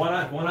very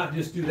Why not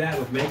just do that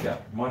with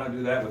makeup? Why not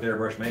do that with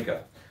airbrush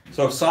makeup?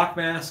 So sock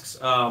masks,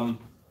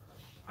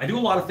 I do a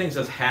lot of things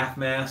as half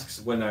masks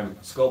when I'm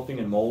sculpting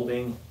and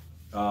molding.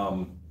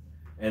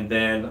 And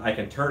then I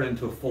can turn it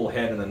into a full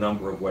head in a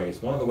number of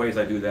ways. One of the ways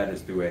I do that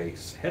is through a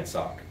head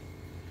sock.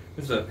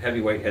 This is a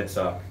heavyweight head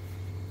sock.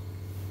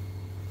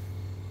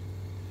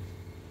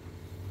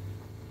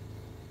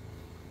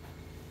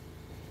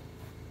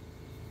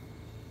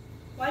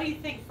 Why do you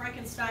think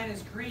Frankenstein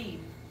is green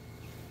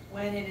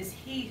when it is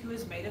he who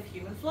is made of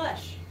human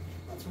flesh?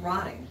 It's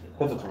rotting.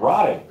 Because it's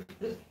rotting.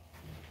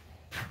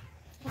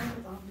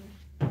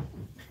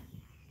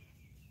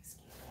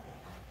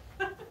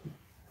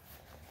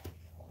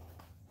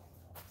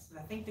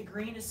 I think the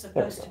green is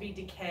supposed to be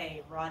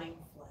decay, rotting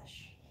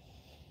flesh.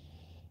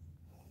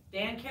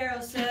 Dan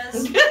Caro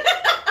says,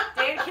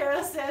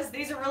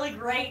 these are really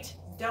great.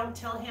 Don't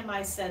tell him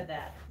I said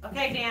that.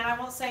 Okay, Dan, I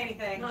won't say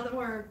anything. Not a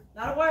word.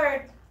 Not a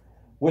word.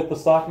 With the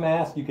sock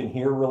mask, you can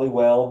hear really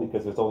well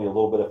because there's only a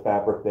little bit of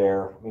fabric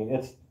there. I mean,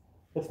 it's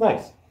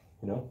nice,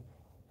 you know.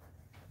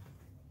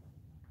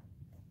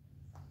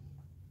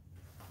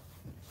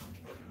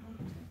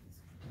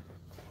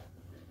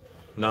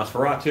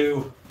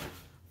 Nosferatu,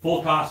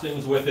 full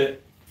costumes with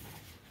it.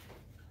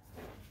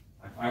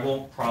 I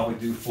won't probably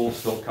do full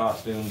silk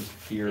costumes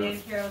here.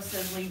 Dan Caro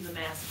says leave the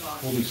mask on.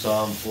 We'll do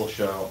some, we'll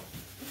show.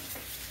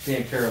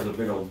 Dan Caro's a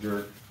big old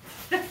jerk.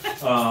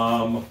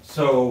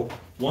 So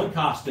one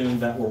costume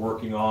that we're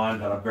working on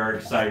that I'm very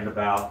excited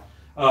about.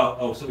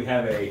 So we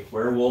have a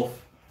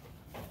werewolf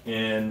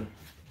in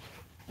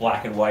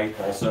black and white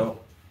also.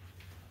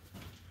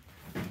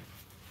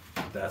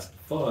 That's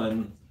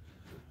fun.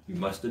 You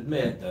must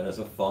admit that is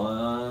a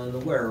fun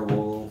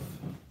werewolf.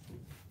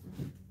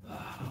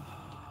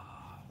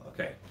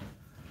 Okay.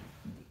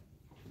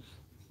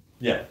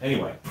 Yeah,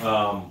 anyway.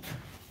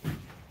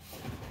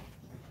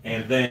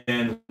 And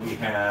then we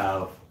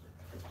have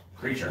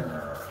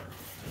Creature.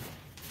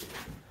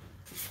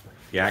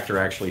 The actor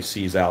actually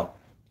sees out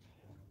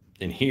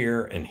in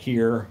here and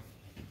here.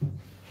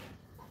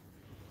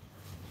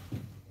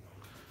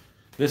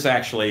 This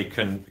actually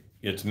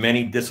it's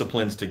many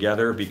disciplines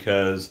together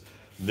because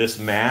this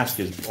mask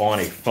is on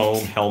a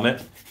foam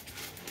helmet.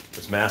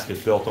 This mask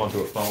is built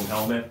onto a foam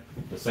helmet,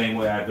 the same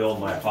way I build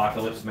my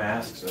Apocalypse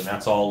masks, and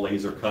that's all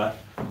laser cut.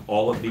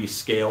 All of these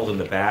scales in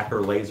the back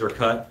are laser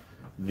cut.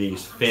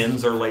 These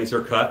fins are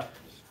laser cut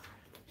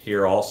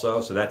here also,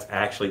 so that's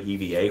actually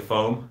EVA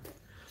foam.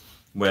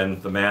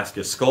 When the mask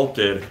is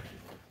sculpted,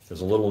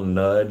 there's a little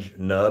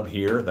nub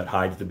here that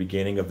hides the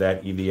beginning of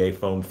that EVA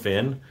foam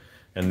fin,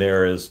 and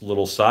there is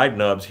little side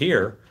nubs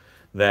here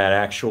that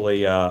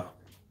actually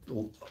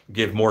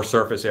give more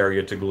surface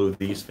area to glue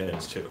these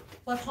fins to.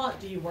 What haunt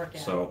do you work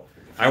at? So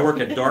I work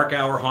at Dark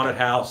Hour Haunted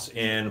House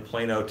in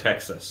Plano,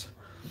 Texas.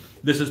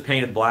 This is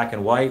painted black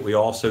and white. We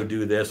also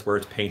do this where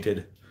it's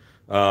painted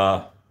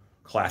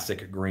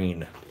classic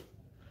green.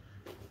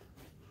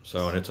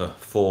 So, and it's a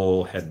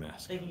full head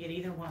mask. They can get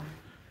either one.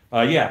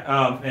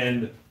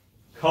 And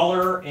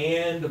color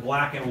and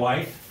black and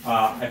white.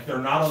 If they're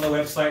not on the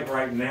website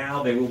right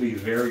now, they will be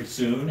very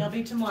soon. They'll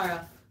be tomorrow.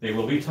 They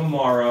will be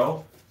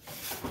tomorrow.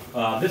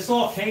 This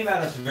all came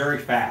at us very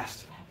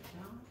fast.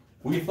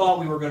 We thought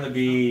we were going to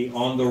be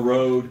on the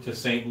road to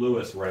St.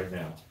 Louis right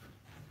now.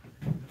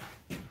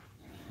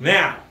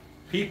 Now,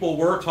 people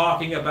were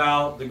talking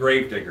about the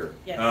Gravedigger,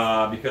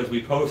 yes. Because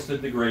we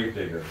posted the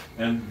Gravedigger.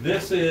 And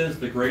this is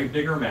the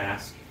Gravedigger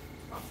mask.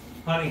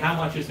 Honey, how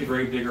much is the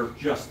Gravedigger?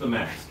 Just the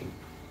mask.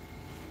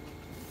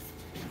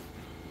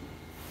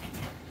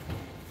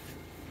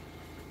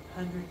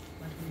 $100,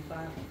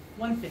 $125,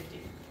 $150.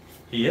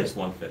 He is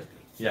 150.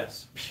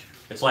 Yes.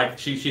 It's like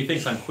she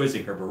thinks I'm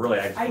quizzing her, but really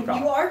I forgot.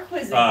 You are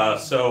quizzing.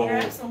 So You're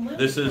absolutely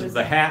this is quizzing.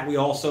 the hat we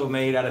also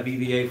made out of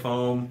EVA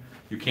foam.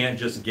 You can't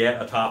just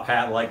get a top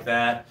hat like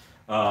that.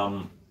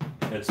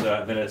 It's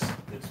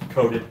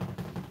coated,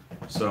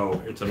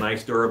 so it's a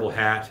nice durable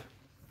hat.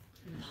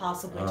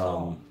 Impossibly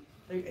tall.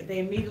 They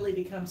immediately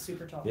become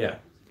super tall. Yeah.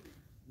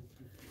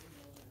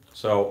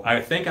 So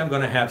I think I'm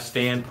going to have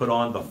Stan put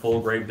on the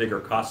full Gravedigger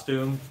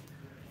costume.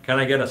 Can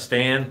I get a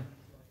Stan?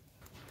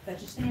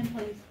 Fetch a stand,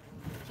 please.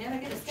 Can I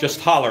get a stand?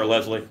 Just holler,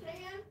 Leslie.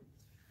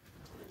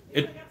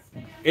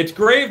 It's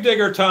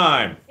Gravedigger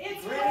time.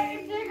 It's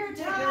Gravedigger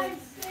time.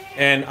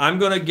 And I'm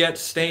going to get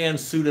Stan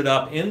suited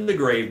up in the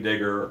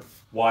Gravedigger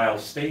while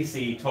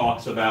Stacy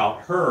talks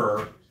about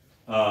her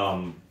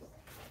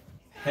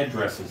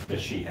headdresses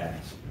that she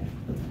has.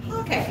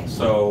 Okay.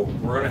 So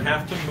we're going to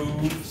have to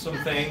move some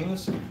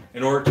things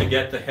in order to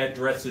get the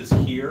headdresses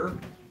here.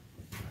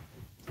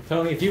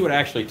 Tony, if you would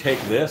actually take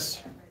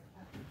this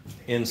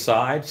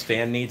inside,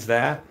 Stan needs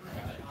that.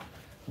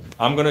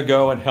 I'm going to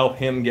go and help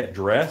him get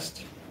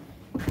dressed.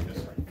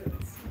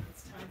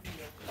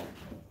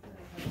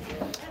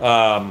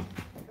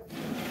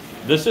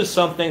 This is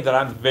something that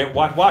I'm very...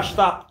 Watch,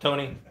 stop,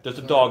 Tony. There's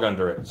a dog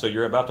under it. So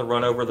you're about to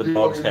run over the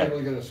dog's You're head.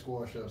 really gonna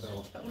squash that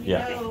dog.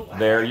 Yeah,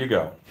 there you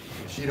go.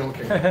 She don't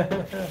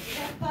care.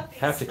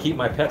 Have to keep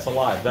my pets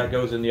alive. That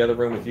goes in the other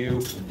room with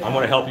you. I'm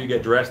going to help you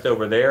get dressed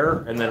over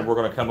there, and then we're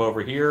going to come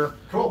over here.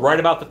 Cool. Right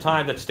about the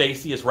time that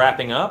Stacy is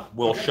wrapping up,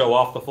 we'll show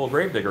off the full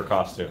Gravedigger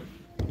costume.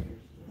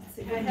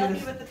 Can I help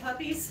you with the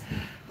puppies?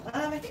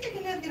 I think I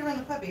can get around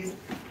the puppies.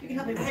 You can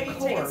help me with Have the you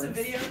taken cords. some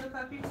video of the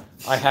puppies?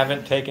 I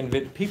haven't taken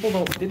people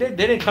don't they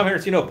didn't come here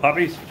to see no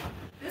puppies.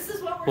 This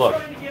is what we're Look,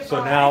 trying to get so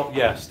by. now,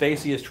 yeah,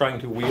 Stacy is trying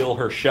to wheel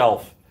her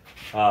shelf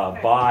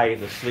by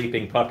the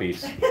sleeping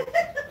puppies.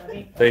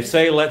 They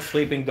say let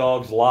sleeping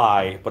dogs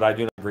lie, but I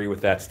do not agree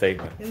with that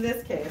statement. In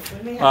this case,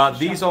 we may have to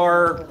These shuffle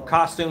are a little.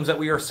 costumes that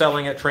we are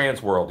selling at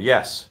Transworld.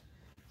 Yes,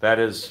 that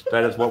is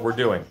what we're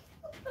doing.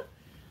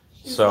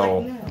 She's So,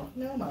 like,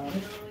 no, Mom.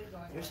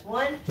 There's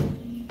one,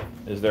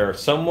 is there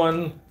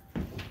someone?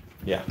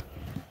 Yeah.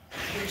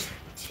 there's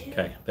two.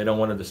 Okay. They don't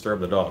want to disturb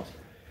the dogs.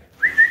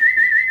 Oh,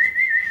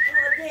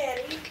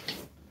 Daddy.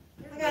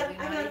 I got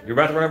it. You're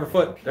about to run over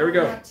foot. There we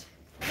go.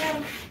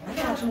 I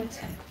got it.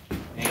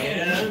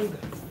 And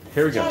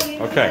here we go. Daddy, we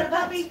got Okay. a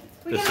puppy.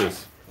 We This got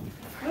is.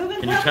 moving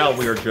Can you tell puppies.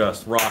 we are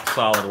just rock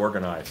solid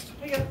organized?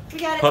 We got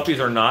it. Puppies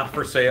are not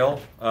for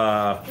sale. We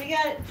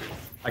got it.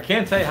 I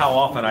can't tell you how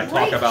often I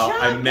talk Great about,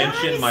 I job,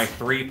 mention guys. my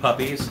 3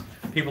 puppies.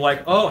 People are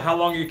like, oh, how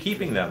long are you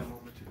keeping them?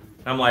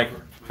 I'm like,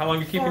 how long are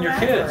you keeping your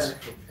kids?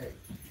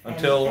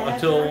 Until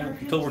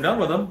we're done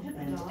with them,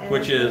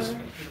 which is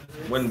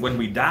when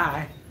we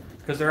die,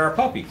 because they're our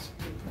puppies.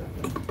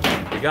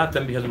 We got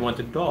them because we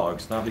wanted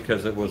dogs, not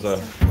because it was a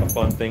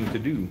fun thing to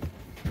do.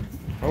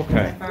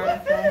 Okay.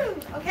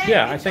 Woohoo! Okay.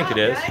 Yeah, good I think job,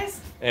 it is.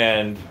 Guys.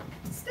 And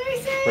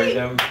Stacy. bring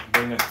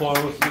them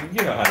close.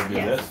 You know how to do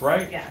this,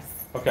 right? Yes.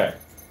 Okay.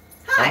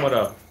 Hi. I'm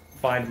gonna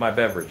find my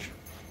beverage.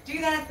 Do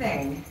that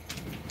thing.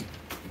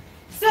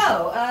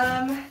 So,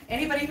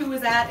 anybody who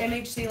was at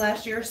MHC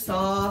last year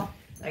saw,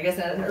 I guess,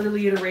 an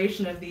early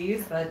iteration of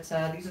these, but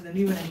these are the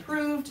new and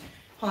improved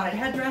haunted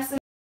headdresses.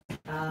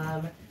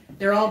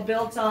 They're all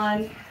built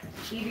on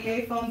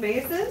EVA foam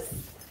bases.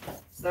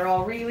 So they're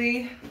all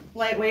really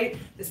lightweight.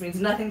 This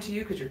means nothing to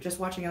you because you're just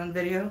watching it on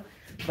video,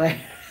 but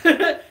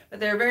but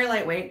they're very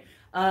lightweight.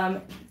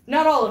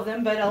 Not all of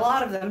them, but a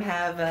lot of them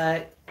have.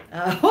 There we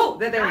go. So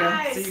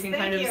Nice, you can thank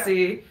kind of you.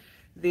 see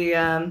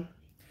the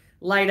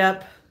light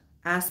up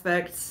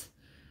aspects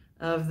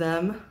of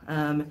them.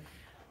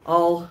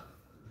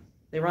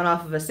 They run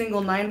off of a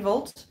single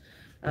 9-volt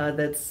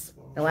that's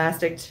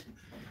elastic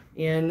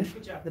in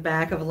Good job. the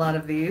back of a lot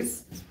of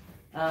these.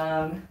 We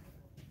have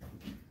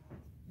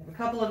a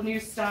couple of new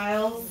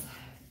styles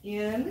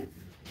in.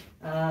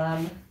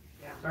 Our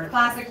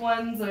classic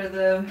ones are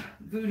the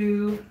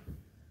Voodoo,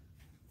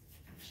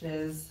 which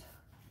is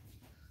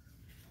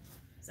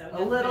So we a got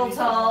the little voodoo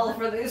tall doll.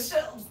 for these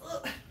shelves.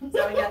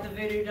 So we got the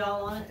voodoo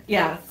doll on it.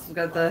 Yeah, we've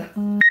got the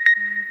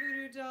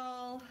Voodoo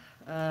doll,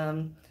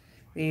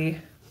 the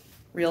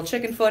real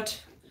chicken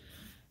foot,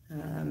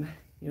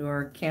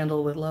 your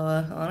candle with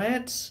Loa on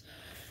it.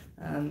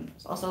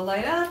 It's also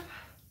light up.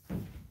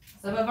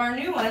 Some of our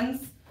new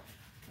ones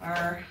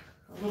are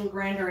a little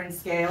grander in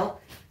scale.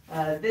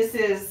 This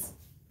is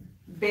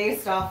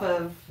based off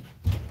of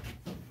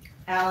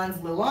Alan's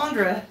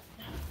Lilandra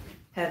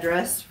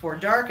headdress for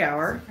Dark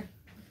Hour.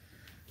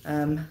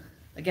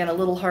 Again, a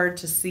little hard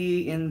to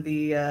see in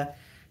the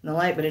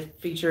light, but it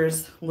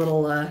features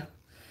little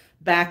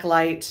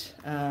backlight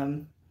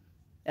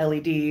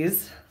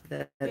LEDs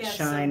that We have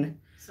shine.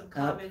 Some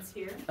comments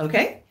here.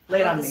 Okay,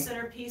 lay it on The me.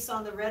 centerpiece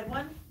on the red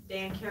one.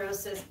 Dan Caro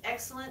says,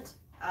 excellent.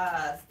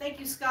 Thank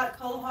you, Scott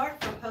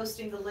Colehart, for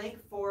posting the link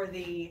for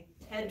the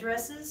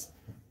headdresses.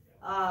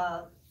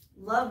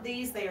 Love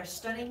these. They are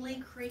stunningly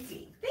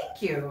creepy.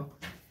 Thank you.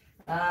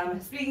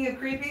 Speaking of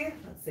creepy,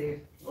 let's see.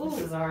 Ooh,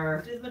 This is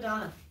our do the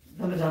Madonna.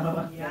 the Madonna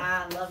one.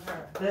 Yeah, I love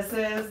her. This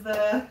is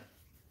the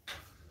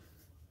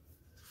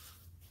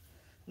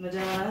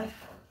Madonna.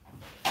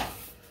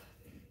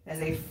 Has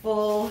a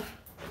full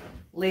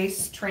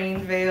lace train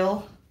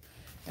veil,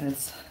 and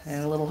it's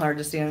a little hard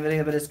to see on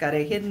video, but it's got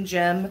a hidden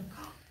gem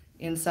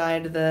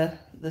inside the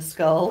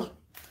skull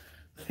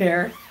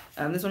there.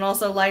 This one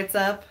also lights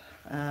up,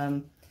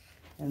 and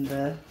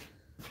the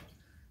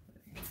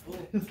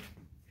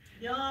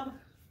Yum.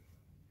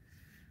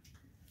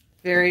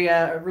 very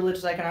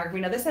religious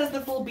iconography. Now this has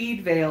the full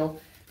bead veil,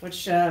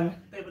 which They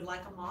would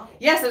like a model.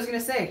 yes, I was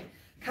gonna say.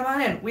 Come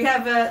on in. We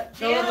have the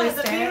lovely Yeah,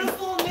 the stand.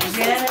 beautiful Mrs.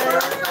 Yes.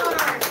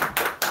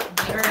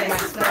 Burkhart. All right,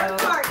 Mrs. so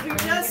Burkhart, who I'm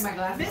gonna just, get my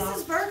glasses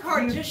Mrs.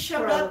 Burkhart just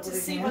showed up to probably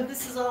see can. what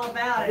this is all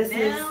about. This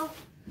And is-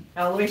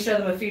 now, let me show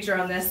them a feature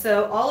on this.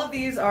 So all of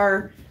these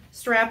are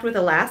strapped with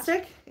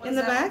elastic what's in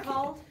the that one back.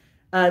 called?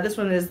 This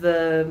one is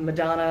the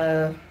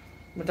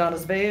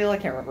Madonna's Veil. I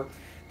can't remember.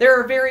 There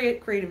are very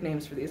creative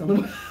names for these on the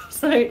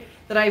website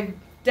that I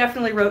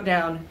definitely wrote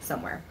down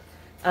somewhere.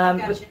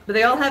 Gotcha. But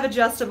they all have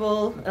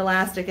adjustable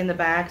elastic in the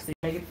back, so you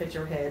make it fit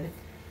your head.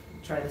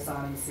 Try this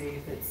on and see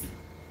if it's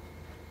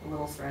a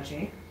little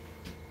stretchy.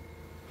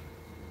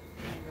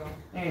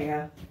 There you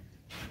go.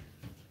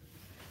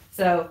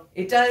 So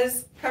it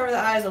does cover the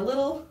eyes a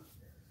little,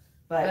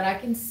 But but I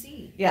can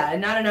see. yeah,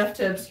 and not enough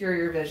to obscure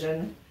your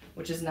vision,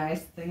 which is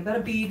nice. Thing about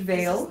a bead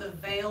veil. This is the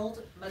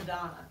veiled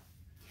Madonna.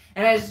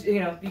 And as you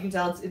know, you can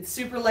tell it's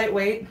super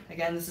lightweight.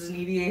 Again, this is an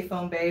EVA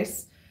foam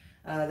base.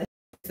 The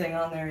thing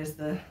on there is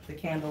the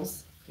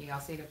candles. Can y'all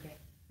see it okay?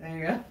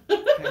 There you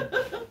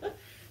go.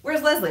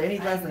 Where's Leslie? I need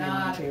I'm Leslie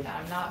not, on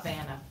I'm not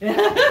Vanna. YouTube.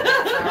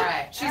 All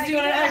right. She's doing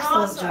an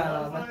excellent Awesome.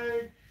 job.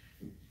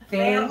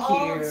 They are Thank all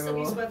on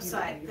Sylvie's you.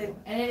 website.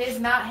 And it is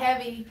not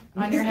heavy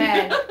on your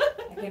head.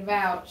 I can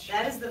vouch.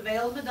 That is the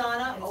Veiled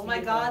Madonna. Oh my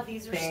God,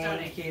 these are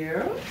stunning. Thank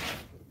you.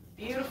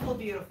 Beautiful,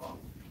 beautiful.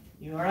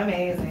 You are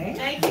amazing.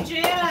 Thank you,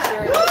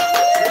 Jana.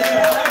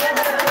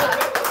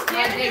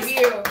 My Jana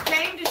debut.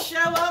 came to show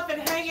up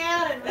and hang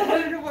out and put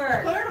her to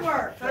work. Put her to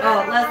work. Put her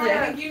Oh, to Leslie, I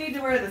work. think you need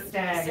to wear the I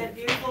stag. said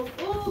beautiful.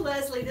 Ooh,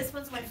 Leslie, this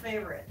one's my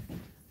favorite.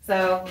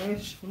 So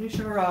let me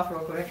show her off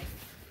real quick.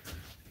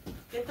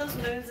 Get those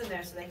moons in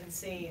there so they can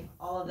see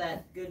all of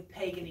that good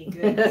pagany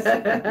goodness.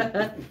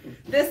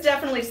 This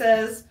definitely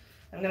says,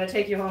 I'm gonna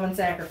take you home and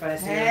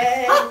sacrifice you.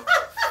 Hey.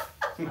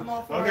 I'm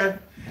all for Okay.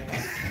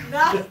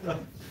 No.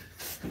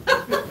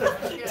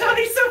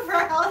 Tony's so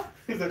proud.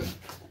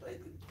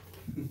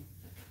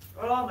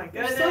 Oh my it.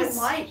 They're goodness.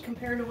 so light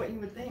compared to what you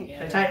would think.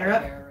 Yeah, Tighten her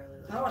up. they're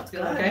really Oh, it's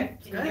Feel good. okay?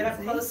 Can you get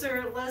up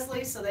closer,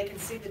 Leslie, so they can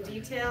see the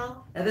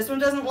detail? Now this one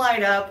doesn't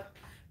light up,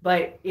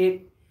 but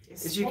it,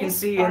 It's as you full can of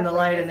see in the sparkle.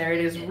 light in there,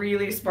 it is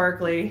really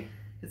sparkly.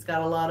 It's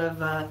got a lot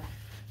of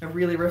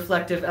really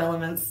reflective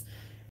elements.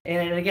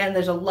 And again,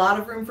 there's a lot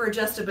of room for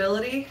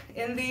adjustability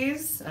in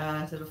these.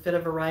 So it'll fit a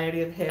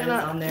variety of heads And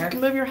on you there. can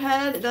move your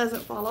head, it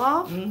doesn't fall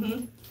off.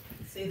 hmm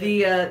See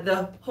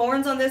The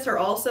horns on this are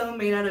also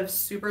made out of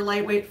super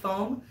lightweight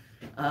foam,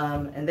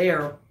 and they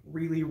are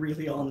really,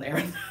 really on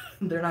there.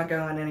 They're not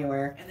going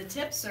anywhere. and the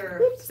tips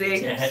are. See,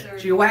 tips are-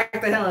 you whack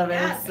the hell out of it.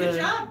 Yeah, It's, good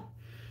job.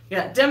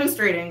 Yeah,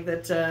 demonstrating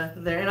that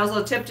they're, and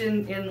also tipped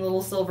in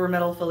little silver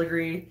metal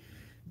filigree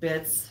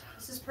bits.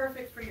 This is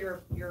perfect for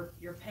your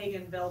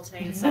pagan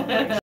Beltane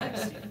celebration.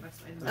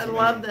 I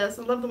love this.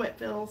 I love the way it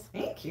feels.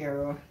 Thank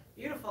you.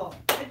 Beautiful.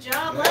 Good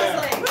job,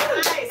 Leslie.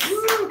 Nice.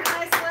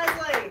 Nice,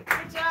 Leslie.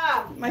 Good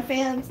job. My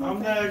fans.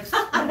 I'm next.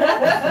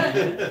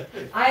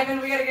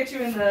 Ivan, we gotta get you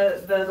in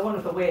the one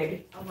with the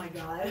wig. Oh my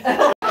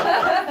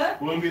God.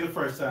 Wouldn't be the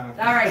first time.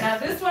 All right, now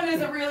this one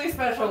is a really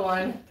special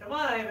one. Come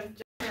on, Ivan.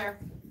 Jump there.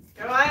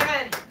 Go,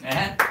 Ivan.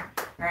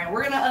 All right,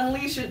 we're gonna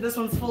unleash this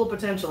one's full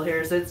potential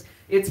here. So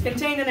it's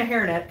contained in a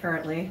hairnet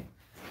currently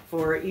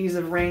for ease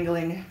of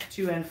wrangling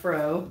to and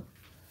fro.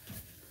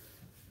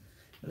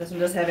 This one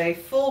does have a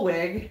full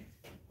wig.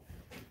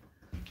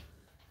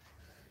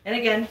 And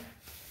again,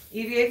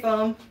 EVA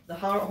foam. The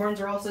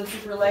horns are also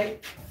super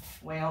light,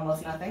 weigh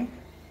almost nothing.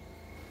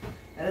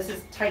 And this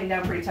is tightened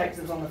down pretty tight because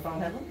it's on the foam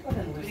head. Let me go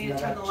ahead and We loosen need to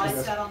that turn the up.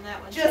 lights out on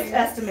that one Just too.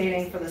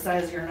 estimating for the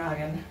size of your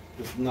noggin.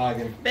 Just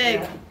noggin. Big.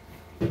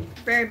 Yeah.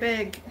 Very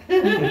big.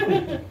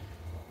 They're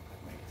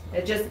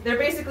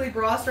basically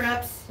bra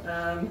straps.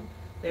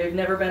 They've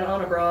never been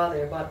on a bra.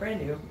 They're bought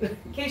brand new. In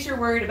case you're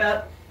worried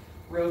about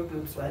road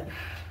boob sweat.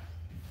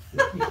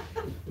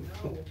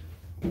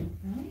 Right.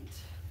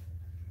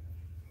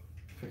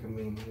 Pick a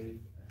mean lady.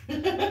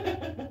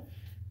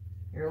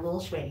 You're a little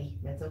sweaty.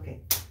 That's okay.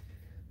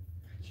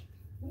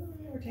 Oh,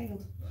 we're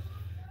tangled.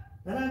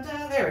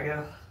 Da-da-da, there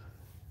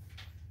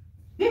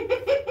we go.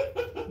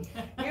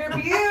 You're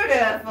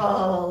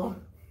beautiful.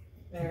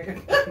 There we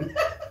go.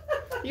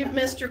 You've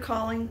missed your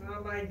calling.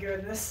 Oh my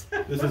goodness.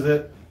 This is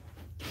it.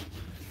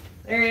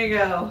 There you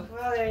go.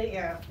 Well, there you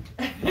go.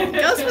 It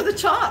goes for the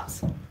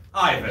chops. It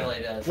Ivan.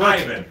 really does.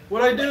 Ivan.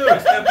 What'd I do?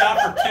 Step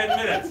out for 10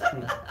 minutes.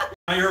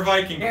 Now you're a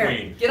Viking Here,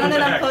 queen. get on What it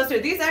the up heck? close to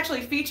it. These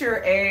actually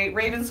feature a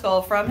raven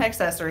skull from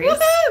Hexaccessories,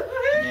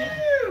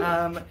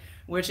 Yeah.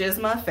 which is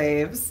my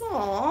faves.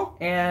 Aw.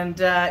 And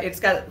it's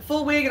got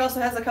full wig. It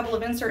also has a couple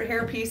of insert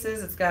hair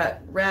pieces. It's got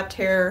wrapped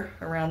hair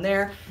around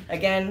there.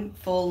 Again,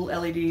 full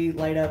LED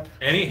light up.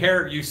 Any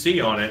hair you see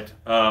on it,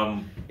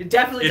 It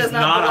definitely It's does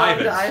not not belong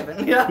Ivan's. to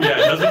Ivan. Yeah. yeah,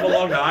 it doesn't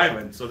belong to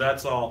Ivan. So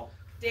that's all.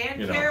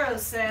 Dan You know. Caro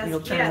says, You'll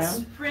turn yes,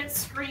 around? print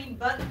screen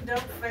button, don't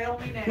fail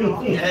me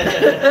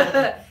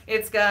now.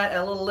 It's got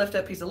a little lift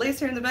up piece of lace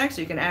here in the back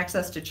so you can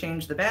access to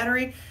change the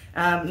battery.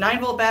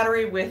 9-volt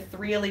battery with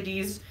 3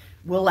 LEDs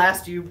will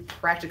last you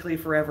practically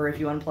forever if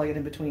you unplug it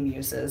in between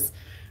uses.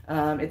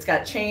 It's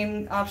got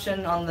chain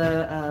option on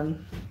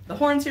the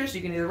horns here so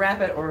you can either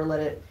wrap it or let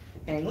it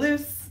hang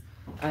loose.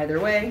 Either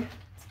way,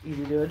 it's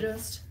easy to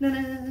adjust.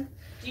 Na-na.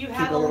 Do you Keep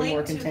have a a little link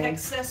more to contained.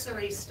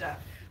 accessory stuff?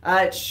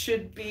 It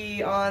should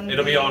be on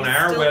It'll be the on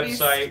our Stillbeast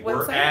website.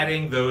 We're website.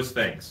 adding those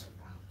things.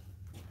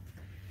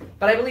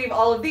 But I believe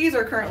all of these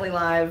are currently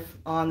live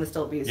on the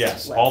Stillbeast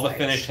Yes, website. all the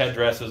finished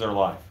headdresses are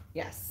live.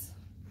 Yes.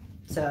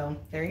 So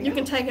there you You go.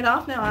 can take it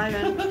off now,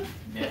 Ivan.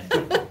 Yeah.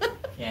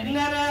 Candy.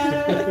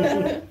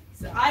 Ta-da!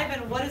 So,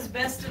 Ivan, what is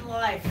best in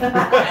life?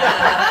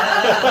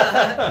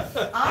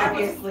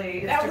 Obviously,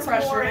 it's that to was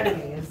crush your more-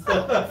 enemies.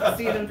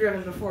 See them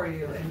driven before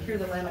you and hear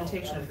the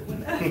lamentation of the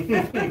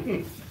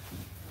women.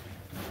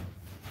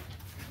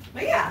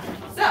 But yeah,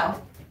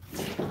 so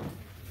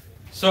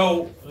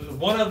So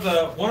one of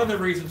the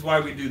reasons why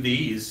we do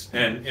these,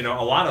 and you know,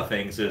 a lot of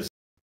things is,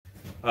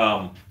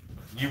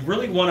 you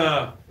really want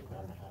to.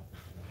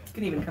 you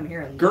can even come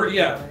here and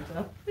Yeah.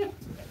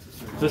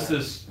 This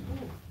is.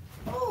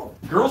 Oh.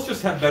 Girls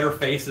just have better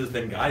faces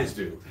than guys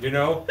do, you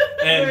know,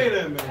 and Wait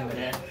a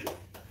minute.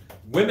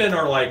 women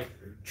are like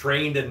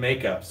trained in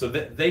makeup, so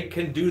that they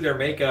can do their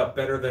makeup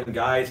better than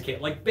guys can,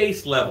 like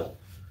base level.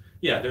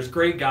 Yeah, there's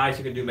great guys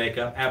who can do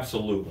makeup,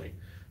 absolutely.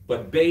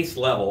 But base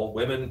level,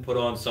 women put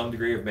on some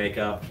degree of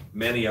makeup,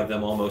 many of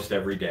them almost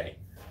every day.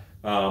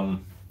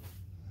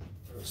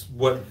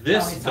 What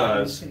this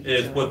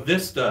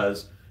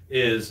does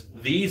is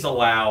these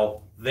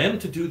allow them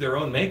to do their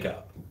own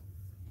makeup,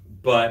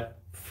 but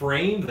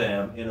frame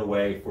them in a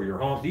way for your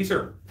home. These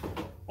are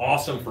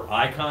awesome for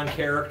icon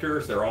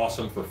characters. They're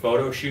awesome for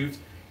photo shoots.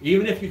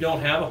 Even if you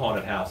don't have a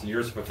haunted house and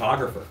you're a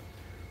photographer,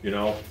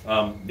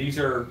 these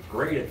are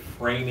great at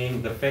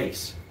framing the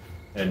face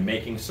and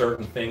making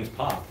certain things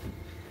pop.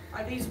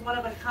 Are these one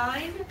of a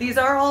kind? These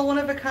are all one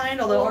of a kind,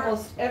 although Or-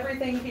 almost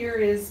everything here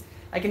is,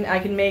 I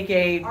can make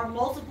a, Are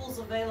multiples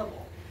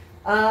available?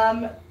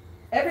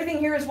 everything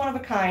here is one of a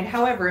kind.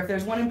 However, if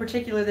there's one in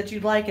particular that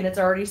you'd like and it's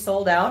already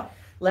sold out,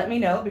 let me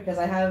know, because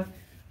I have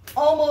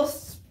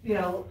almost,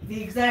 the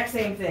exact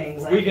same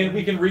things. We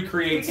can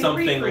recreate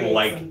something recreate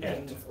like some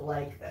it. things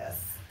like this.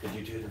 Did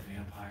you do the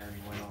vampire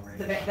you went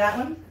already? That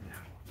one?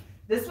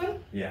 This one?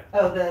 Yeah.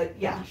 Oh,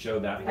 You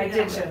showed that I one?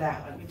 did show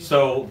that one.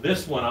 So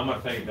this one, I'm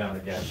gonna take it down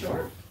again.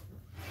 Sure.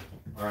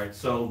 All right,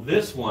 so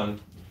this one,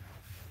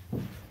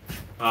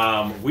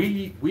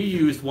 we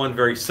used one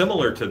very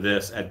similar to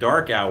this at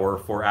Dark Hour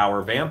for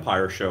our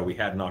vampire show we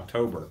had in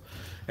October.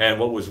 And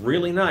what was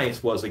really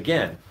nice was,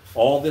 again,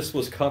 all this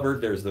was covered.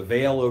 There's the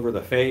veil over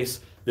the face.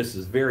 This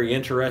is very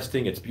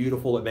interesting. It's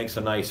beautiful. It makes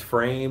a nice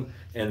frame.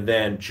 And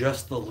then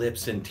just the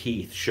lips and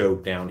teeth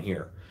showed down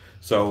here.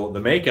 So the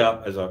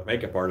makeup, as a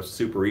makeup artist,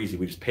 super easy.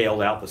 We just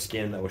paled out the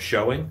skin that was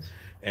showing,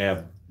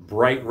 and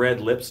bright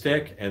red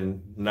lipstick and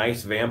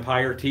nice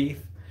vampire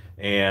teeth.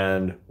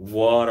 And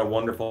what a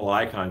wonderful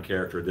icon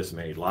character this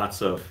made.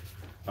 Lots of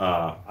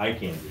eye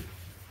candy.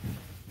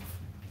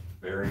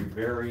 Very,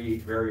 very,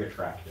 very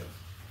attractive.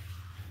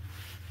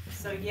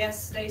 So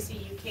yes,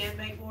 Stacy, you can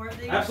make more of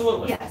these?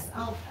 Absolutely. Yes,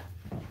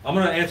 I'm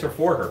going to answer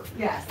for her.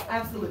 yes,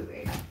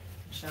 absolutely.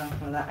 Show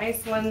one of the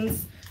ice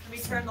ones. Let me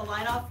turn the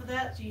light off for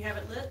that, so you have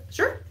it lit.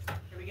 Sure.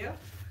 Here we go.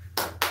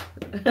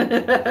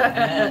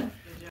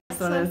 This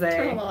one is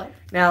Turn a, the light.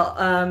 now,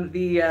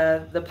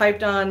 the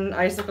piped on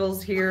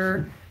icicles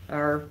here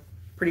are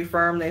pretty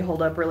firm. They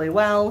hold up really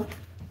well.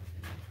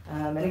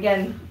 And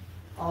again,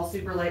 all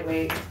super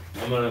lightweight.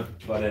 I'm going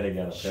to butt in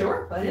again. Okay?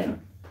 Sure, butt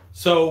in.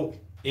 So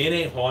in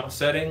a haunt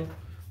setting,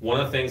 one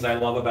of the things I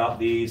love about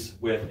these,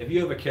 if you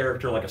have a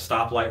character like a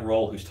stoplight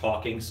roll who's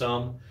talking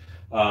some,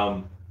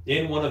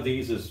 in one of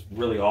these is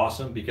really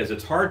awesome, because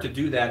it's hard to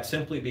do that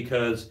simply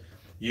because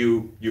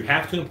you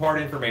have to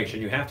impart information,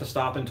 you have to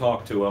stop and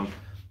talk to them,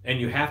 and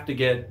you have to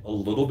get a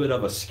little bit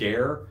of a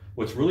scare.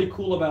 What's really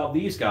cool about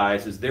these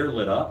guys is they're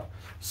lit up.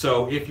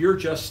 So if you're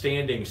just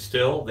standing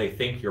still, they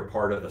think you're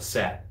part of the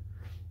set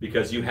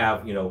because you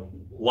have,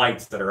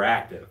 lights that are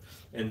active.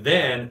 And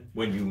then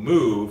when you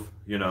move,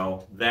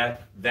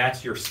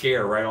 that's your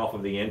scare right off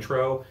of the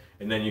intro.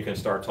 And then you can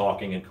start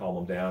talking and calm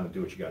them down and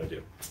do what you got to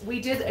do. We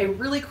did a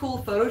really cool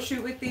photo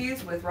shoot with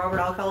these with Robert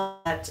Alcala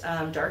at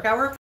Dark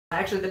Hour.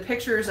 Actually, the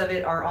pictures of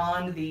it are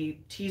on the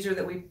teaser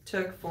that we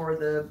took for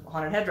the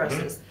haunted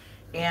headdresses.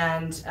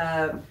 And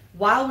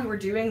while we were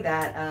doing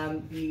that,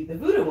 the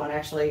voodoo one,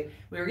 actually,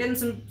 we were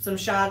getting some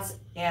shots,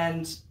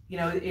 and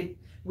it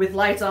with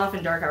lights off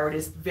in Dark Hour, it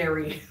is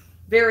very,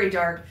 very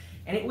dark,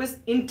 and it was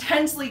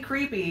intensely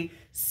creepy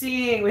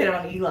seeing, we had it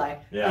on Eli,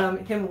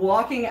 him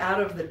walking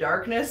out of the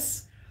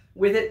darkness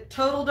with it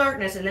total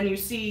darkness, and then you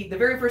see, the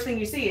very first thing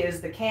you see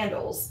is the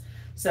candles.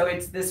 So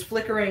it's this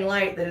flickering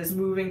light that is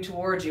moving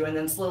towards you, and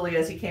then slowly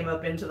as he came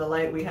up into the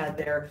light we had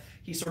there,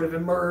 he sort of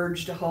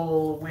emerged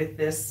whole with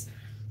this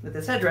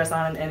headdress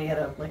on, and he had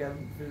a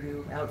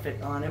voodoo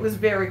outfit on. It was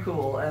very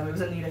cool. It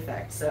was a neat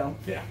effect. So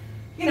Yeah.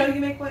 you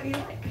make what you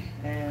like,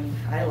 and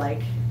I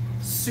like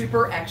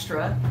super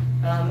extra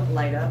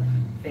light up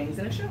things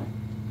in a show.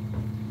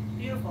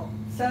 Beautiful.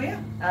 So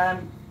yeah.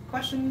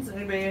 Questions?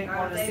 Anybody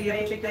want to see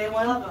a particular they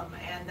one? love them,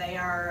 and they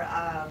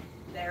are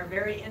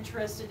very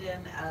interested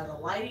in the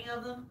lighting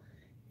of them,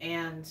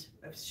 and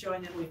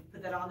showing them. We've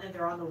put that on there.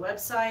 They're on the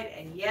website,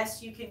 and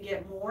yes, you can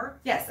get more.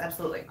 Yes,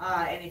 absolutely.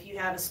 And if you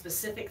have a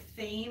specific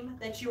theme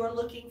that you are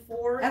looking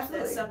for,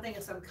 Absolutely.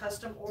 that's some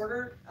custom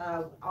order,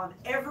 on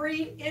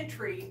every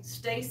entry,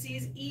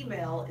 Stacy's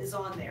email is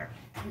on there.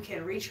 You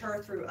can reach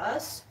her through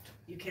us.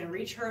 You can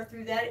reach her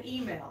through that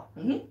email,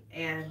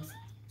 and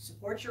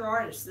support your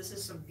artists. This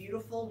is some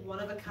beautiful,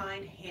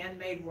 one-of-a-kind,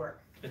 handmade work.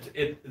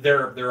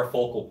 They're a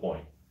focal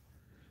point,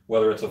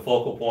 whether it's a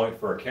focal point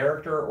for a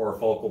character or a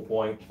focal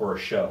point for a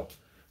show,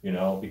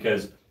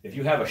 because if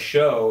you have a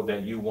show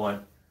that you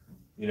want,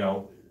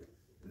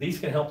 these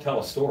can help tell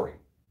a story.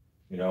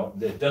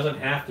 It doesn't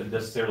have to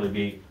necessarily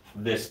be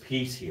this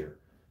piece here.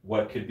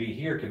 What could be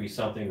here could be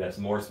something that's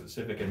more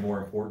specific and more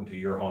important to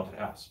your haunted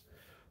house.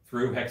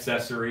 Through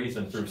accessories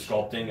and through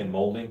sculpting and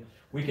molding,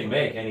 we can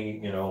make any,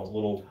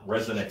 little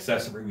resin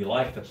accessory we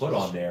like to put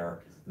on there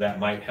that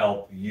might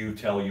help you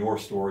tell your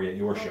story at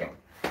your show.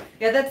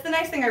 Yeah, that's the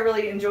nice thing I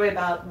really enjoy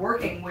about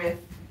working with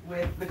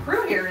the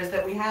crew here, is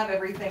that we have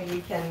everything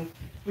we can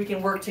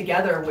work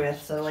together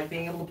with. So like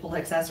being able to pull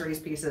accessories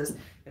pieces.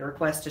 A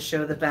request to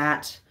show the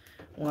bat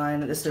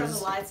one. This Turn the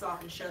is lights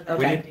off and show the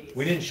Okay.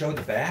 We didn't show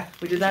the bat.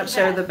 we did not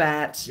show the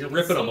bat. You're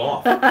ripping them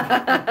off.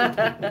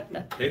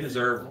 They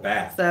deserve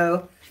bat.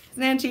 So it's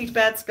an antique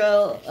bat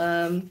skull.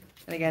 And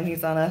again,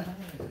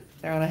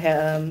 they're on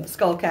a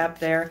skull cap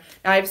there.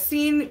 Now I've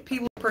seen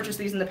people purchase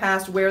these in the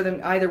past, wear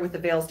them either with the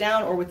veils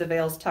down or with the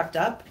veils tucked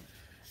up,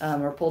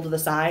 or pulled to the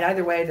side.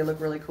 Either way, they look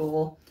really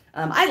cool.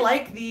 I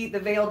like the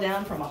veil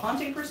down from a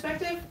haunting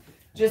perspective,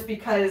 just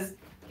because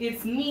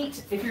it's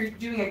neat if you're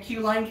doing a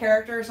Q-line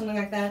character or something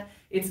like that.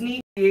 It's neat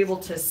to be able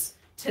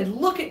to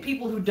look at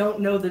people who don't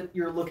know that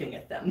you're looking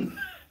at them,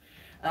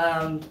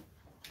 and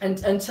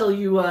until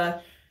you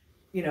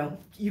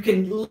you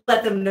can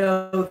let them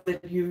know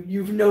that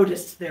you've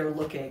noticed they're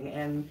looking,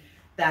 and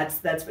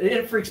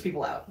it freaks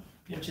people out,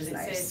 which is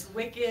nice. It's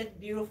wicked,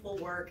 beautiful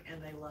work,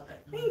 and they love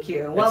it. Thank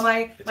you. Well,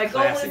 my goal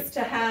classy. is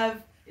to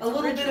have It's a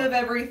little bit original. of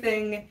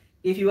everything.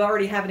 If you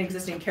already have an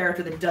existing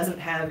character that doesn't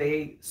have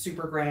a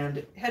super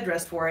grand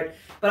headdress for it,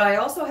 but I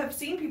also have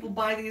seen people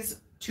buy these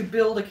to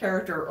build a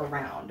character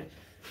around.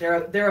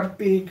 They're a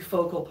big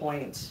focal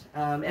point,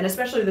 and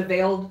especially the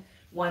veiled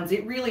ones.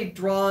 It really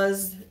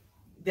draws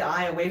the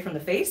eye away from the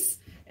face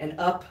and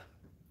up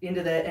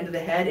into the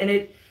head, and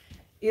it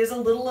is a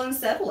little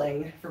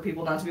unsettling for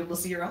people not to be able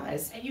to see your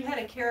eyes. And you had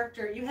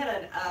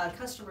a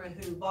customer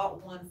who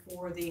bought one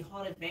for the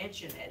Haunted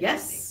Mansion at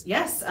Yes,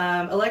 yes.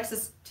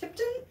 Alexis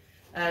Tipton.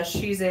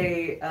 She's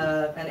an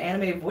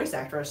anime voice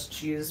actress.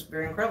 She is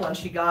very incredible, and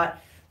she got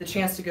the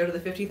chance to go to the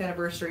 50th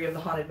anniversary of the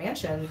Haunted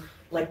Mansion,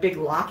 like big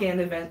lock-in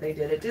event they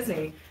did at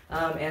Disney.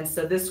 And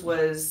so this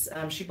was,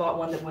 she bought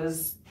one that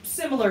was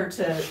similar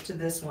to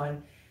this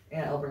one,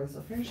 and I'll bring this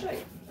up here and show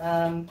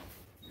you.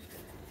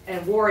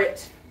 And wore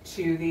it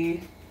to the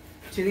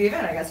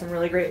event. I got some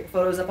really great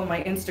photos up on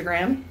my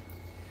Instagram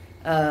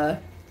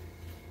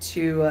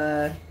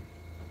to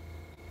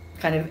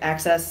kind of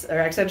access or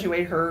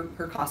accentuate her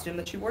costume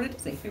that she wore to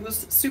Disney. It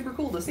was super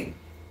cool to see.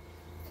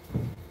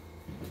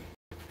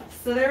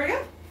 So there we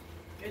go.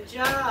 Good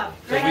job.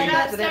 So Great we-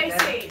 job,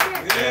 Stacy.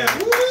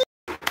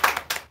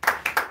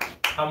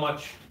 How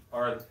much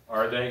are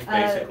they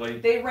basically?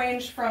 They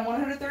range from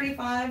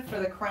 135 for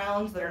the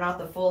crowns that are not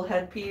the full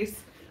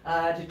headpiece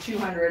to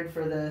 200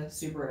 for the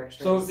super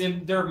extras. So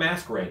they're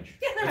mask range.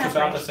 Yeah, they're It's mask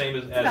about range. the same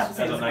as about the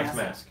same a as a nice mask.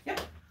 mask.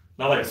 Yep.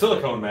 Not like a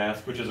silicone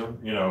mask, which is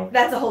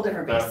That's a whole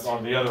different that's beast.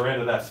 on the other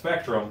end of that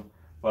spectrum.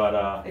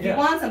 But If yeah. you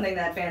want something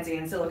that fancy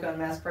in silicone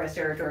mask price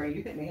territory,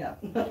 you hit me up.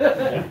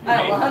 Yeah.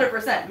 I'll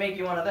 100% make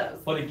you one of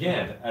those. But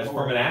again, as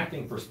from an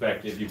acting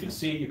perspective, you can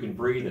see, you can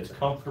breathe, it's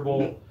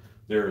comfortable.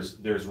 There's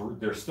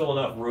still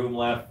enough room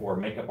left for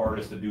makeup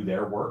artists to do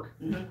their work.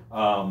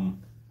 Mhm.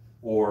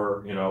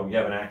 Or you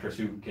have an actress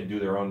who can do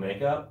their own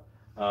makeup.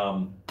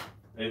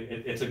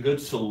 It's a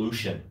good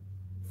solution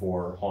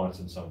for haunts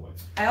in some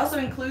ways. I also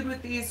include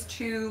with these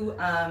two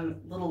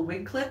little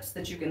wig clips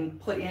that you can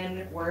put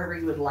in wherever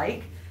you would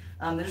like.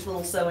 They're just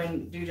little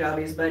sewing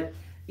do-jobbies, but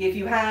if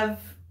you have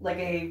like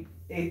a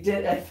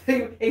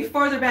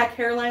farther back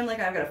hairline, like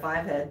I've got a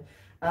 5 head,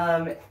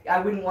 I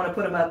wouldn't want to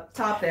put them up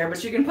top there,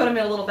 but you can put them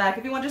in a little back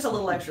if you want just a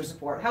little extra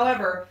support.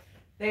 However,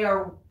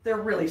 they're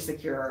really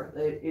secure.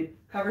 It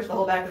covers the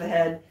whole back of the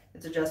head.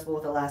 It's adjustable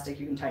with elastic.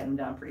 You can tighten them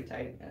down pretty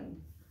tight, and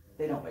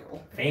they don't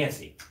wiggle.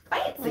 Fancy.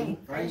 Fancy.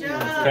 Good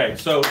job. Okay,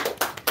 so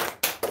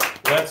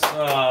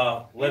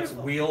let's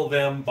wheel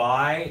them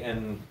by,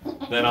 and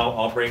then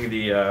I'll bring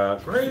the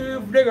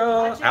grave digger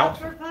Watch out out.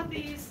 for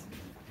puppies.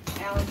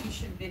 Alan, you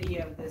should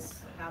video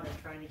this, how they're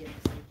trying to get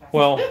this thing back.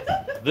 Well,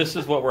 this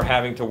is what we're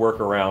having to work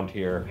around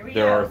here. Here we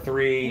There go. are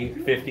 3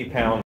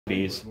 50-pound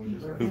puppies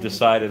who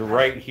decided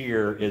right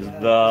here is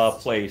the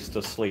place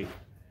to sleep.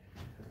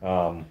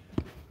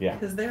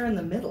 Because they're in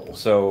the middle.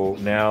 So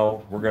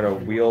now we're gonna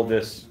wheel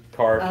this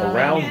cart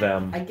around Yeah.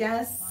 them. I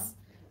guess.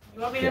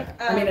 You want me to?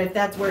 I mean, if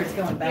that's where it's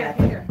going Here, back.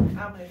 here,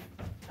 I'll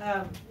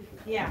move.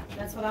 Yeah,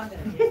 that's what I'm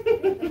gonna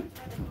do. You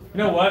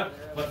know what?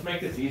 Let's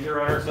make this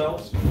easier on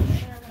ourselves.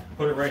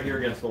 Put it right here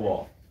against the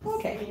wall.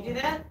 Okay. Can you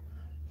do that?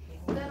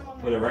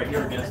 Put it right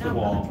here against the I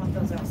wall. want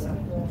those outside.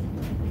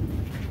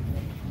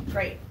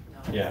 Great.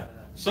 Yeah.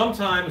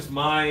 Sometimes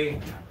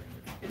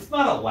it's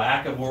not a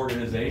lack of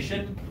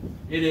organization.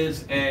 It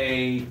is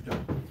a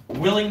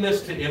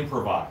willingness to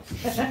improvise.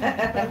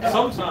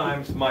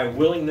 Sometimes my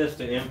willingness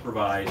to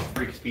improvise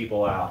freaks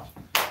people out.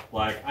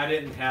 Like, I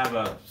didn't have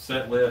a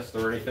set list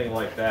or anything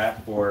like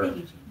that for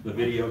the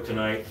video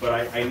tonight,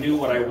 but I knew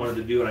what I wanted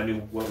to do and I knew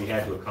what we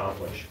had to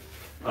accomplish.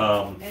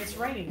 And it's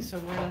raining,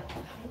 so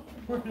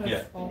we're gonna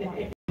Yeah. fall out.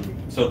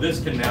 So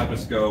this can now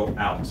just go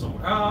out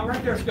somewhere.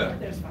 Right there's good.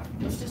 There's fine.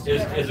 Let's just do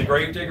Is that. the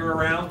grave digger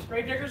around?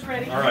 Grave digger's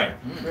ready. All right,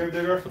 Grave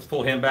digger. let's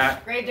pull him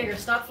back. Grave digger,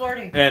 stop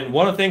flirting. And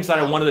one of the things that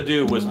I wanted to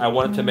do was I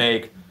wanted to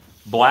make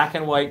black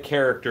and white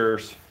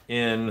characters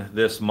in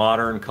this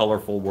modern,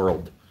 colorful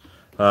world.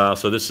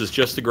 So this is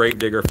just the grave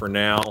digger for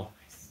now.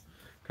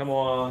 Come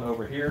on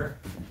over here.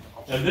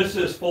 And this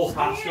is full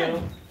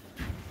costume.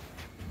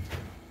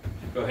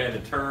 Go ahead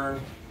and turn.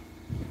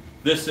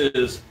 This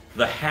is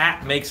The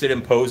hat makes it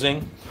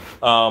imposing.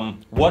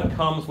 What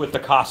comes with the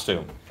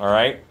costume? All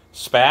right,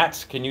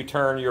 spats. Can you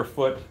turn your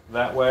foot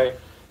that way?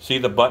 See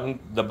the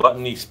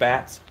buttony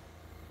spats?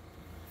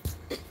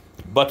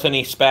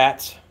 Buttony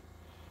spats.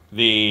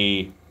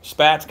 The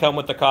spats come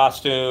with the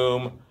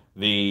costume.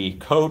 The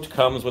coat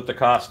comes with the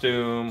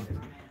costume.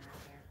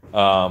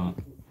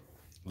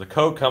 The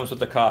coat comes with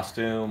the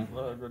costume.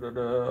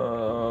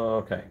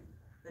 Okay.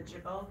 The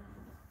jibbo.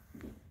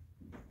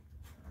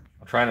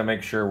 I'm trying to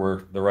make sure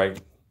we're the right.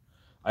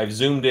 I've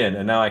zoomed in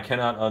and now I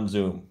cannot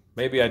unzoom.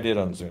 Maybe I did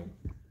unzoom.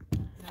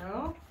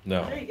 No?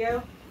 No. There you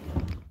go.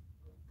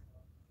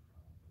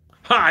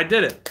 Ha! I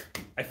did it.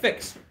 I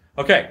fixed.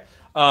 Okay.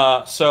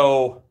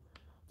 So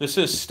this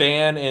is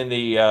Stan in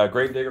the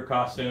Gravedigger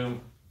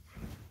costume.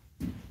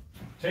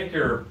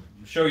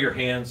 Show your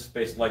hands,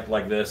 basically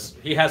like this.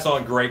 He has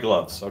on gray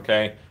gloves.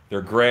 Okay,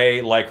 they're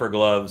gray Lycra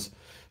gloves,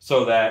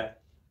 so that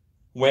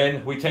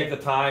when we take the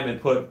time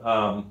and put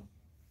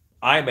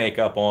eye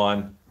makeup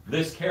on,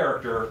 this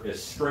character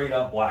is straight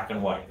up black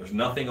and white. There's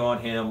nothing on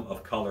him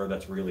of color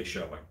that's really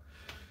showing.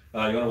 You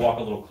want to walk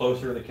a little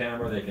closer to the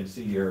camera? They can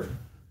see your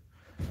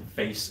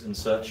face and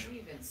such.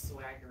 Even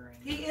swaggering.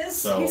 He is.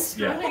 So, He's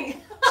stunning. yeah.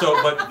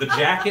 So, but the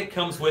jacket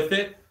comes with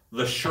it.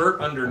 The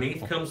shirt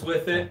underneath comes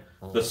with it.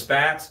 The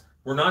spats.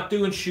 We're not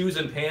doing shoes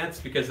and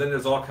pants because then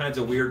there's all kinds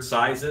of weird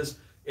sizes.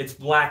 It's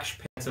black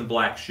pants and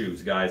black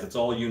shoes, guys. It's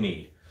all you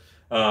need.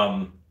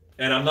 And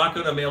I'm not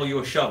going to mail you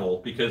a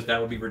shovel because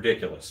that would be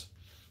ridiculous.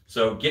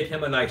 So get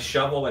him a nice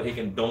shovel that he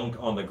can dunk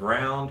on the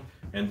ground.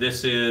 And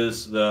this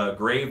is the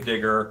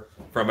Gravedigger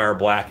from our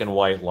black and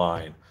white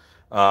line.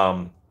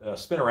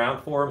 Spin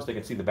around for him so they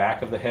can see the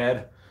back of the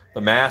head. The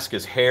mask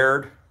is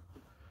haired.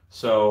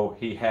 So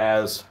he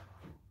has,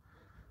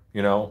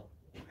 you know,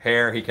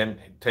 hair. He can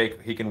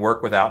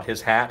work without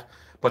his hat,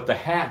 but the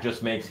hat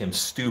just makes him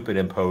stupid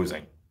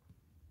imposing.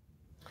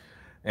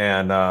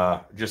 And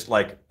just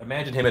like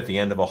imagine him at the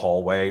end of a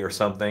hallway or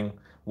something.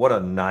 What a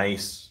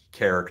nice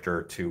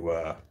character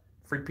to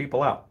freak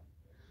people out.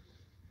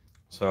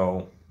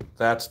 So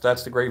that's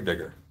the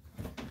Gravedigger.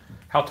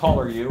 How tall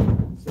are you?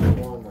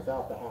 6'1"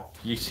 without the hat.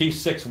 He's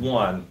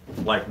 6'1",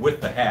 like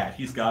with the hat.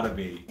 He's got to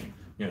be,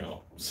 you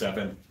know,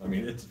 7. I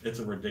mean, it's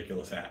a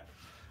ridiculous hat,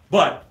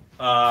 but.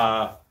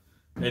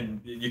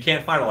 And you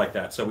can't find it like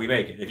that, so we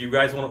make it. If you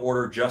guys want to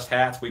order just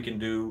hats, we can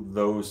do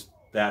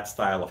that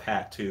style of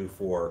hat too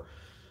for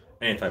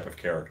any type of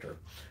character.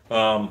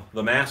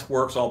 The mask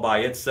works all by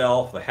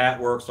itself. The hat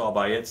works all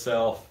by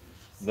itself.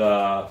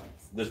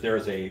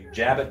 There's a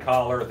jabot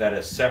collar that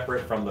is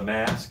separate from the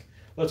mask.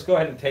 Let's go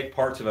ahead and take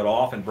parts of it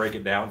off and break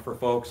it down for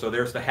folks. So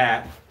there's the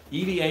hat,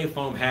 EVA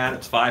foam hat.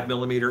 It's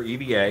 5mm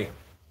EVA,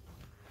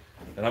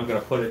 and I'm going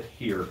to put it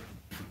here.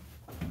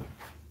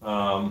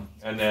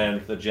 And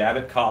then the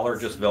jabot collar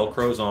just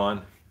velcros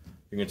on.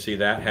 You can see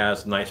that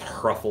has nice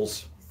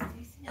ruffles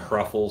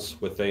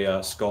with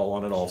a skull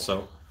on it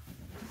also.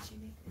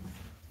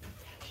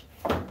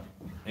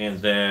 And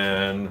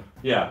then,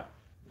 yeah,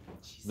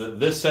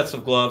 this set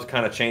of gloves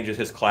kind of changes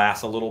his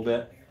class a little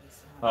bit.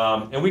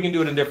 And we can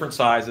do it in different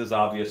sizes,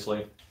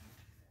 obviously.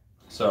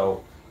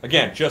 So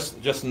again,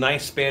 just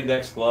nice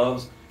spandex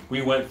gloves.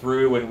 We went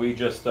through and we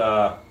just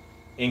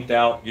inked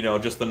out, you know,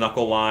 just the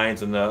knuckle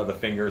lines and the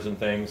fingers and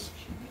things.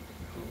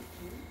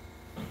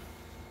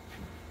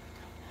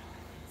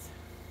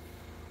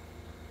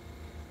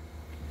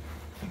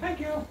 Thank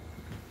you.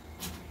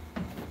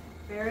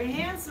 Very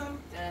handsome.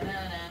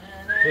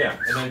 Yeah,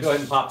 and then go ahead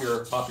and pop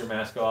your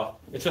mask off.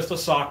 It's just a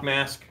sock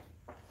mask,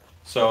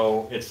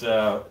 so it's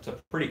a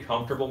pretty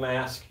comfortable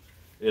mask.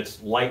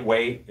 It's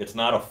lightweight. It's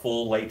not a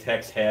full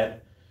latex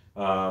head.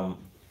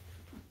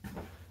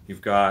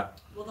 You've got.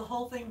 Will the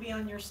whole thing be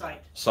on your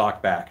site?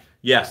 Sock back.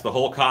 Yes, the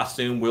whole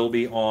costume will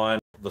be on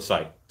the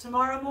site.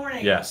 Tomorrow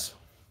morning? Yes.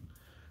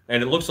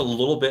 And it looks a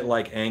little bit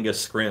like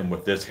Angus Scrim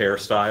with this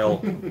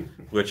hairstyle,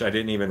 which I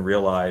didn't even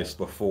realize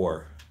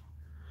before.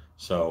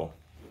 So,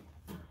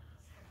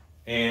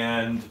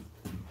 and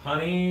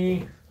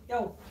honey,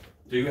 Yo.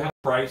 do you have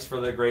a price for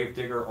the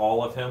Gravedigger,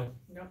 all of him?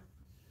 No.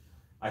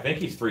 I think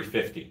he's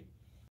 $350.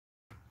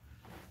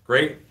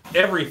 Great.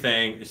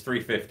 Everything is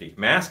 $350.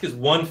 Mask is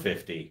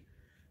 $150.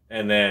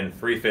 And then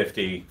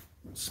 $350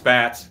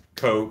 spats,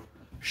 coat,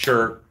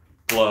 shirt,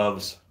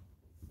 gloves,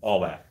 all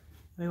that.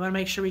 We want to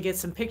make sure we get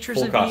some pictures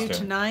Full of costume. you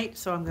tonight,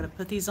 so I'm going to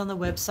put these on the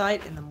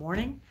website in the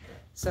morning.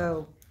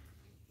 So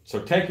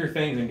take your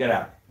things and get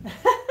out.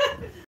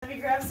 Let me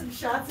grab some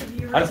shots of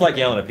you. I just like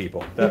yelling at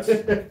people.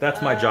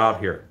 That's my job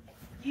here.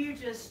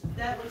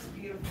 That looks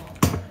beautiful.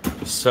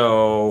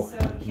 So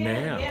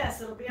Ken, now,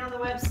 yes, it'll be on the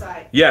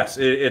website. yes,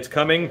 it's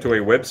coming to a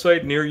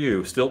website near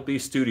you,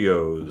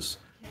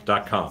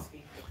 stiltbestudios.com.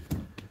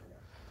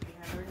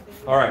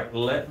 All right,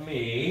 let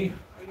me.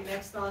 Are you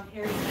next on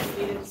here? You can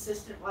be an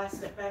assistant while I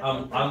step back.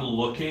 I'm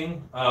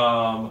looking.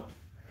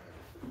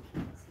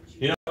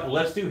 You know,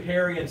 let's do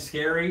Harry and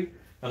Scary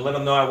and let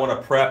them know I want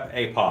to prep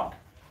APOC.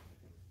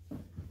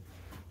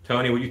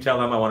 Tony, will you tell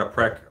them I want to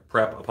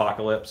prep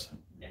Apocalypse?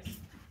 Yes.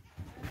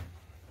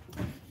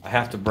 I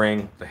have to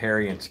bring the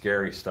Harry and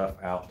Scary stuff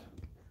out.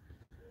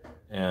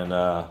 and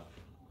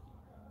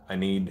I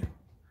need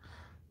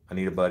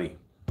a buddy,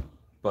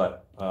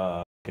 but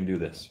I can do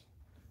this.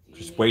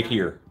 Just wait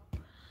here.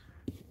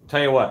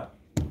 Tell you what,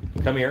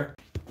 come here.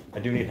 I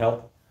do need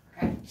help.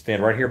 Okay.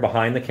 Stand right here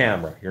behind the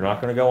camera. You're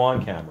not going to go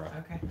on camera.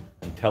 Okay.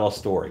 And tell a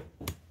story.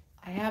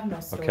 I have no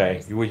stories.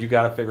 Okay, you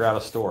got to figure out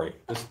a story.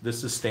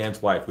 This is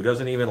Stan's wife, who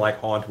doesn't even like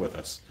haunt with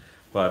us.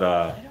 But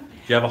do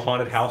you have a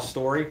haunted house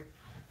story?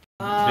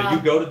 Did you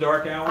go to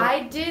Dark Hour?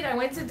 I did. I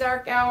went to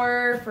Dark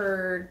Hour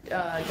for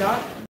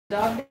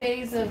dog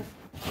days of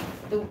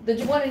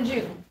the one in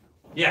June.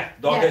 Yeah,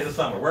 Dog Yes. Days of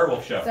Summer,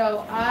 werewolf show.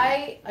 So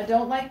I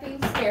don't like being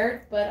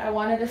scared, but I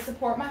wanted to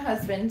support my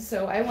husband,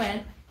 so I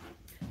went.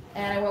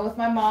 And I went with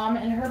my mom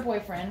and her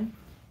boyfriend,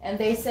 and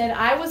they said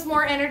I was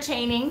more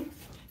entertaining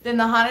than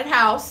the haunted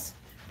house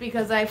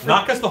because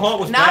Not because the haunt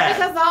was not bad.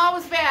 because the haunt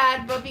was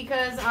bad, but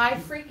because I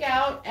freak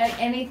out at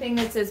anything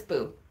that says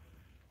boo.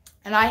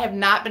 And I have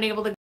not been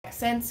able to go back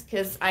since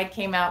because I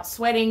came out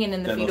sweating and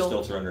in the Then those fetal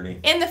stilts are underneath.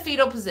 in the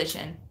fetal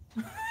position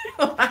when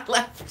I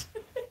left.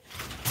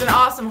 It's an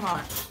awesome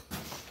haunt.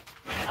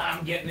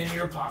 I'm getting in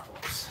your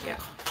apocalypse. Yeah.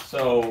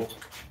 So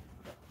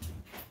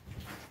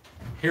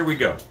here we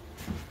go.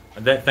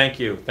 Thank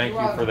you You're for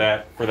welcome.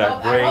 that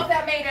I great hope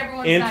that made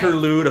everyone's night.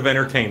 interlude of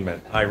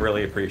entertainment. I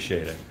really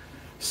appreciate it.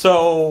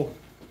 So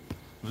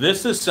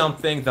this is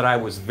something that I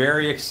was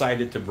very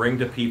excited to bring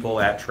to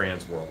people at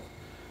Transworld.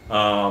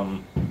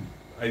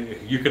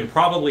 You can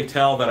probably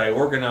tell that I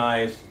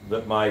organized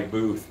my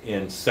booth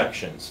in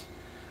sections,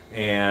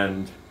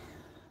 and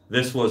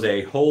this was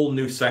a whole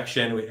new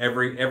section.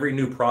 Every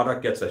new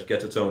product gets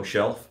its own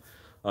shelf.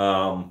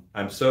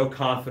 I'm so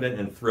confident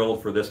and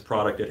thrilled for this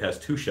product. It has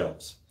 2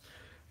 shelves.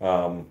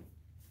 Well,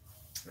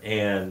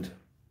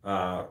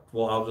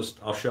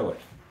 I'll show it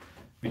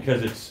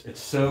because it's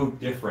so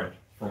different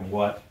from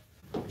what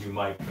you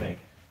might think.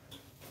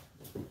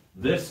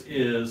 This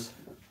is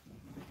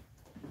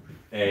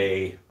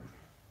a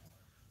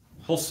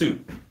whole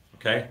suit,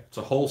 okay? It's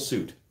a whole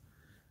suit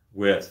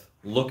with,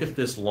 look at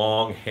this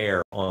long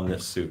hair on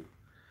this suit.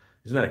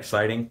 Isn't that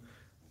exciting?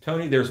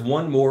 Tony, there's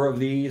one more of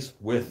these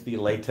with the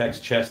latex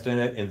chest in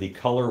it in the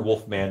color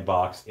Wolfman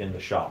box in the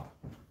shop.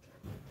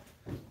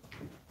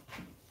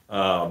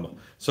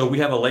 So we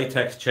have a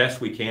latex chest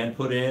we can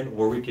put in,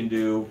 or we can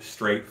do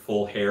straight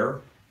full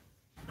hair.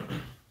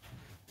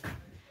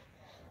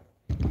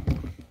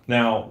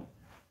 Now,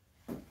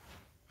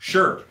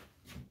 shirt,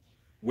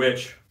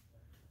 which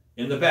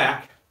in the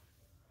back,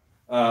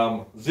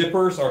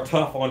 zippers are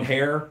tough on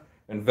hair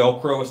and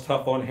Velcro is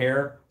tough on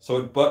hair, so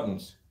it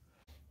buttons.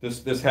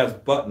 This has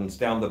buttons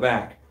down the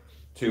back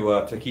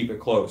to keep it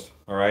closed,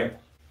 all right?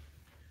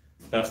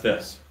 That's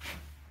this.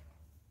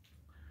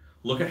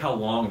 Look at how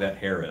long that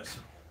hair is.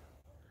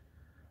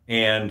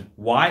 And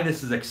why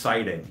this is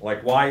exciting.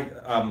 Like why,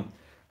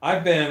 I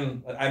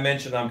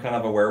mentioned I'm kind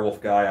of a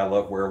werewolf guy. I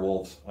love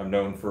werewolves. I'm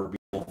known for being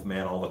a wolf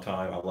man all the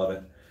time. I love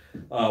it.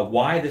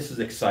 Why this is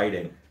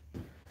exciting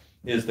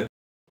is the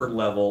comfort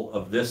level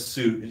of this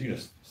suit, you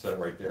just set it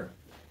right there,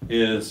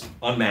 is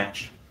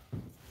unmatched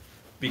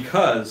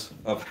because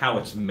of how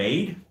it's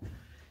made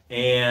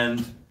and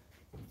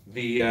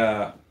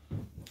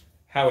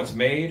how it's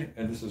made.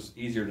 And this is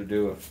easier to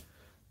do if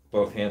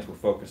both hands were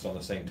focused on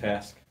the same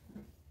task.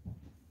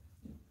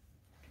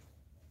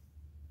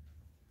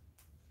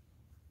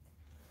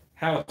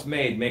 How it's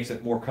made makes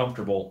it more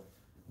comfortable.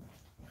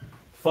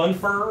 Fun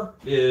fur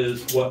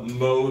is what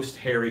most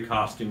hairy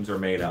costumes are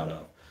made out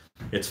of.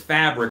 It's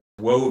fabric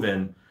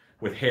woven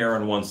with hair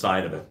on one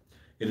side of it.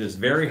 It is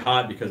very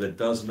hot because it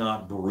does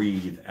not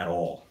breathe at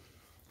all.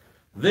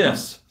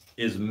 This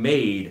is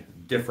made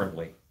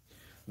differently.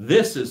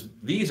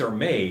 These are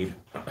made,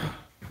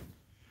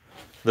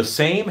 the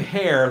same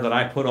hair that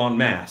I put on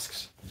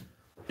masks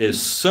is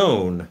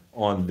sewn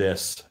on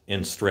this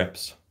in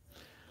strips.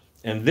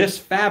 And this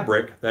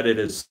fabric that it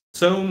is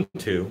sewn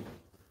to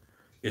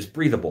is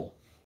breathable.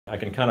 I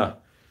can kind of,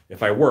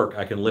 if I work,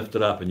 I can lift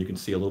it up and you can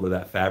see a little bit of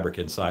that fabric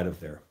inside of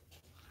there.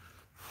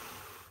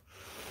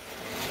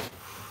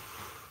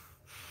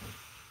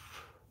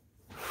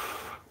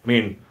 I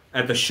mean,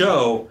 at the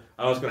show,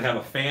 I was going to have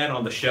a fan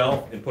on the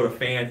shelf and put a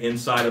fan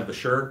inside of the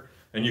shirt,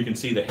 and you can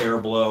see the hair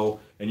blow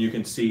and you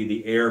can see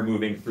the air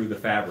moving through the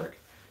fabric.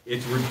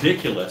 It's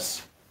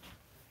ridiculous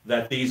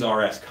that these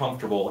are as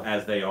comfortable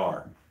as they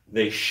are.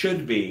 They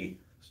should be.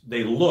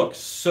 They look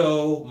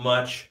so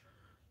much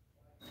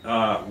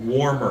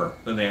warmer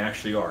than they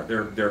actually are.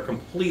 They're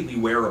completely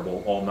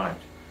wearable all night.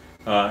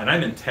 And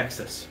I'm in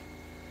Texas,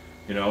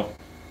 you know.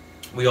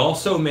 We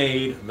also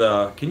made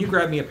can you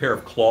grab me a pair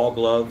of claw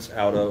gloves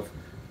out of,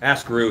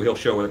 ask Rue, he'll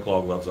show where the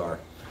claw gloves are.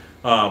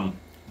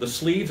 The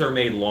sleeves are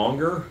made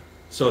longer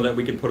so that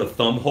we can put a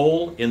thumb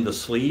hole in the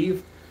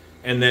sleeve,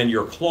 and then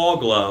your claw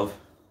glove,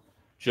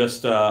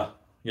 just,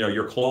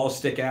 your claws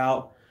stick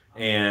out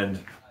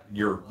and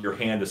your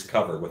hand is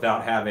covered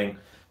without having,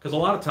 because a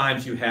lot of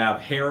times you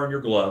have hair on your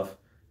glove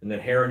and then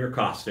hair on your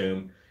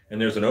costume, and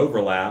there's an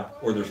overlap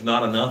or there's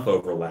not enough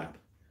overlap.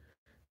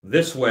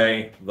 This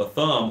way, the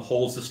thumb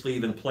holds the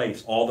sleeve in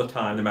place all the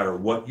time, no matter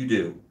what you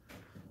do.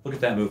 Look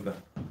at that movement.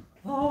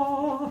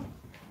 Oh.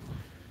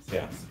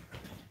 Yeah.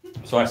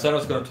 So I said I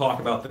was going to talk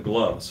about the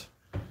gloves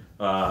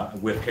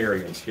with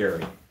Harry and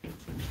Scary.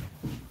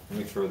 Let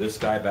me throw this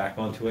guy back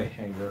onto a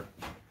hanger.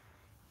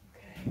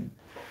 Okay.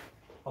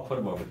 I'll put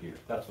him over here.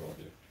 That's what I'll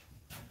do.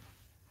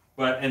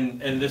 But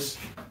and this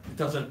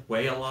doesn't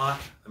weigh a lot.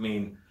 I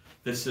mean,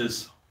 this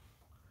is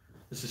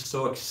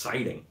so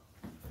exciting.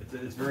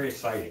 It's very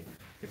exciting.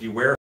 If you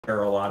wear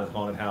hair a lot in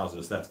haunted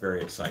houses, that's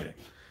very exciting.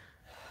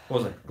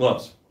 What was it?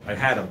 Gloves. I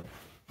had them.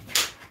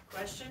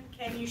 Question,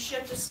 can you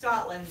ship to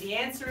Scotland? The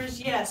answer is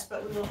yes,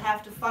 but we will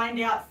have to find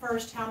out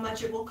first how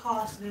much it will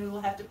cost, and then we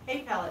will have to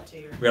PayPal it to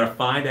you. We gotta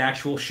find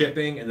actual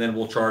shipping, and then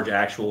we'll charge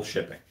actual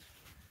shipping.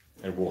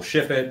 And we'll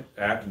ship it,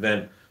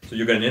 so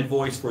you'll get an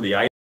invoice for the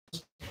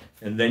items,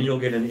 and then you'll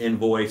get an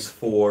invoice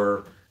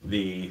for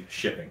the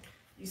shipping.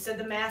 You said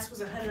the mask was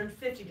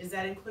 $150. Does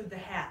that include the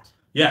hat?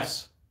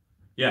 Yes.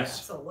 Yes.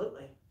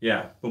 Absolutely.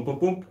 Yeah. Boom, boom,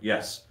 boom.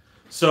 Yes.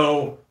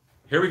 So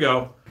here we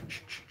go.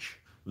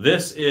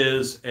 This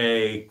is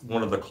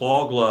one of the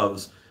claw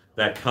gloves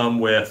that come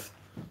with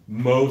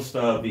most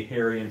of the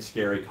Harry and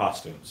Scary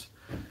costumes.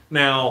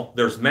 Now,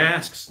 there's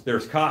masks,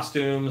 there's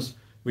costumes.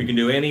 We can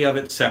do any of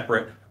it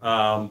separate,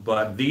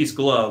 but these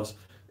gloves,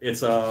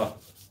 it's a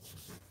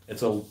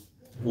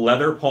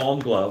leather palm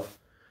glove.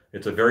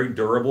 It's a very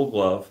durable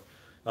glove.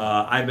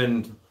 I've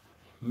been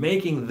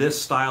making this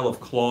style of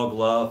claw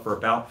glove for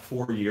about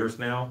 4 years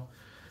now,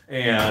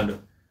 and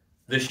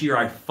this year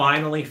I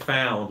finally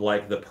found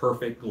like the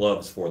perfect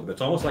gloves for them.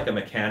 It's almost like a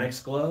mechanic's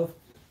glove,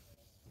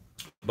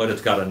 but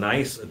it's got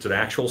it's an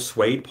actual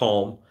suede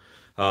palm.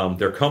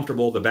 They're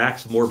comfortable. The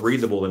back's more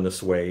breathable than the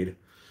suede.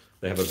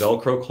 They have a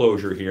Velcro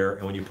closure here,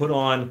 and when you put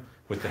on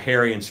with the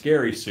Harry and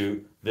Scary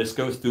suit, this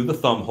goes through the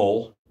thumb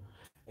hole,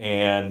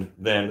 and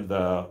then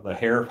the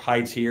hair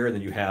hides here, and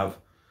then you have,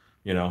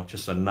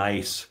 just a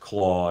nice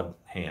clawed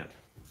hand.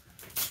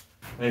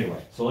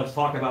 Anyway, so let's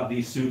talk about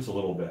these suits a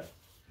little bit.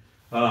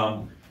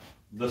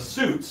 The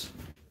suits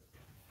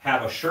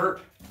have a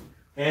shirt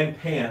and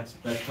pants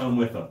that come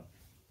with them.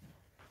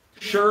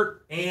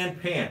 Shirt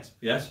and pants.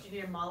 Yes? Do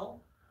you need a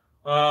model?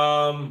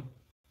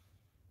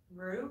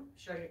 Rue?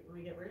 Should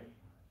we get Rue?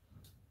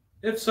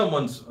 If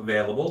someone's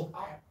available.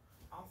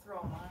 I'll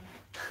throw them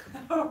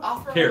on.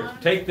 I'll throw Here, them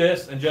on. take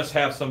this and just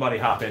have somebody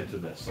hop into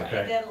this, And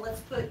okay? then you want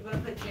to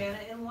put Jana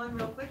in one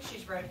real quick?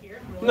 She's right here.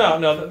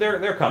 No,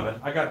 they're coming.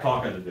 I got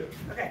talking to do.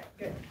 Okay,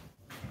 good.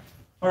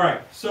 All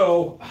right,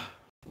 so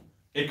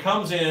it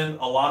comes in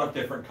a lot of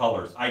different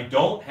colors. I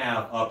don't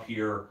have up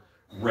here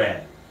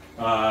red.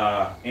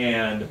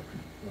 And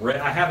red,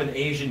 I have an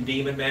Asian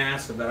demon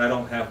mask, but I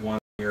don't have one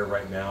here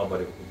right now,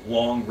 but it's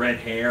long red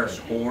hair and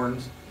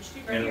horns,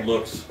 and it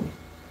looks,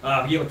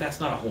 yeah, but that's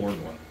not a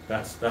horned one.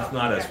 That's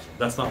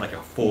not like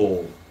a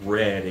full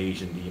red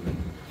Asian demon.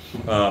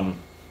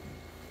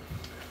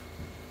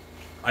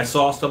 I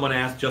saw someone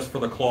ask just for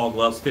the claw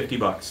gloves,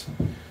 $50.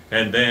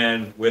 And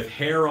then with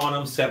hair on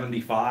them,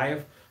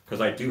 $75.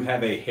 Because I do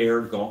have a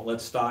hair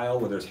gauntlet style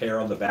where there's hair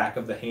on the back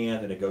of the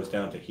hand and it goes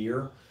down to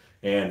here,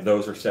 and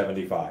those are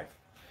 $75.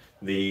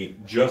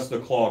 Just the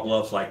claw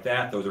gloves like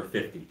that, those are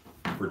 $50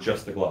 for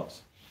just the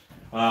gloves.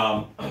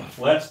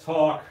 Let's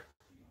talk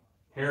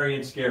Harry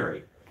and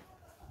Scary.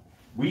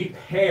 We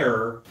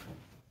pair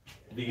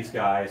these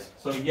guys.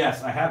 So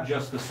yes, I have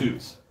just the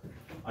suits.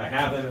 I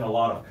have them in a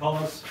lot of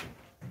colors.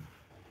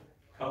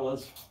 How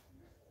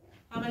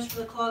much for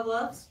the claw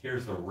gloves?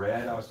 Here's the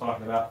red I was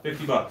talking about,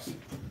 $50.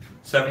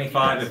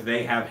 $75 if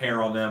they have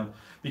hair on them,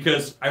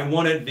 because I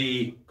wanted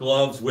the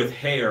gloves with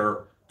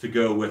hair to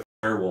go with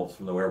werewolves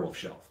from the werewolf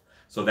shelf.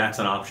 So that's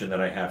an option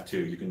that I have too.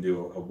 You can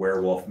do a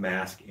werewolf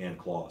mask and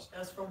claws.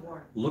 That's for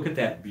Warren. Look at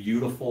that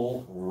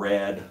beautiful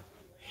red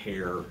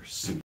hair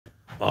suit.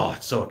 Oh,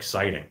 it's so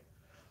exciting.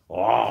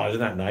 Oh, isn't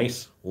that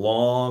nice?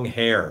 Long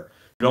hair.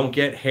 You don't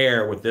get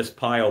hair with this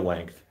pile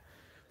length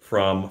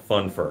from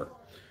Fun Fur.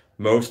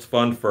 Most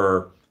Fun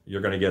Fur,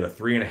 you're going to get a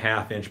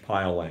 3.5-inch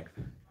pile length.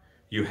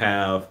 You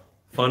have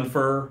Fun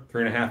Fur,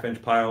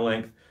 3.5-inch pile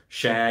length,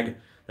 shag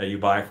that you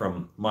buy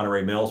from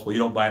Monterey Mills. Well, you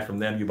don't buy it from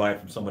them, you buy it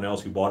from someone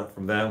else who bought it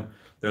from them.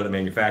 They're the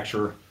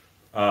manufacturer.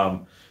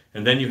 And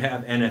then you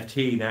have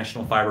NFT,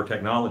 National Fiber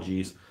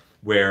Technologies,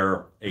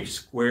 where a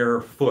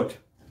square foot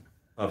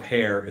of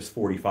hair is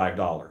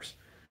 $45.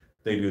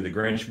 They do the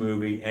Grinch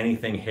movie,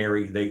 anything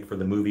hairy for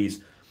the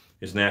movies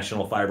is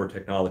National Fiber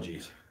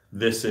Technologies.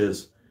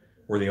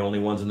 We're the only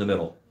ones in the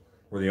middle.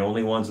 We're the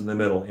only ones in the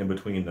middle in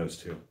between those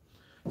two.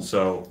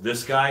 So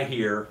this guy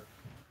here,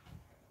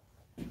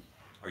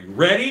 are you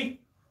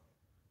ready?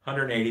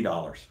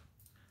 $180.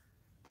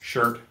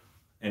 Shirt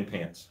and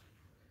pants.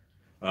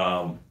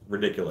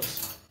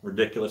 Ridiculous.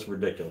 Ridiculous,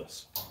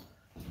 ridiculous.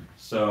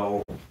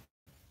 So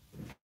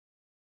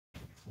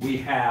we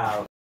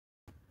have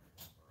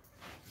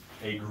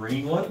a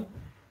green one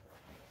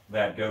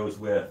that goes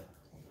with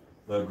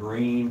the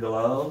green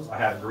gloves. I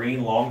have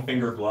green long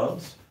finger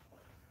gloves,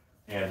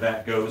 and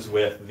that goes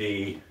with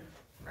the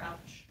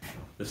Grouch.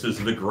 This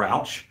is the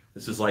Grouch.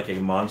 This is like a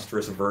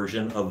monstrous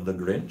version of the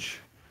Grinch.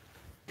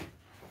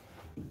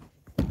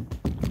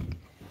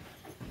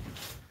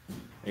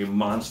 a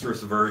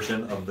monstrous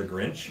version of the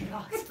Grinch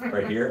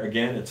right here.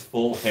 Again, it's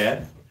full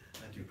head.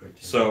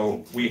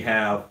 So we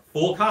have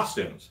full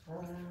costumes.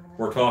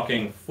 We're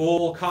talking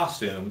full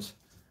costumes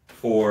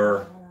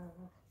for,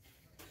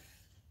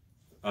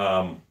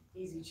 I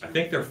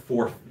think they're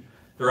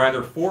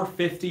either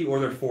 $450 or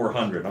they're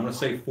 $400. I'm gonna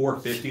say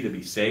 $450 to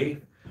be safe.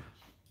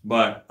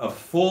 But a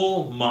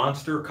full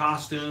monster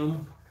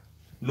costume,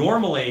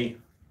 normally,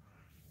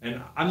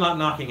 and I'm not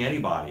knocking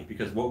anybody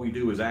because what we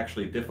do is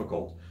actually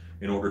difficult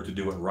in order to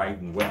do it right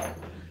and well.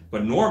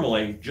 But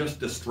normally, just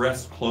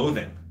distressed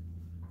clothing,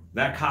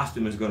 that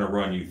costume is gonna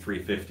run you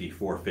 $350,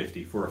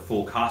 $450 for a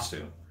full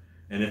costume.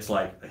 And it's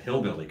like a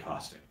hillbilly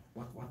costume.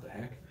 What the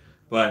heck?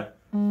 But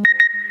something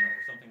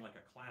like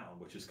a clown,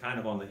 which is kind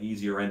of on the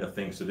easier end of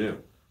things to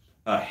do.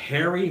 A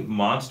hairy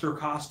monster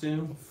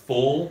costume,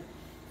 full,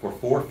 for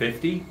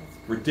 $450,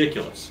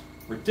 ridiculous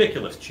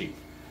cheap.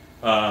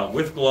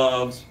 With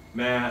gloves,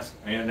 mask,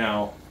 and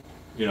now,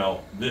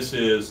 this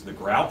is the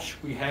Grouch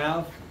we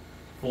have,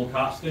 full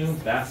costume.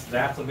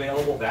 That's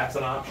available. That's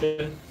an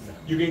option.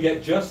 You can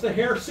get just the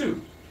hair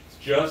suit.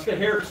 Just the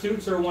hair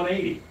suits are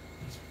 $180.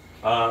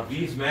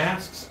 These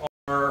masks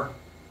are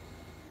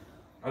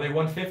they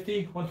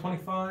 $150,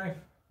 $125?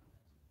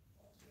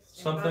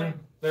 Something.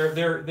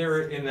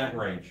 They're in that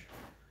range.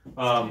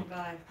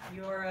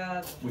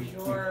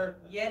 Your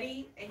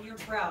Yeti and your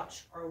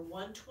Grouch are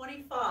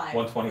 $125.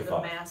 $125. For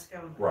the mask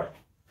only. Right.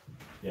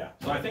 Yeah.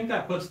 So I think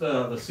that puts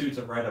the suits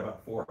at right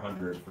about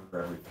 $400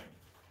 for everything,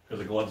 because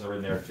the gloves are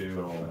in there too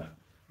and all that.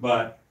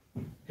 But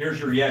here's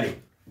your Yeti.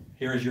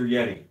 Here's your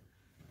Yeti,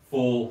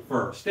 full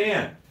fur.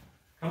 Stan,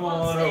 come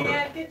on over.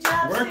 Stan, good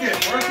job. Work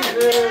it.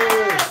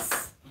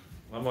 Yes.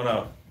 I'm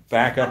gonna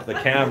back up the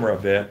camera a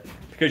bit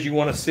because you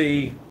want to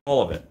see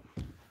all of it.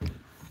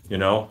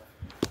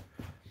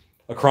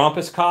 A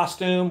Krampus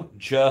costume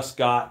just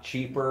got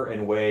cheaper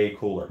and way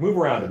cooler. Move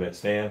around a bit,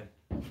 Stan,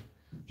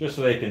 just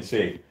so they can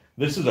see.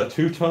 This is a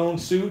two-tone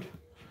suit,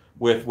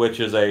 which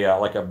is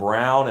like a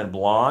brown and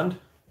blonde,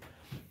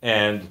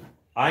 and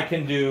I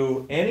can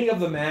do any of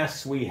the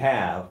masks we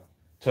have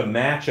to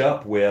match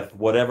up with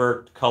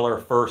whatever color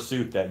fur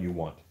suit that you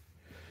want.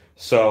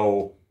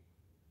 So,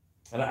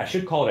 and I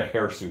should call it a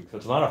hair suit,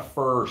 because it's not a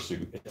fur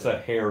suit, it's a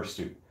hair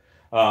suit.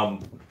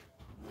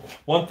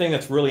 One thing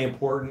that's really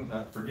important,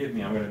 forgive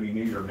me, I'm going to be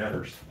neither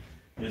netters,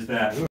 is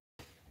that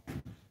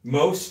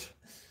most,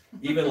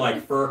 even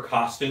like fur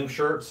costume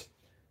shirts,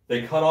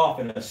 they cut off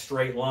in a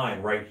straight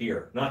line right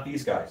here. Not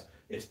these guys.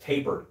 It's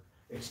tapered.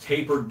 It's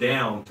tapered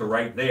down to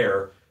right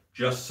there,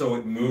 just so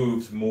it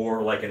moves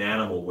more like an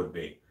animal would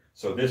be.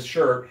 So this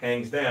shirt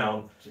hangs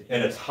down,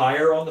 and it's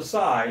higher on the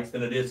sides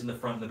than it is in the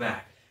front and the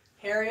back.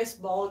 Hairiest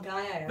bald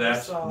guy I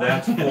ever saw.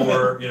 That's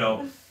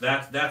for,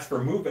 that's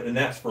for movement, and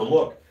that's for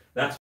look.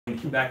 That's when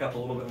you back up a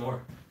little bit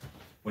more.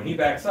 When he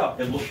backs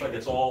up, it looks like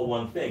it's all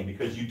one thing,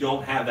 because you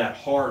don't have that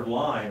hard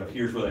line of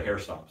here's where the hair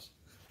stops.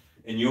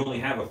 And you only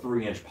have a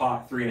 3-inch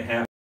pot,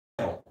 3.5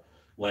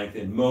 length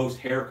in most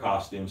hair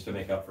costumes to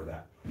make up for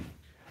that.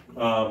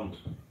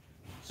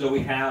 So we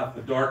have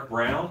a dark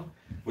brown.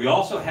 We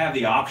also have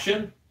the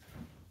option.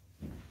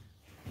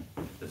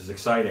 This is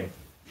exciting.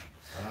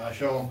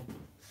 Show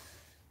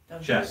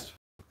them. Chest.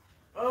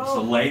 It's a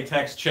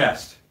latex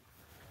chest.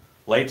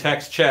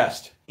 Latex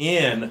chest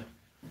in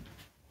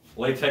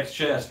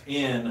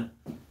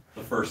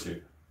the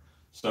fursuit.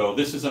 So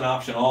this is an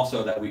option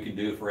also that we can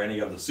do for any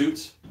of the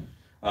suits.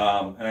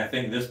 And I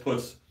think this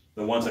puts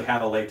the ones that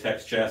have a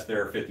latex chest,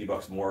 they're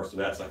 $50 more. So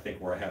that's, I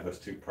think, where I have those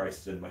two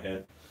prices in my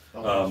head.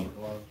 Thumb holes for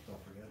gloves,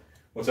 don't forget.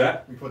 What's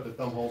that? We put the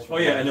thumb holes for Oh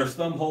yeah, gloves. and there's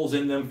thumb holes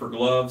in them for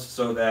gloves,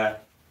 so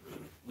that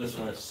this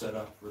one is set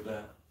up for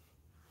that.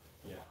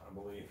 Yeah, I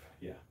believe.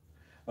 Yeah.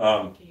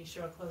 Can you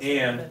show a close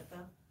and look at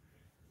them?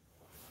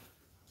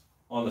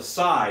 On the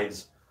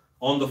sides,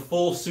 on the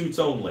full suits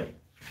only.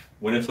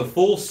 When it's a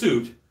full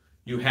suit,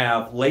 you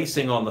have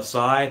lacing on the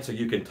side, so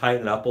you can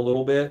tighten it up a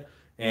little bit,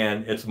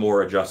 and it's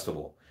more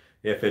adjustable.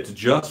 If it's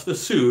just the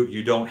suit,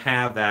 you don't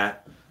have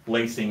that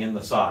lacing in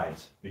the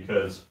sides,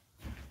 because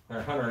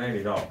they're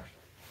 $180.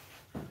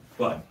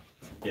 But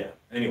yeah,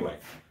 anyway,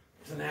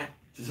 isn't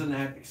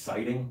that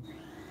exciting?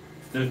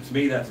 To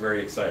me, that's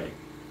very exciting.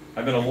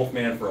 I've been a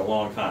Wolfman for a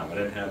long time. I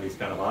didn't have these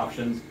kind of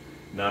options,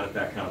 not at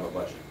that kind of a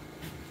budget.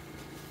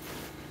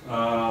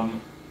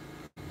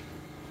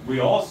 We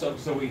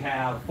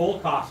have full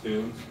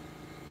costumes.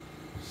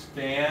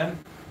 Stan.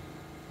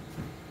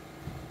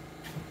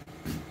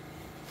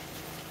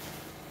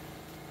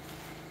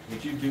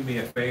 Would you do me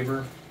a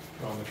favor?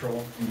 Put on the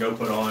troll. And go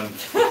put on the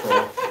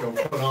troll. Go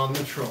put on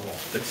the troll.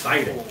 It's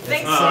exciting.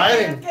 Thanks,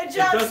 exciting. Good It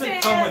job,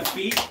 doesn't Stan. come with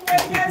feet. Way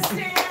to go,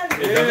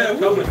 Stan. It doesn't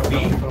come with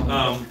feet.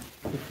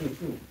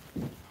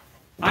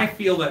 I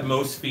feel that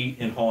most feet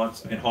in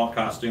haunt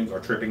costumes are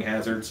tripping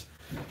hazards.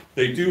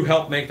 They do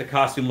help make the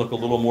costume look a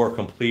little more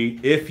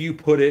complete. If you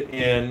put it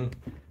in,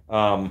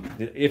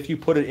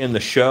 the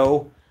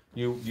show,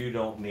 you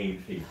don't need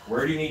feet.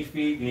 Where do you need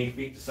feet? You need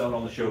feet to sell it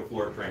on the show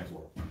floor at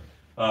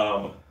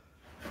Transworld.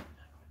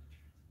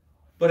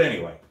 But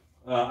anyway,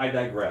 I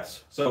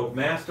digress. So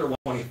Master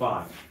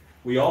 125.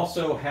 We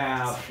also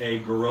have a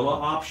gorilla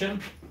option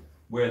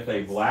with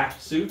a black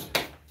suit.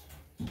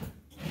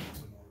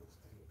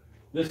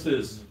 This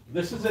is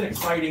an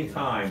exciting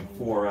time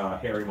for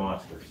hairy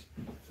monsters.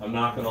 I'm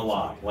not gonna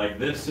lie. Like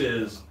this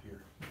is,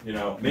 you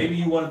know, maybe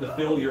you wanted to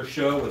fill your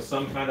show with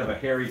some kind of a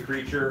hairy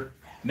creature.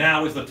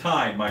 Now is the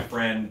time, my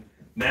friend.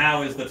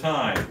 Now is the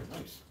time.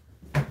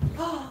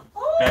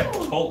 Okay,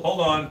 hold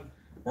on.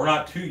 We're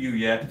not to you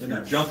yet.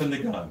 You're jumping the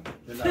gun.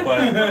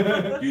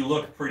 But you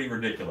look pretty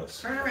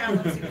ridiculous. Turn around,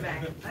 let's see the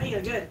back. I think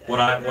you're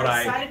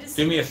good.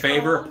 Do me a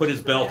favor, put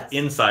his belt Yes.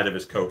 inside of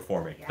his coat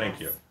for me. Thank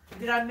you.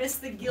 Did I miss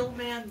the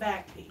Gillman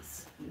back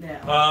piece?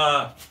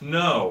 No.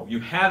 No, you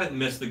haven't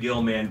missed the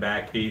Gillman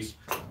back piece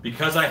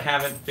because I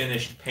haven't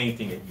finished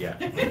painting it yet.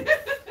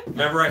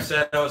 Remember I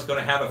said I was going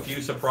to have a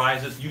few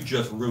surprises? You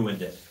just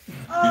ruined it. You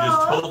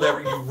just told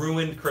you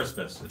ruined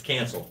Christmas. It's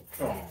canceled.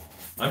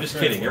 I'm just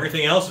kidding.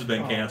 Everything else has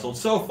been canceled.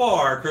 So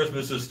far,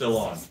 Christmas is still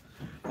on.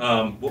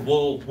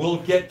 We'll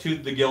get to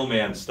the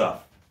Gillman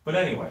stuff. But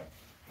anyway,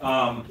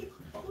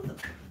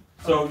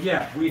 so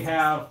yeah, we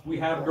have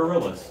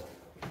gorillas.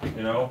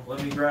 You know,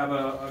 let me grab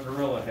a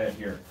gorilla head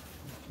here.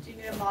 Do you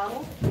need a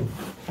model?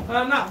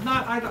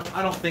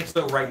 I don't think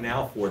so right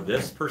now for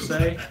this per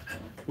se.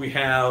 We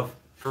have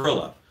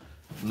gorilla.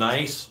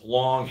 Nice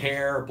long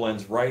hair,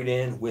 blends right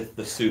in with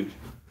the suit.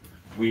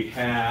 We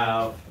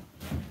have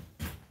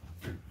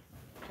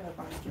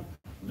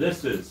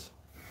this is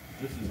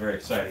very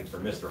exciting for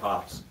Mr.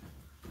 Hops.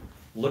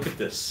 Look at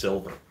this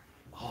silver.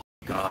 Oh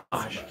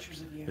gosh.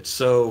 It's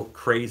so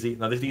crazy.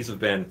 Now these have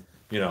been,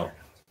 you know,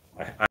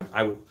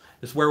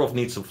 this werewolf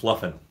needs some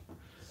fluffing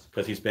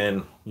because he's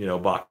been, you know,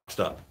 boxed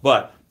up.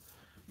 But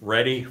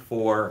ready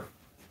for,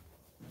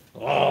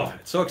 oh,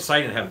 it's so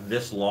exciting to have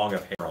this long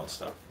of hair on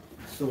stuff.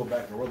 Still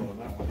back to Willow on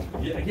that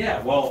one.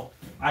 Yeah, well,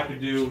 you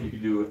could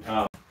do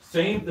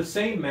the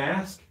same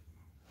mask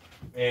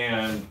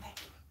and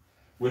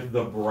with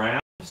the brown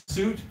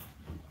suit,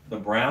 the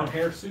brown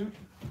hair suit,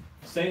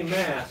 same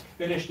mask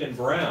finished in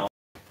brown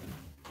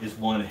is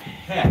one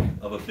heck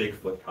of a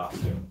Bigfoot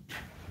costume.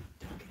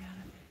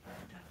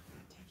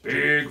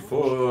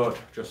 Bigfoot,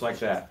 just like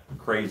that.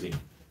 Crazy.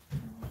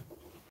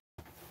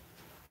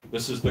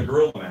 This is the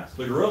gorilla mask.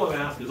 The gorilla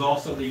mask is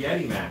also the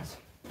Yeti mask.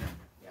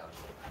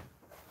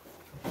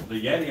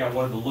 The Yeti, I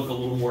wanted to look a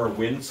little more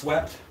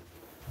windswept,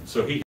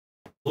 so he has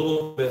a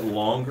little bit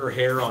longer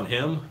hair on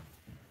him.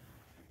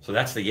 So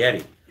that's the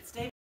Yeti. It's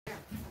David.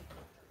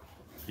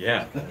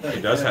 Yeah,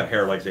 he does have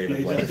hair like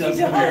David Blair. does.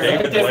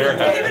 David Blair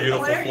has David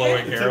beautiful Blair,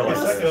 flowing yeah. hair like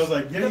I was this.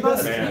 like, yeah, The he most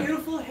does. Man.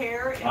 beautiful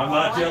hair in I'm all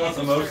not jealous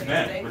of most industry,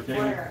 men. David We're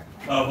kidding. Blair.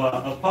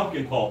 Of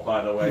pumpkin pulp,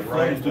 by the way. He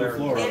Right flows to the there.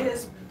 floor. It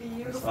is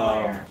beautiful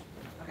Um, hair.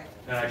 Okay.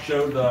 And I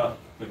showed the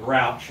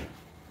Grouch.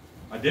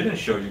 I didn't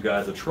show you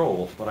guys the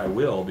troll, but I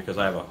will because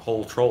I have a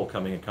whole troll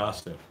coming in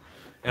costume.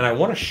 And I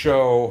want to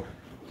show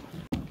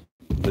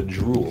the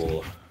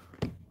drool.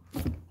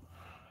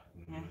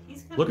 Yeah,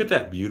 he's kind Look at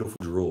that beautiful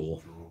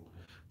drool.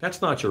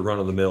 That's not your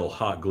run-of-the-mill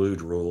hot glue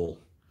drool.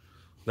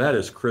 That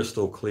is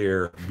crystal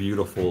clear,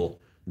 beautiful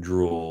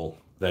drool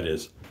that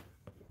is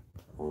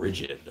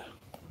rigid.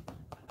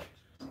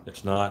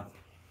 It's not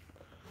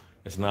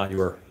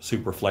your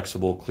super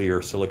flexible,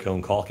 clear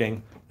silicone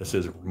caulking. This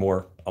is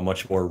a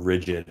much more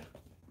rigid.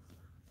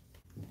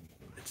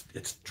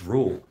 It's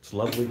drool. It's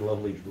lovely,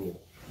 lovely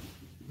drool.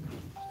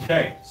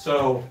 Okay,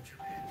 so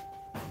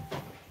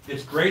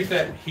it's great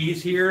that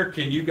he's here.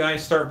 Can you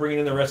guys start bringing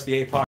in the rest of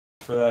the APOC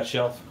for that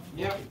shelf?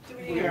 Yep, Do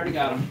we already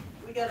got them.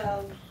 We got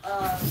have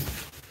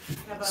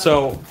a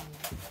So,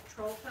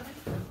 troll coming?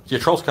 your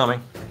troll's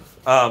coming.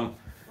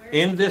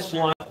 In this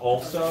line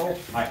also,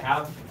 I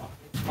have,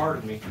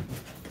 pardon me.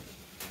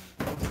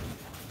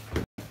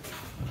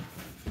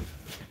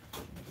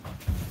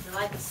 They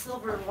like the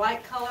silver and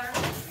white color.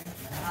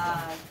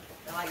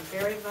 They like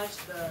very much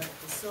the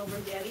silver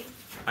Yeti.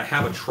 I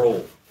have a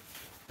troll.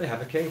 They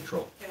have a cave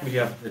troll.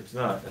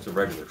 It's a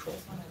regular troll.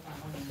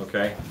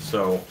 Okay,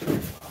 so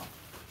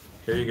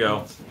here you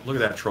go. Look at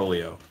that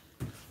trollio.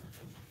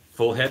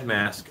 Full head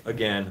mask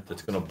again.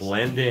 That's going to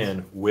blend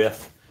in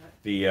with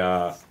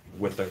the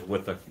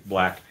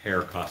black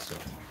hair costume.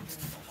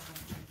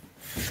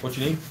 What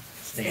you need?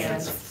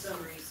 stands.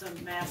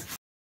 Some masks.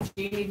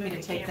 Do you need me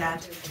to take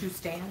that to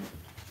stand?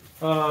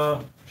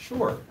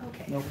 Sure.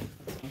 Okay. Nope.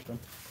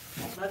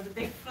 Love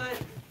the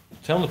Bigfoot.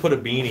 Tell them to put a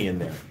beanie in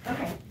there.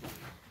 Okay.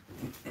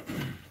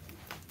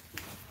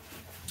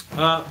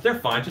 They're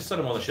fine. Just set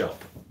them on the shelf.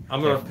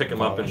 I'm going to pick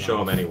them up and show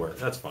them anywhere.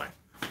 That's fine.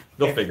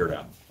 They'll figure it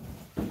out.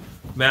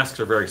 Masks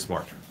are very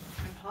smart.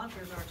 And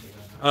haunters are too.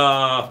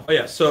 Oh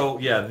yeah, so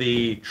yeah,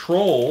 the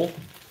troll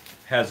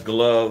has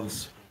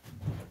gloves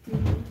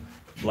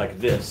like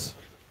this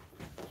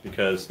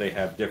because they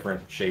have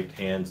different shaped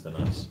hands than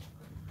us.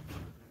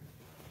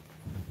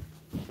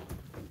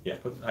 Yeah,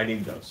 but I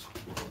need those.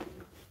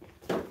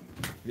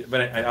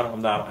 But I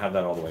don't have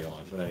that all the way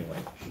on, but anyway.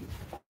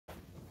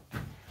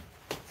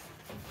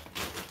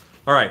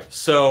 All right,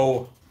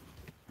 so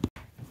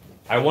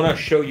I want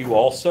to show you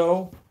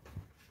also,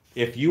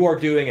 if you are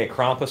doing a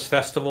Krampus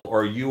festival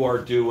or you are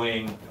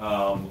doing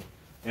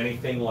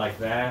anything like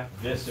that,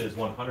 this is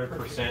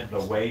 100%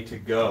 the way to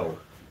go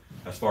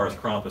as far as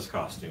Krampus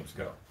costumes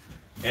go.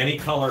 Any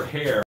color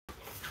hair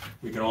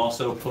we can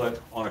also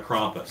put on a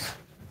Krampus.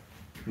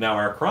 Now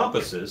our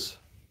Krampuses,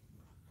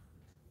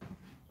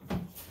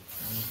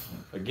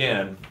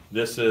 again,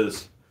 this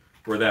is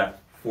where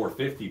that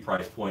 $450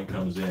 price point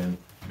comes in,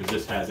 because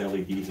this has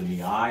LEDs in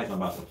the eyes. I'm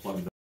about to plug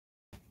them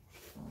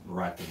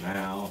right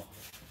now.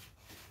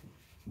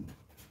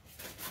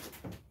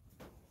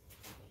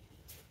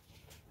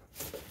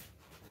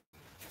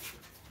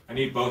 I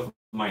need both of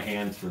my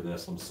hands for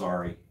this, I'm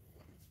sorry.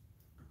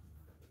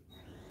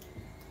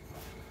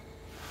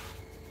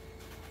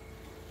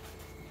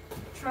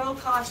 Troll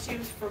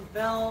costumes for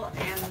Belle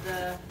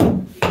and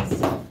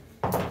these.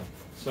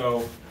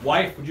 So,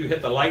 wife, would you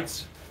hit the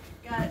lights?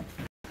 Got it.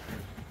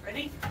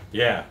 Ready?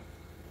 Yeah.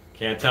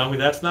 Can't tell me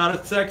that's not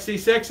a sexy,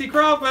 sexy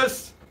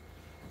Krampus.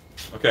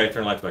 Okay,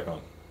 turn the lights back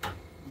on.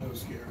 No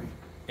scary.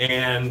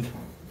 And,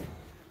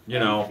 you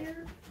know,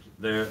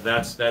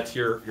 that's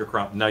your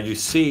Krampus. Now you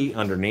see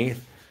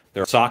underneath,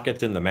 there are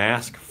sockets in the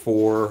mask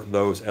for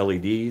those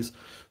LEDs,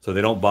 so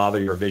they don't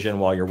bother your vision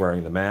while you're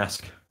wearing the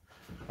mask.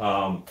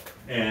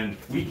 And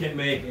we can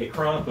make a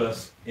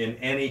Krampus in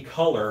any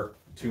color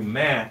to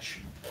match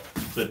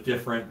the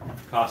different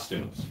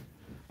costumes.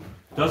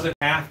 Doesn't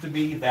have to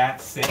be that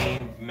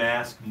same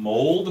mask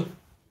mold.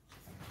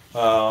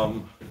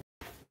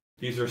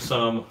 These are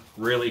some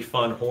really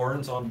fun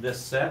horns on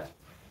this set.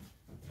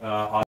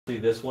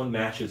 Obviously this one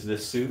matches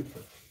this suit.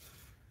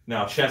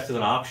 Now chest is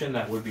an option,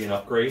 that would be an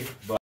upgrade,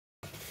 but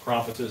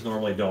Krampuses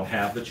normally don't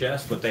have the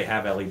chest, but they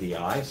have LED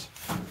eyes.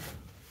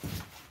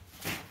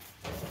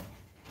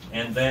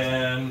 And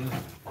then,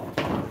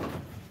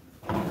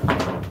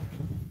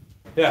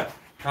 yeah,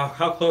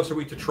 how close are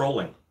we to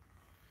trolling?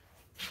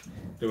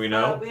 Do we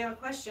know? We have a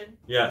question.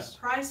 Yes.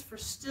 Price for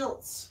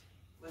stilts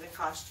with a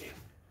costume.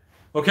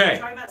 Okay.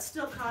 Talking about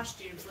stilt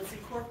costumes, let's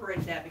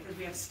incorporate that because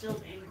we have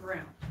stilt in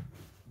ground.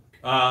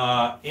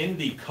 In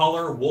the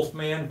color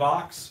Wolfman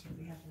box,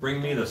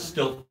 bring me the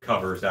stilt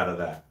covers out of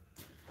that.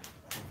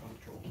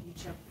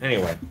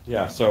 Anyway,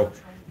 yeah, so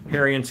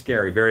hairy and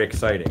scary, very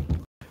exciting.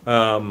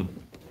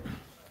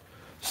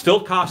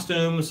 Stilt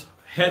costumes,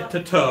 head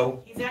to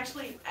toe. He's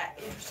actually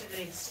interested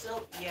in a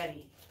stilt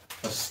Yeti.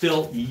 A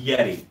stilt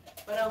Yeti.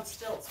 But on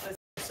stilts.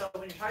 So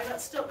when you're talking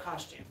about stilt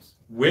costumes.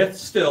 With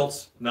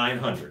stilts,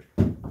 900.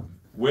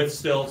 With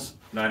stilts,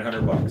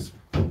 900 bucks.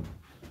 My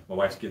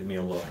wife's giving me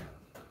a look.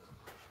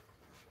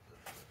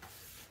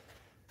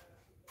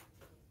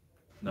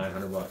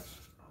 900 bucks.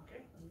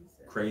 Okay.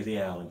 Crazy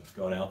Alan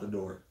going out the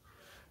door.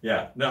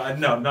 Yeah, no,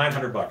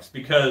 900 bucks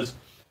because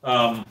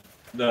I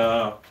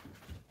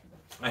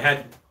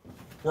had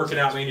working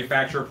out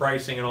manufacturer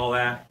pricing and all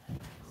that.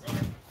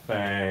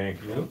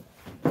 Thank you.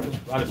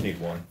 I just need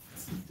one.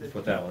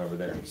 Put that one over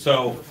there.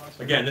 So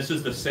again, this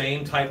is the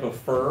same type of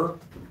fur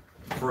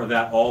for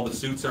that all the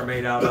suits are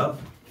made out of.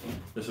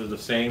 This is the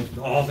same.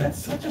 Oh, that's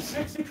such a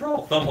sexy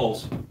troll. Thumb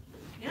holes.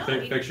 No,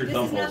 Picture this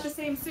thumb is not holes. the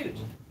same suit.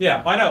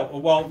 Yeah, I know.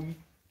 Well,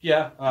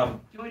 yeah. Do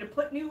you want me to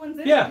put new ones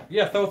in? Yeah.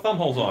 Throw thumb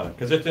holes on it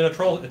because it's in a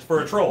troll. It's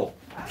for a troll.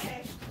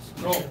 Okay.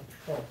 Troll.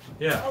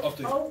 Yeah.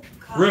 Oh,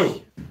 gosh.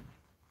 Rue.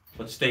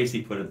 But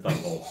Stacy put in thumb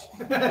holes.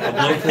 A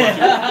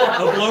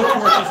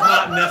blowtorch is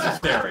not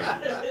necessary.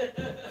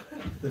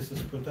 This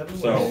is put that away.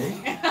 So,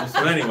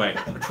 but anyway,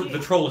 the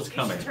troll is You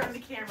coming. should turn the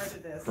camera to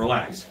this.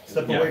 Relax.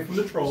 Step Yeah. away from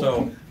the troll.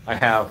 So I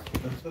have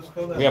Let's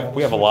go that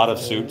we have a lot of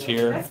suits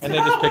here, That's and they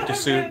just picked a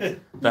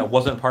suit that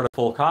wasn't part of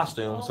full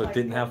costume, so it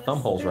didn't have thumb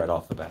holes right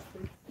off the bat.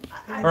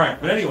 All right,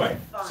 but anyway,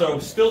 so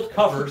stilt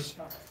covers.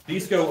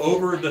 These go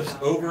over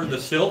the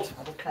stilt,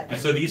 and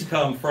so these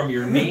come from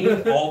your knee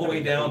all the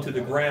way down to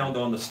the ground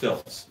on the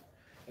stilts.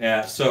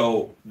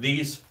 So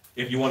these,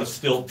 if you want to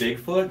stilt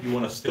Bigfoot, you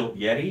want to stilt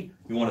Yeti,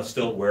 you want to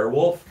stilt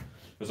werewolf,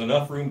 there's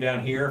enough room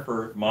down here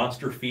for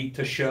monster feet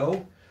to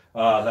show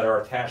that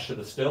are attached to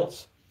the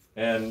stilts.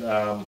 And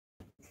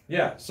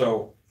yeah,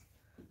 so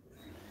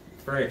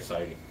it's very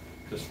exciting.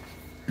 Just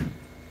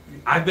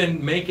I've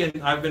been making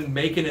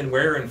and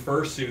wearing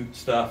fursuit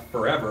stuff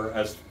forever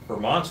as for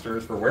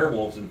monsters, for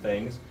werewolves and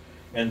things,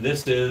 and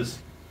this is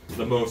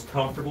the most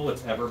comfortable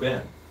it's ever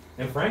been.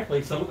 And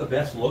frankly, some of the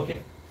best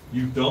looking.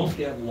 You don't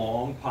get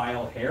long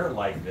pile hair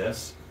like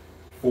this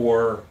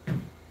for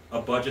a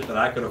budget that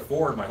I could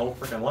afford my whole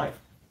freaking life.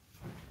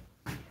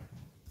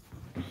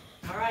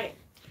 All right.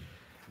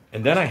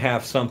 And then I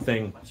have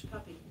something, Watch your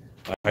puppy.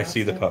 I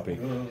see the puppy.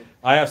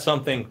 I have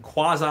something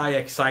quasi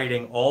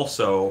exciting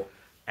also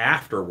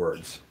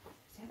afterwards.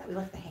 I thought we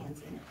left the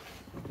hands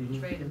in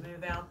it. Ready to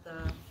move out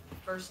the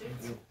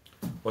fursuits?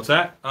 What's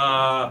that?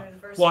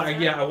 Well,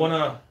 Yeah, I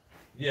wanna,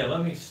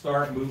 let me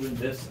start moving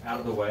this out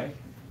of the way.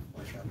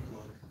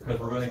 Because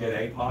we're gonna get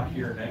APOC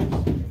here next.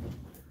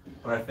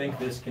 But I think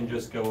this can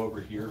just go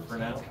over here for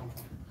now.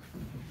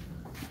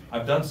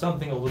 I've done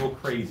something a little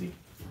crazy.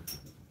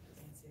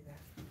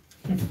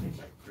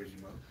 Crazy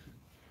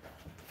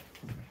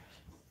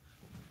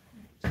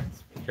mode.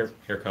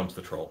 Here comes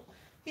the troll.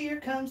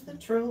 Here comes the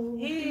troll.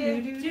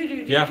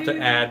 You have to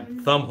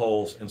add thumb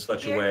holes in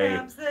such a way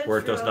where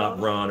it does not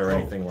run or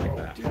anything like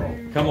that.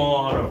 Come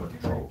on over.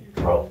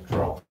 All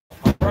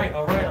right.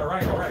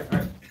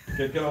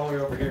 Get all the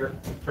way over here.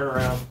 Turn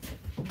around.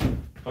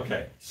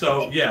 Okay,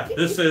 so yeah,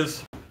 this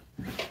is.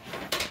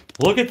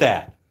 Look at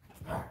that.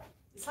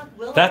 It's like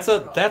Willow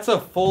That's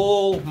a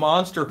full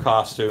monster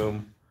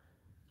costume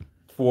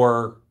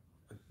for.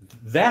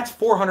 That's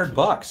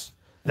 $400.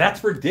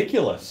 That's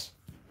ridiculous.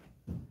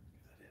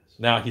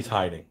 Now he's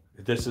hiding.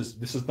 This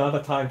is not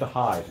the time to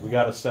hide. We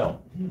got to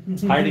sell.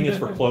 Hiding is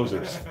for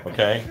closers.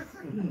 Okay.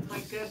 My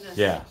goodness.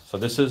 Yeah. So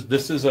this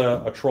is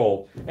a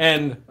troll.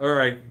 And all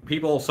right,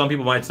 some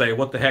people might say,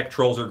 "What the heck?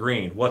 Trolls are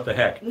green. What the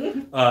heck?"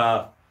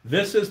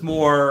 This is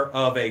more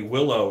of a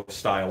Willow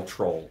style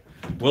troll.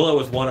 Willow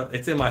is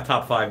it's in my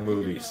top 5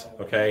 movies.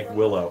 Okay,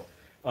 Willow.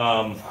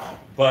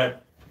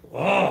 But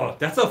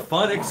that's a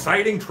fun,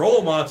 exciting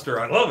troll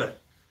monster. I love it.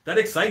 That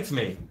excites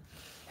me.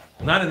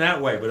 Not in that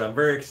way, but I'm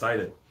very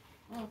excited.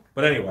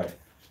 But anyway,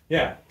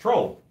 yeah,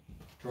 troll.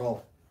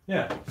 Troll.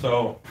 Yeah,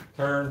 so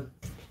turn.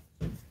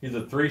 He's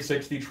a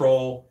 360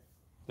 troll.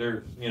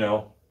 There's,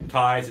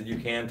 ties that you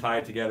can tie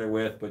it together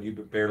with, but you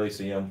barely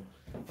see them.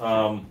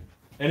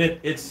 And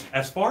it's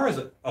as far as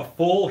a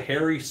full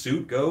hairy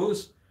suit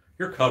goes,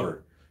 you're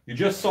covered. You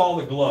just saw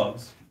the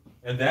gloves,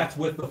 and that's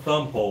with the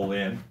thumb hole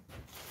in.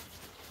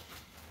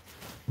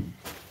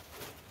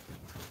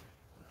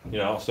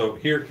 So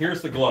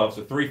here's the gloves,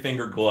 a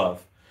 3-finger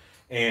glove.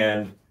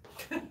 And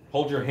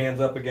hold your hands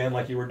up again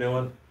like you were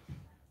doing.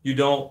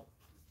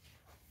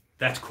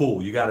 That's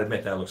cool. You got to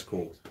admit that looks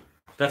cool.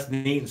 That's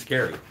neat and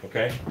scary,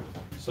 okay?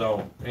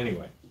 So,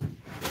 anyway.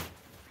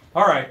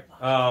 All right.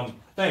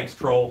 Thanks,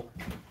 troll.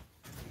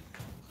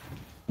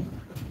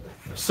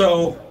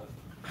 So,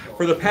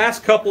 for the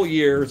past couple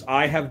years,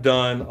 I have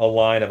done a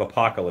line of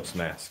apocalypse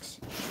masks.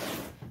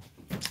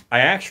 I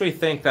actually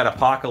think that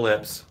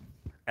apocalypse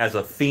as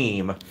a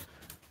theme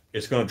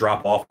is going to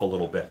drop off a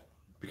little bit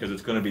because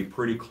it's going to be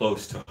pretty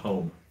close to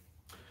home.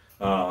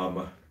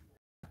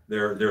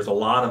 There's a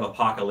lot of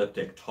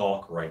apocalyptic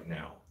talk right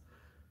now.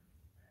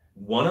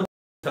 One of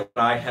the things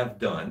that I have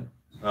done,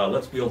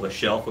 let's build a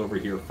shelf over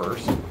here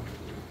first.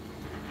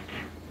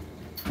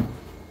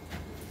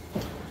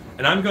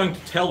 And I'm going to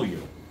tell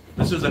you,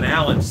 this is an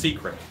Allen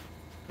secret.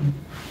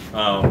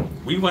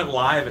 We went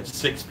live at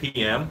 6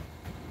 p.m.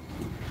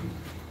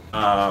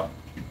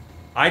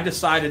 I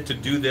decided to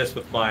do this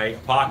with my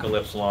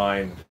apocalypse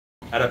line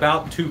at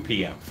about 2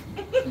 p.m.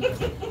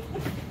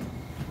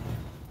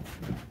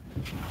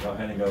 Go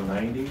ahead and go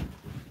 90.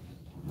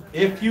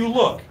 If you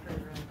look,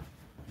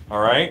 all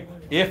right,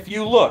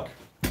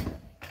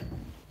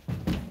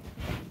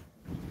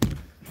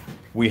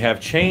 we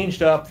have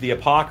changed up the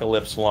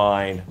apocalypse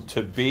line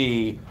to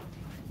be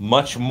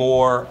much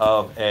more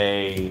of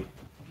a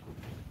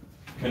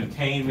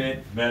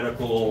containment,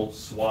 medical,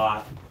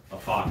 SWAT,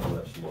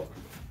 apocalypse look.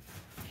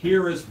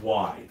 Here is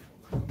why.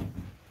 Let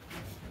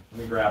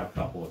me grab a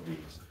couple of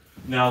these.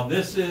 Now,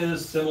 this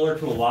is similar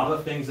to a lot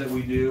of things that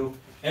we do.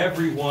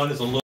 Every one is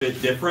a little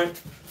bit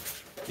different.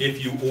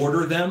 If you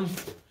order them,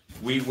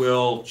 we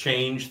will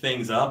change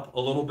things up a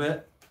little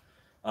bit.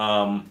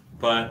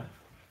 But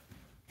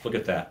look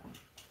at that.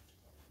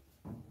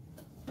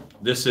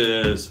 This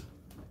is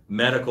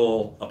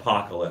medical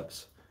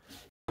apocalypse,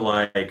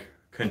 like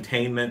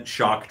containment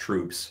shock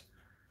troops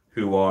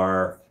who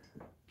are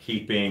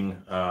keeping,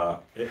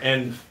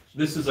 and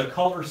this is a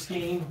color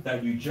scheme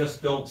that you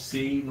just don't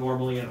see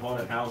normally in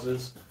haunted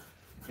houses.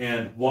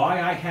 And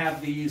why I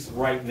have these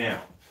right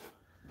now,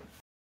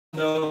 I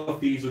don't know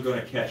if these are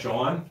going to catch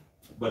on,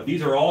 but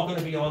these are all going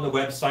to be on the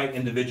website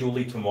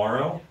individually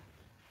tomorrow.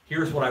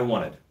 Here's what I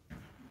wanted.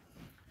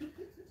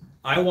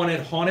 I wanted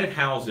haunted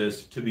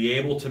houses to be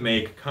able to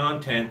make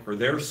content for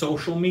their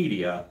social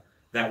media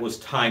that was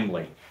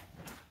timely.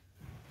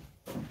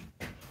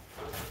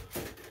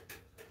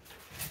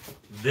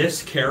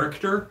 This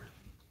character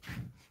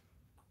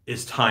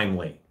is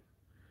timely.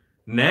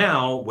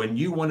 Now, when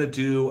you want to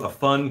do a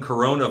fun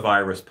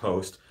coronavirus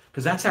post,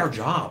 because that's our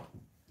job.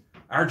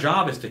 Our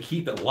job is to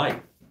keep it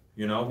light.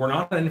 We're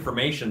not an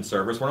information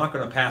service. We're not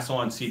going to pass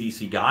on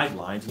CDC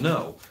guidelines.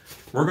 No,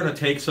 we're going to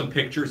take some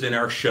pictures in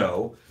our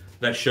show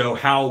that show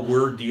how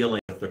we're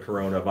dealing with the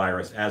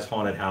coronavirus as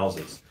haunted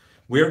houses.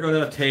 We're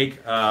going to take,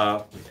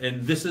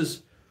 and this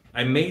is,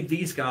 I made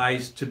these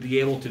guys to be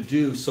able to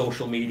do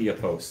social media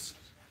posts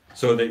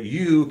so that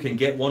you can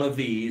get one of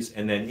these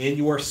and then in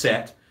your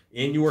set,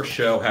 in your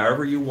show,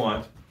 however you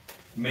want,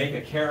 make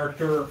a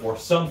character or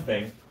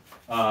something,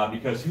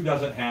 because who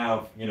doesn't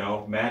have,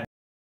 magic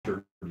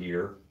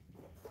gear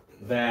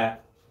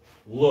that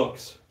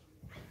looks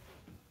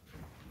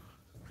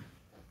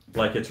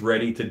like it's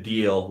ready to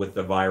deal with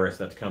the virus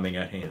that's coming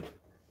at hand.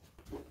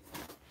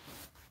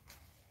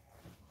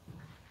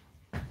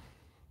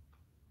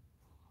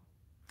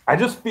 I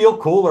just feel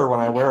cooler when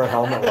I wear a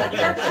helmet like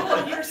that.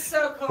 Oh, you're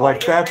so cool.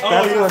 Like that's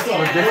what's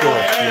ridiculous,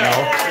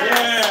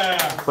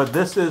 Yeah. But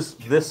this is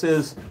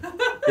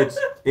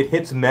it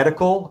hits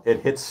medical, it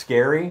hits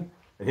scary,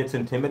 It's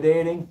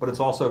intimidating, but it's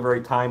also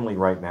very timely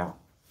right now.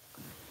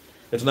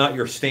 It's not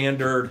your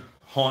standard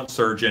haunt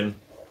surgeon.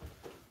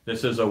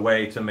 This is a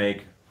way to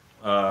make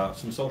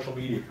some social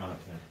media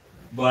content.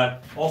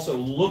 But also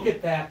look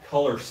at that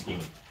color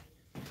scheme.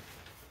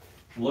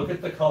 Look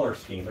at the color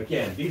scheme.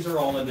 Again, these are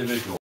all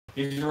individual.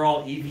 These are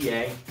all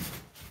EVA.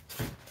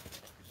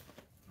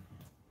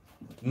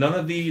 None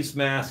of these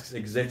masks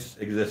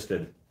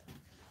existed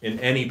in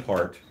any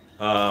part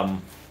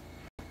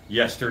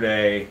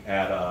yesterday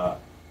at,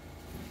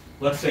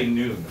 let's say,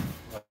 noon.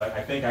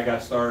 I think I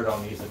got started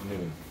on these at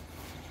noon.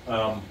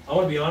 I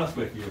want to be honest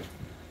with you.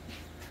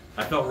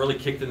 I felt really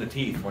kicked in the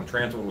teeth when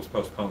Transworld was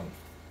postponed.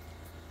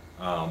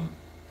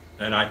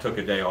 And I took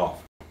a day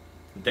off,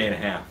 a day and a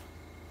half.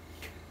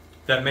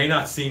 That may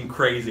not seem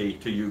crazy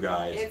to you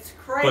guys. It's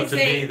crazy. But to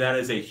me, that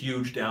is a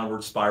huge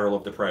downward spiral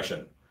of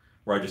depression,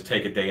 where I just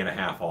take a day and a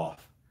half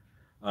off.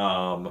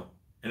 And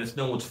it's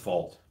no one's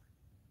fault.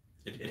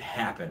 It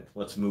happened.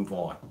 Let's move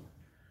on.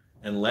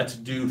 And let's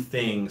do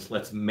things,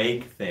 let's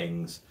make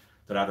things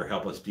that either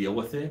help us deal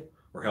with it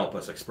or help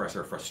us express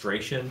our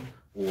frustration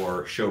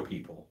or show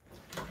people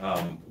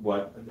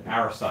what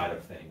our side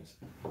of things.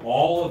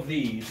 All of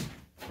these,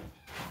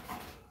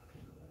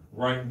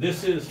 right,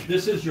 this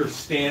is your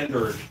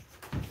standard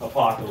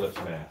apocalypse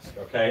mask,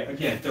 okay?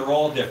 Again, they're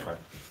all different,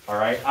 all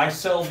right? I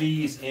sell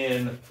these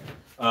in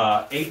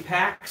 8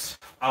 packs.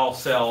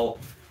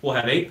 We'll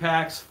have 8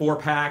 packs, 4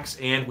 packs,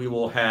 and we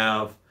will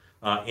have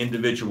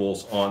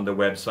individuals on the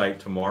website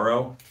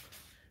tomorrow.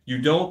 You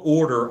don't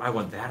order, I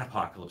want that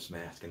apocalypse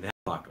mask and that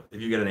apocalypse.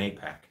 If you get an 8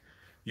 pack,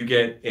 you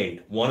get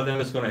 8. One of them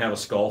is going to have a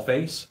skull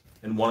face,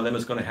 and one of them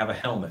is going to have a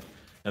helmet.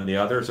 And the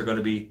others are going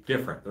to be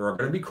different. They're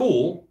going to be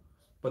cool,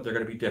 but they're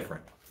going to be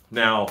different.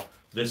 Now,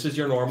 this is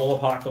your normal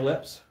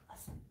apocalypse.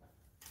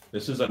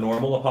 This is a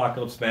normal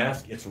apocalypse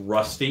mask. It's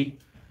rusty.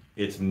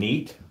 It's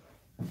neat.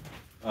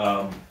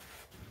 And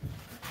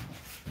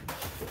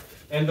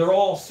they're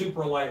all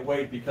super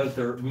lightweight because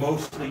they're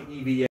mostly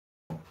EVA.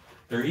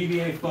 They're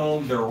EVA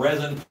foam, they're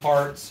resin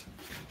parts.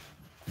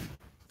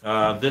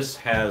 This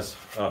has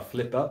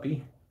flip up.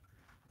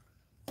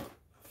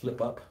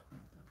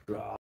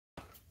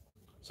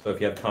 So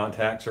if you have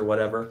contacts or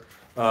whatever.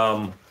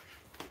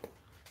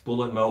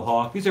 Bullet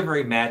Mohawk. These are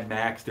very Mad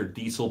Max. They're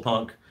diesel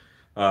punk.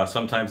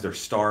 Sometimes they're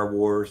Star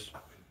Wars.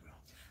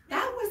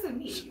 That wasn't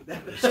me.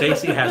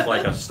 Stacy has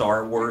like a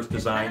Star Wars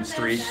design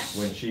streak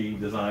when she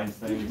designs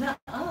things.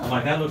 I'm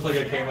like, that looks like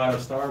it came out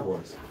of Star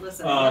Wars.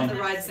 Listen, I have to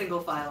ride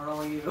single file on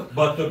all you.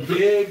 But the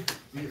big,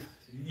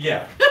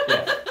 yeah.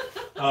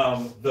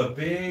 The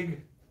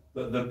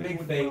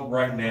big thing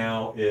right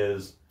now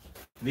is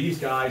these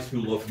guys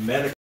who look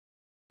medical,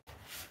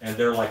 and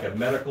they're like a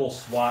medical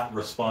SWAT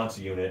response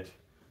unit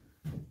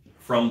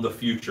from the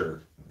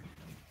future,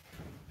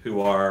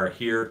 who are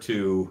here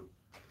to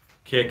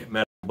kick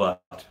metal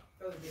butt.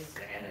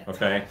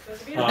 Okay,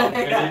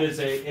 and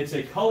it's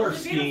a color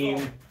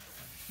scheme.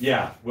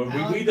 Yeah,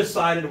 we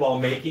decided while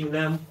making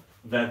them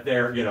that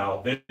they're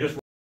they just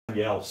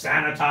yell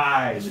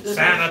sanitize,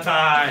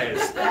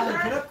 sanitize.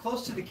 Get up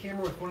close to the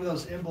camera with one of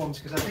those emblems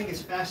because I think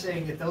it's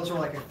fascinating that those are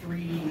like a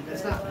 3D.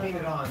 That's not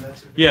painted on.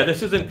 That's yeah.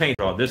 This isn't painted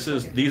on. These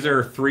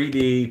are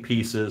 3D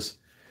pieces.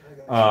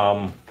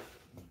 One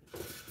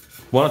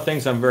of the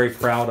things I'm very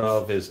proud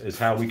of is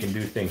how we can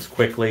do things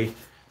quickly.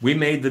 We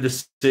made the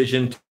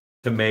decision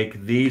to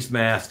make these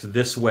masks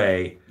this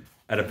way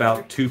at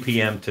about 2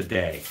 p.m.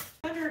 today.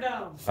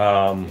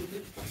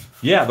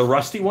 Yeah, the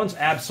rusty ones,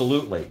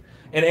 absolutely.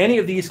 And any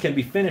of these can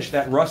be finished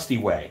that rusty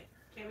way.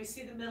 Can we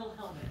see the middle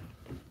helmet?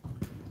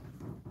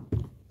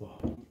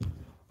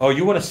 Oh,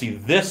 you want to see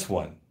this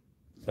one?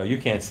 No, you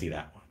can't see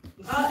that one.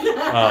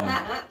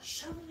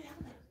 Show them the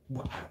helmet.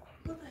 What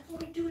the hell are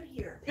we doing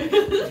here? You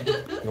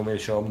want me to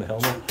show them the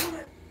helmet?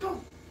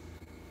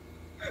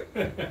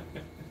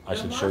 I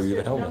should show you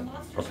the helmet.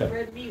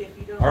 Okay.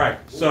 All right.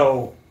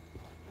 So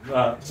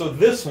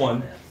this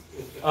one,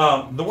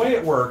 the way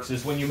it works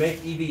is when you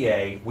make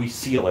EVA, we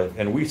seal it,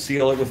 and we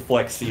seal it with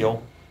Flex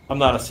Seal. I'm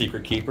not a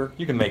secret keeper.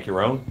 You can make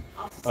your own.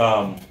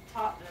 Top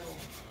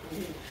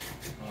middle.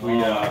 We'll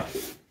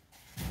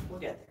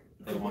get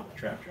there. They want the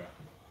trap. Yeah,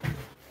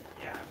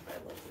 I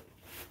love it.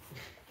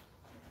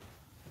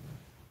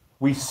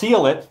 We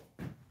seal it,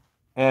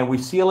 and we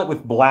seal it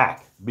with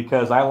black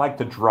because I like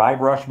to dry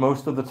brush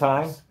most of the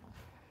time,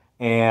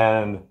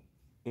 and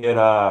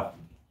I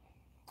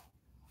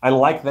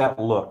like that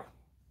look.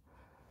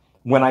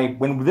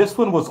 When this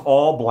one was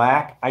all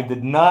black, I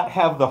did not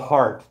have the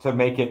heart to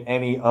make it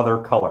any other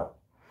color.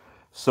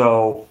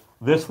 So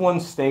this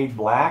one stayed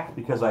black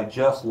because I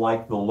just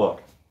like the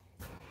look.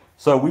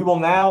 So we will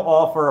now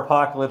offer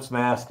Apocalypse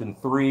Mask in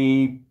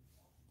three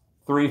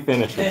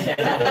finishes.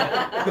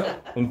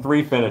 In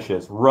 3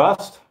 finishes.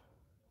 Rust,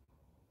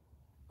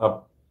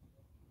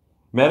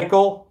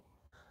 medical,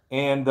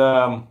 and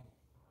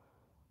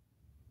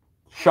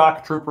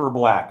Shock Trooper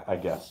Black, I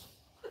guess.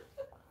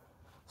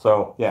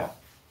 So, yeah.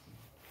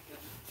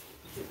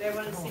 They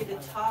want to see the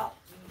top,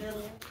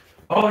 middle.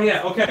 Oh,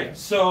 yeah, okay.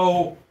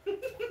 So,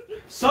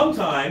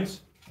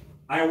 sometimes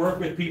I work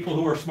with people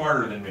who are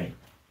smarter than me.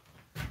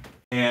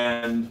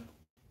 And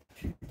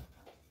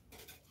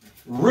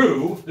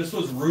Rue, this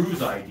was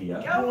Rue's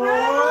idea.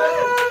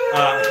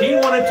 He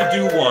wanted to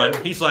do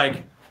one. He's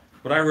like,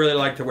 but I really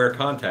like to wear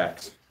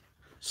contacts.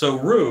 So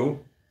Rue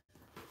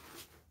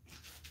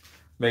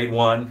made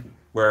one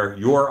where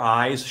your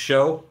eyes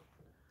show,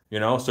 you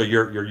know, so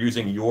you're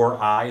using your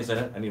eyes in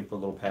it. I need to put a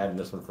little pad in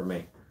this one for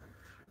me.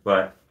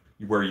 But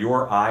where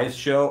your eyes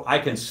show, I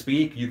can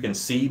speak, you can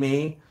see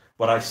me,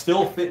 but I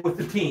still fit with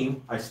the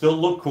team. I still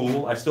look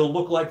cool. I still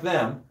look like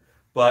them,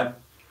 but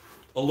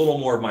a little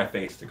more of my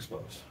face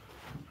exposed.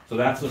 So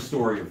that's the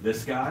story of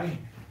this guy.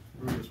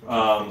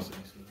 And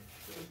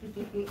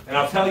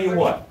I'll tell you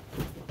what,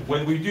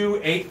 when we do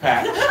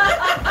 8-packs,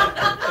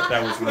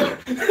 that was weird.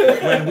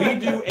 When we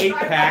do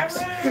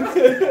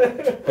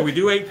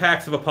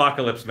 8-packs of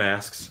apocalypse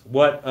masks,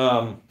 what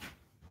I'll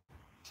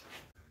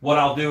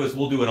do is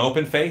we'll do an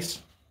open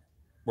face,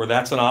 where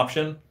that's an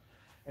option,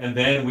 and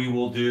then we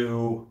will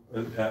do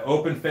an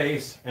open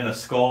face and a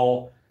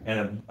skull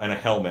and a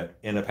helmet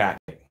in a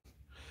package.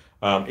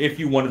 If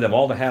you wanted them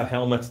all to have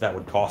helmets, that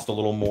would cost a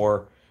little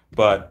more,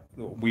 but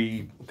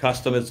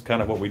custom is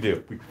kind of what we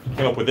do. We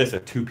came up with this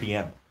at 2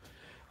 p.m.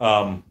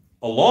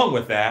 Along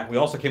with that, we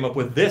also came up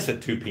with this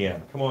at 2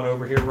 p.m. Come on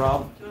over here,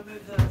 Rob. Do you want to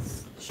move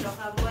the shelf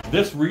out of the way?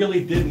 This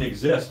really didn't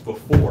exist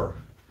before.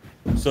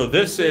 So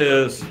this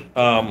is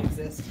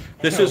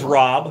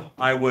Rob.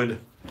 I wouldn't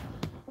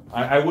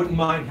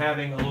mind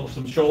having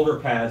some shoulder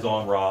pads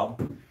on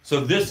Rob. So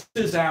this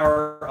is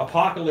our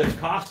apocalypse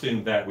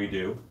costume that we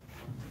do.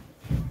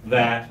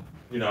 That,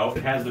 you know,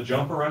 it has the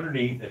jumper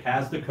underneath, it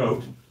has the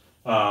coat.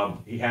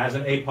 He has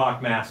an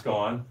APOC mask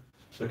on.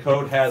 The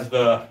coat has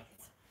the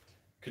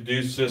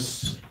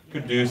caduceus, the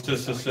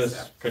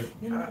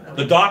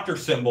doctor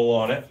symbol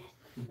on it.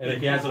 And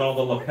he has it on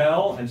the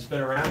lapel and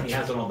spin around, he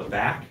has it on the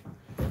back.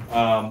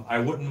 I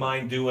wouldn't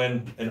mind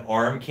doing an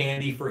arm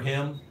candy for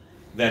him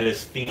that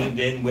is themed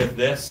in with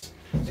this.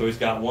 So he's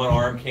got one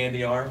arm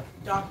candy arm.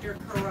 Dr.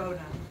 Corona.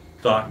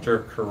 Dr.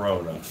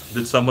 Corona.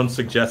 Did someone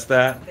suggest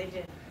that? They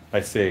did. I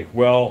see.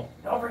 Well,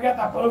 Don't forget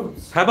the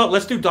boots. how about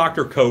let's do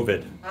Dr.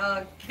 COVID?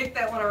 Kick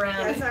that one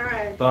around. That's all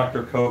right.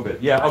 Dr. COVID.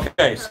 Yeah,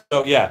 okay.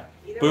 So yeah,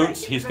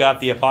 boots. He's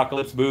got the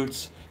apocalypse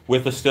boots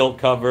with the stilt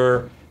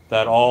cover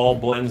that all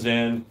blends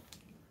in.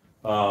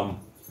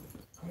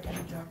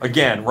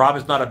 Again, Rob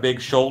is not a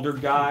big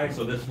shouldered guy,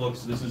 so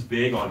this is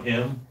big on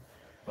him.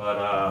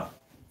 But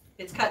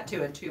It's cut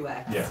to a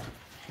 2X. yeah.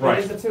 Right.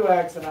 Right. It's a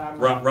 2X and I'm.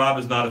 Rob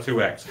is not a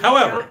 2X.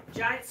 However,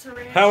 Giant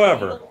syringe,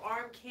 However- little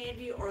arm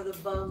candy, or the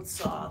bone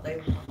saw. They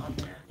want on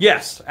there.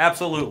 yes,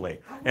 absolutely.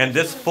 And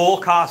this full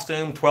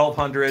costume,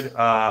 1,200,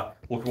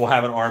 we'll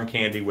have an arm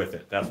candy with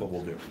it. That's what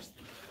we'll do.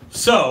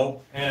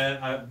 So, and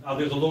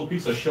there's a little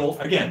piece of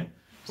shoulder. Again,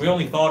 we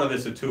only thought of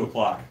this at 2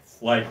 o'clock.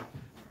 Like,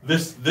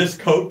 this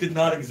coat did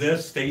not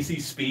exist. Stacy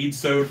speed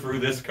sewed through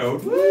this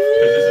coat. Because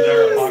this is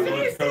our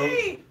apocalypse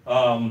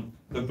coat.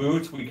 The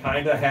boots we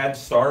kind of had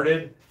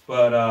started,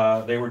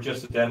 but they were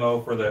just a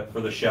demo for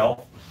the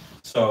shelf.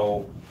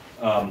 So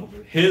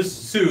his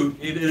suit,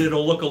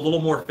 it'll look a little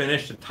more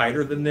finished and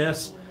tighter than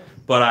this,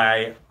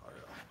 but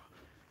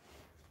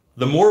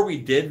the more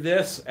we did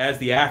this as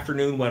the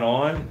afternoon went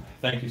on.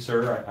 Thank you,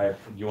 sir.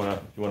 You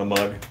want a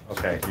mug?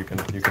 Okay, you can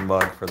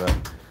mug for the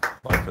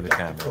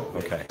camera.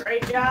 Okay.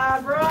 Great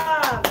job,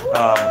 Rob.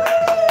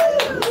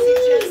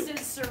 Suggested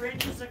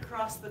syringes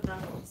across the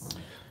knuckles.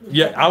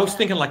 Yeah, I was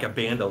thinking like a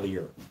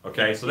bandolier.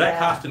 Okay, so that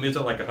costume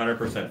isn't like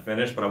 100%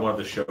 finished, but I wanted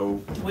to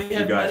show We you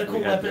have guys medical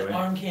what we had weapon doing.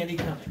 arm candy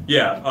coming.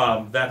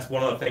 Yeah, that's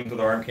one of the things with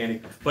arm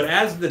candy. But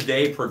as the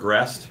day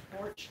progressed,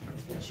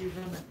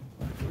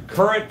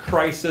 current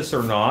crisis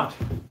or not,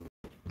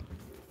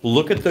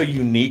 look at the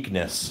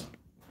uniqueness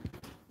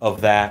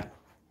of that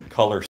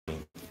color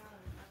scheme.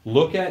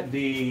 Look at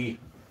the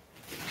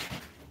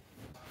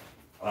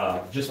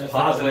just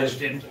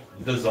positive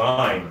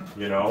design,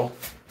 you know.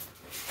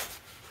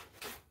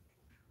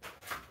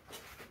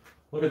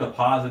 Look at the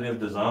positive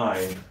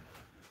design.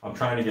 I'm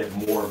trying to get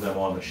more of them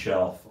on the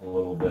shelf a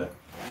little bit.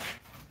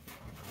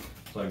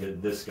 So I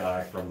get this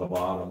guy from the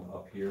bottom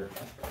up here.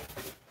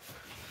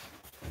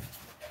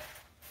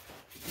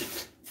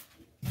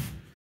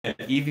 And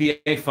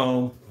EVA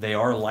foam, they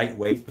are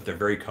lightweight, but they're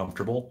very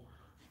comfortable.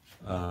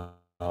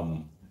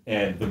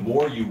 And the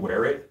more you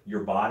wear it, your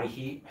body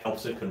heat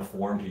helps it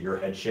conform to your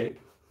head shape.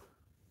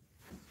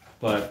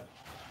 But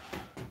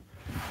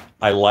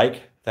I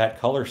like that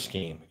color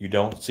scheme. You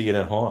don't see it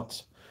in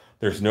haunts.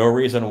 There's no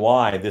reason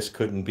why this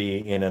couldn't be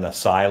in an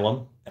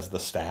asylum as the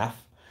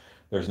staff.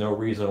 There's no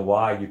reason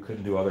why you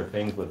couldn't do other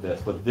things with this.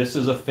 But this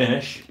is a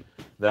finish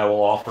that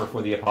we'll offer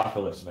for the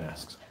apocalypse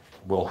masks.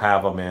 We'll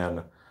have them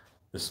in,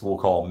 this we'll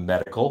call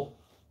medical.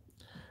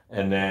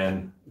 And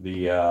then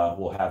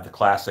we'll have the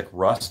classic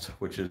rust,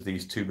 which is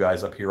these two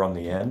guys up here on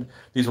the end.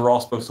 These were all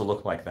supposed to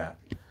look like that.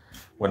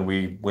 When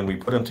we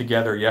put them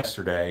together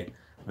yesterday,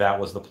 that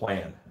was the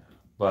plan.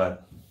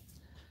 But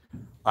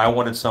I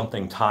wanted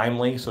something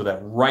timely so that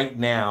right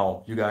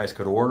now you guys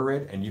could order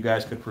it and you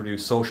guys could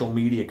produce social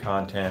media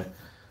content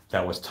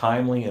that was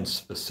timely and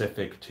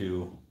specific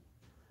to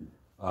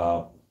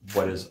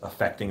what is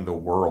affecting the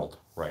world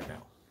right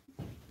now.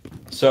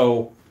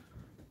 So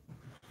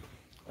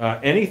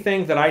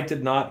anything that I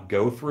did not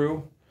go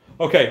through.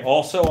 Okay,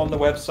 also on the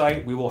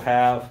website, we will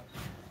have,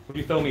 would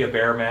you throw me a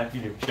bear mask?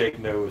 Jake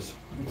knows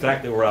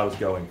exactly where I was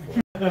going for.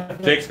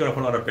 Jake's going to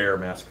put on a bear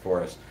mask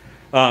for us.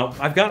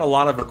 I've gotten a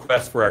lot of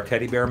requests for our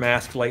teddy bear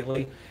masks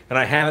lately, and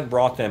I haven't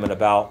brought them in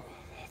about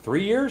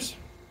 3 years?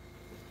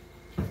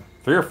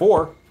 3 or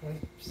 4.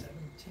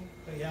 2017.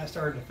 But yeah, I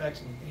started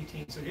effects in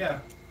 18, so yeah.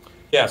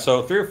 Yeah,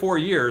 so 3 or 4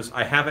 years,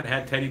 I haven't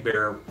had teddy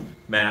bear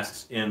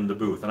masks in the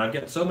booth, and I'm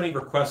getting so many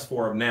requests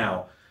for them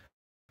now.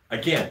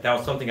 Again, that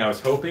was something I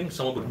was hoping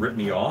someone would rip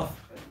me off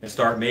and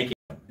start making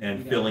them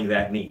and filling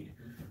that need.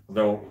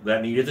 Though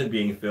that need isn't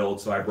being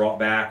filled, so I brought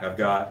back, I was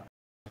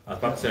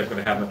about to say I was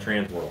going to have them at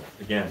Transworld.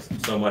 Again,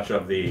 so much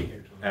of the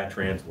at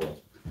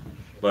Transworld.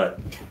 But,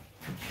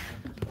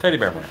 teddy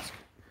bear mask.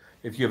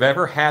 If you've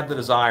ever had the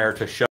desire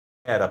to shove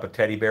your head up a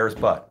teddy bear's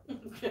butt,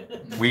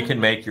 we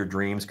can make your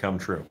dreams come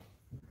true.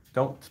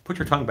 Don't put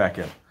your tongue back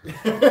in.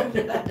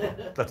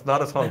 That's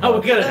not a tongue. Now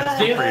we're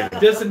gonna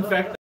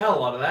disinfect the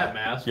hell out of that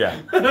mask.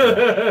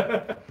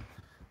 Yeah.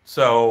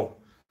 So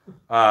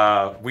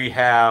we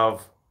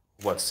have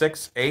what,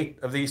 6, 8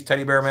 of these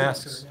teddy bear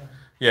masks?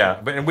 Yeah,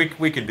 but and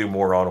we can do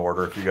more on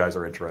order if you guys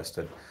are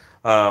interested.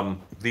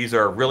 These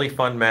are really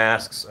fun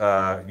masks.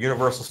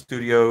 Universal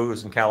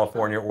Studios in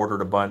California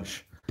ordered a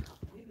bunch.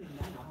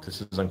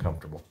 This is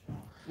uncomfortable.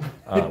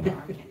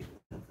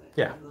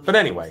 Yeah, but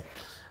anyway.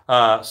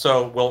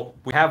 So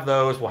we have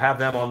those. We'll have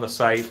them on the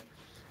site.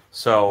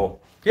 So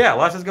yeah,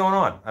 lots is going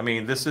on. I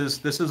mean, this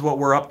is what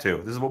we're up to.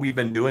 This is what we've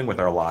been doing with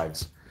our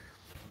lives.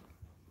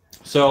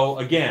 So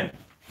again,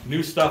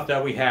 new stuff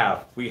that we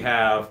have. We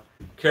have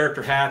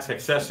character hats,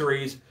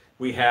 accessories.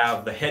 We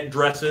have the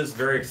headdresses.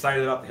 Very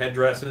excited about the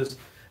headdresses.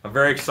 I'm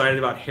very excited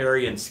about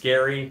Harry and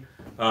Scary.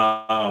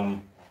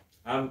 I'm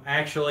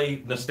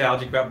actually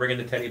nostalgic about bringing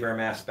the teddy bear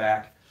mask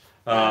back.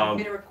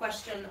 Get a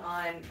question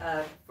on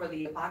for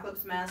the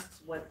Apocalypse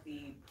masks, what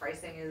the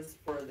pricing is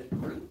for the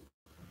group.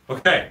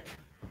 Okay,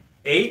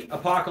 8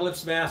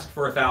 Apocalypse masks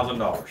for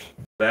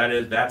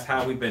 $1,000. That's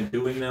how we've been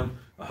doing them.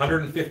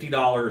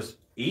 $150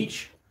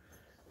 each,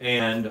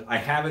 and I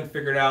haven't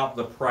figured out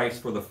the price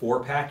for the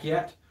 4-pack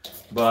yet,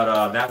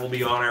 but that will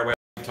be on our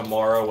website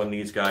tomorrow when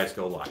these guys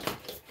go live.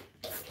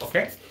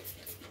 Okay.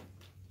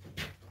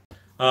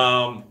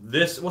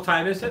 What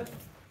time is it?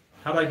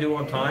 How did I do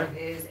on time?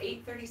 It is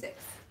 8:36.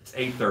 It's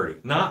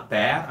 8:30. Not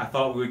bad. I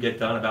thought we would get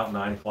done about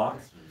 9 o'clock.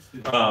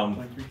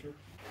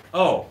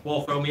 Oh,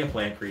 well, throw me a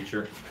plant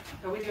creature.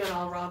 Are we doing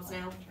all Robs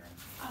now?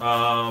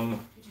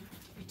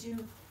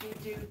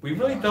 We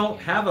really don't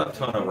have a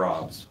ton of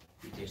Robs.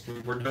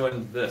 We're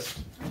doing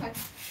this. Okay.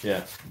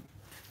 Yeah.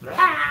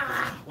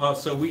 Well,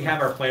 so we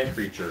have our plant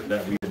creature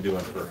that we've been doing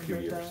for a few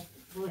years.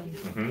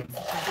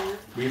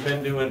 We've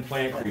been doing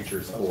plant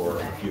creatures for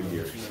a few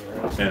years.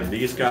 And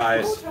these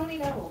guys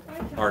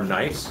are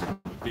nice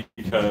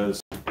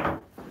because,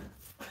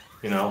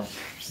 you know,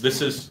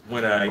 this is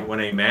when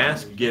a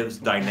mask gives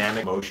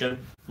dynamic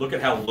motion. Look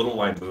at how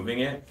little I'm moving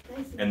it,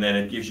 and then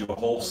it gives you a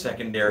whole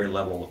secondary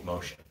level of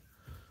motion.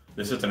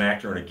 This is an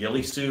actor in a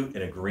ghillie suit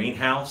in a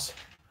greenhouse.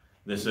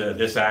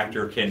 This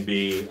actor can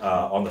be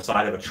on the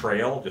side of a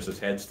trail, just his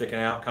head sticking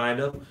out, kind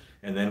of.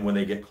 And then when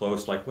they get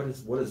close, like, what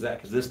is that?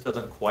 Because this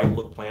doesn't quite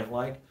look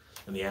plant-like,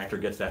 and the actor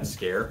gets that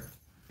scare,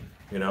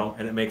 you know,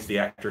 and it makes the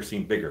actor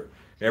seem bigger.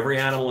 Every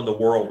animal in the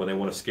world, when they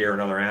want to scare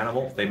another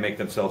animal, they make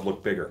themselves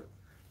look bigger.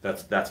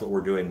 That's what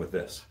we're doing with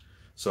this.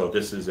 So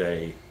this is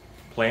a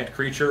plant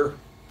creature,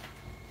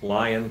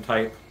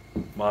 lion-type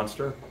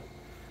monster,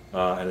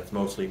 and it's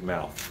mostly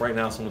mouth. Right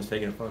now, someone's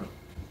taking a photo.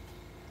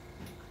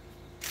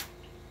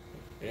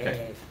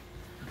 Okay.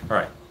 All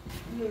right.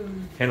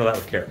 Handle that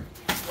with care.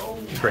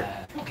 Great.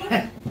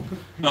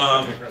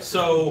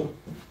 So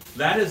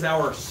that is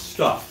our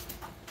stuff.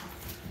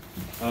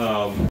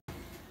 I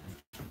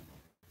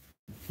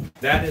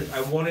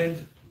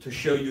wanted to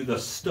show you the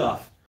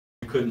stuff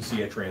you couldn't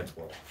see at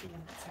Transworld.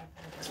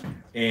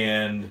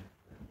 And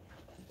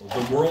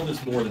the world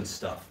is more than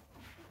stuff.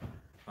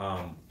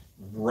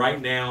 Right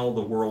now,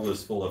 the world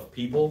is full of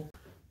people,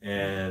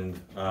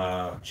 and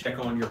check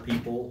on your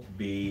people.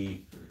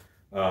 Be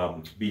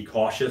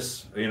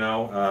cautious, you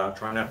know,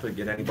 try not to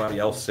get anybody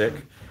else sick.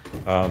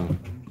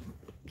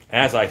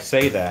 As I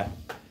say that,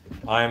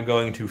 I am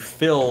going to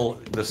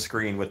fill the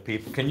screen with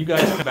people. Can you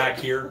guys come back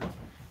here,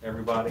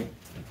 everybody?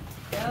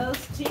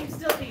 Yes, Team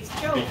Stilties,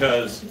 go.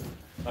 Because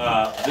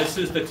this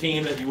is the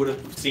team that you would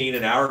have seen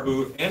in our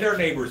booth and our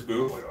neighbor's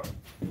booth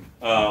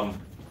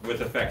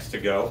with Effects to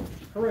Go.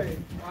 Hooray.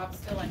 Rob's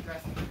still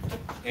undressing.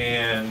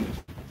 And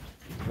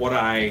what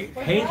I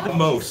hate the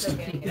most,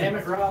 Damn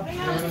it, Rob.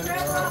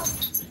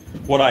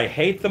 what I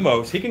hate the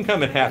most, he can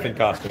come in half in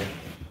costume.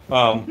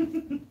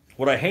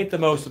 What I hate the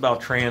most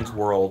about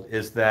Transworld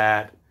is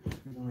that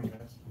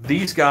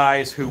these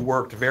guys who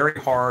worked very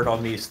hard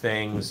on these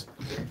things,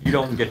 you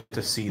don't get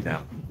to see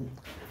them.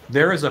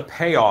 There is a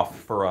payoff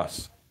for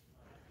us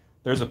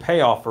there's a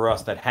payoff for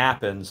us that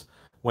happens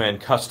when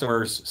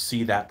customers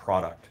see that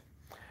product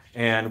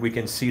and we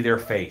can see their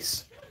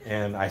face.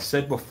 And I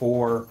said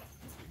before,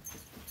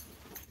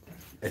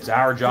 it's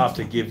our job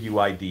to give you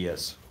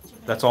ideas.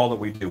 That's all that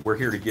we do. We're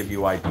here to give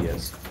you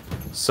ideas.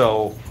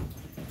 So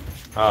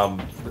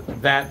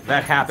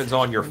that happens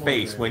on your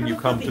face when you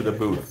come to the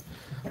booth.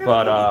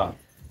 But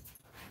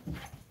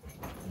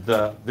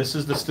this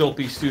is the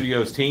Stiltbe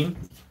Studios team,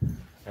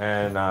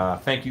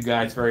 and thank you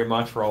guys very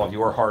much for all of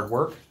your hard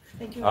work.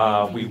 Thank you.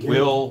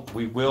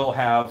 We will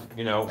have,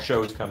 you know,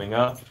 shows coming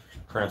up.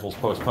 Transworld's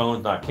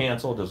postponed, not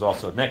canceled. There's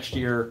also next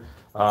year,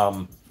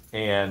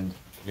 and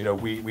you know,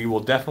 we will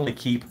definitely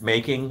keep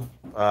making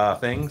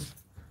things.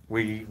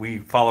 We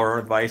follow our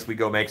advice. We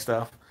go make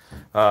stuff.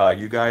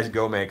 You guys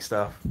go make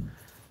stuff,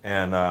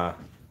 and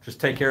just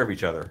take care of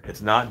each other.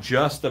 It's not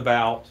just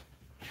about.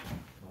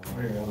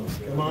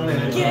 Come on in.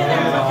 Get in there,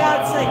 for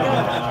God's sake,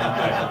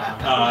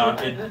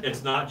 go.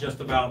 It's not just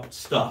about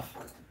stuff.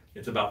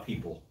 It's about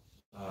people.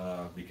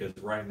 Because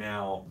right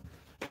now,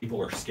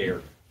 people are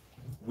scared.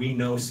 We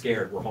know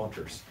scared. We're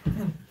hunters.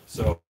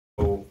 So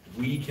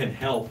we can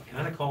help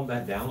kind of calm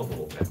that down a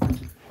little bit.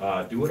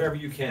 Do whatever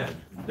you can.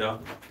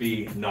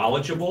 Be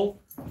knowledgeable,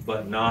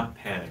 but not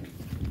panic.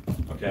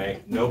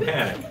 Okay? No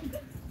panic.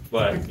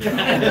 But you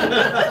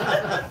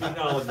know, be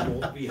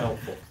knowledgeable, be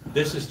helpful.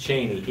 This is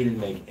Cheney. He didn't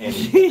make any.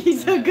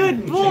 He's a good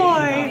Cheney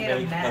boy.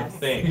 did not make a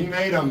thing. He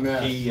made a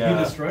mess. He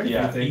destroyed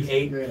yeah, a few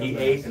things. he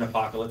ate an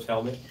apocalypse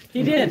helmet.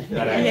 He did. He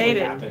That actually ate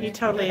it. happened. He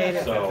totally ate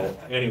it. So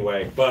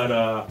anyway,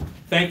 but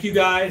thank you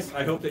guys.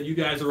 I hope that you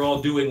guys are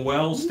all doing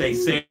well. Stay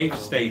safe,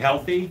 stay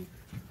healthy,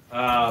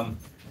 and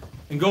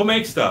go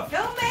make stuff.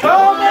 Go make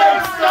Go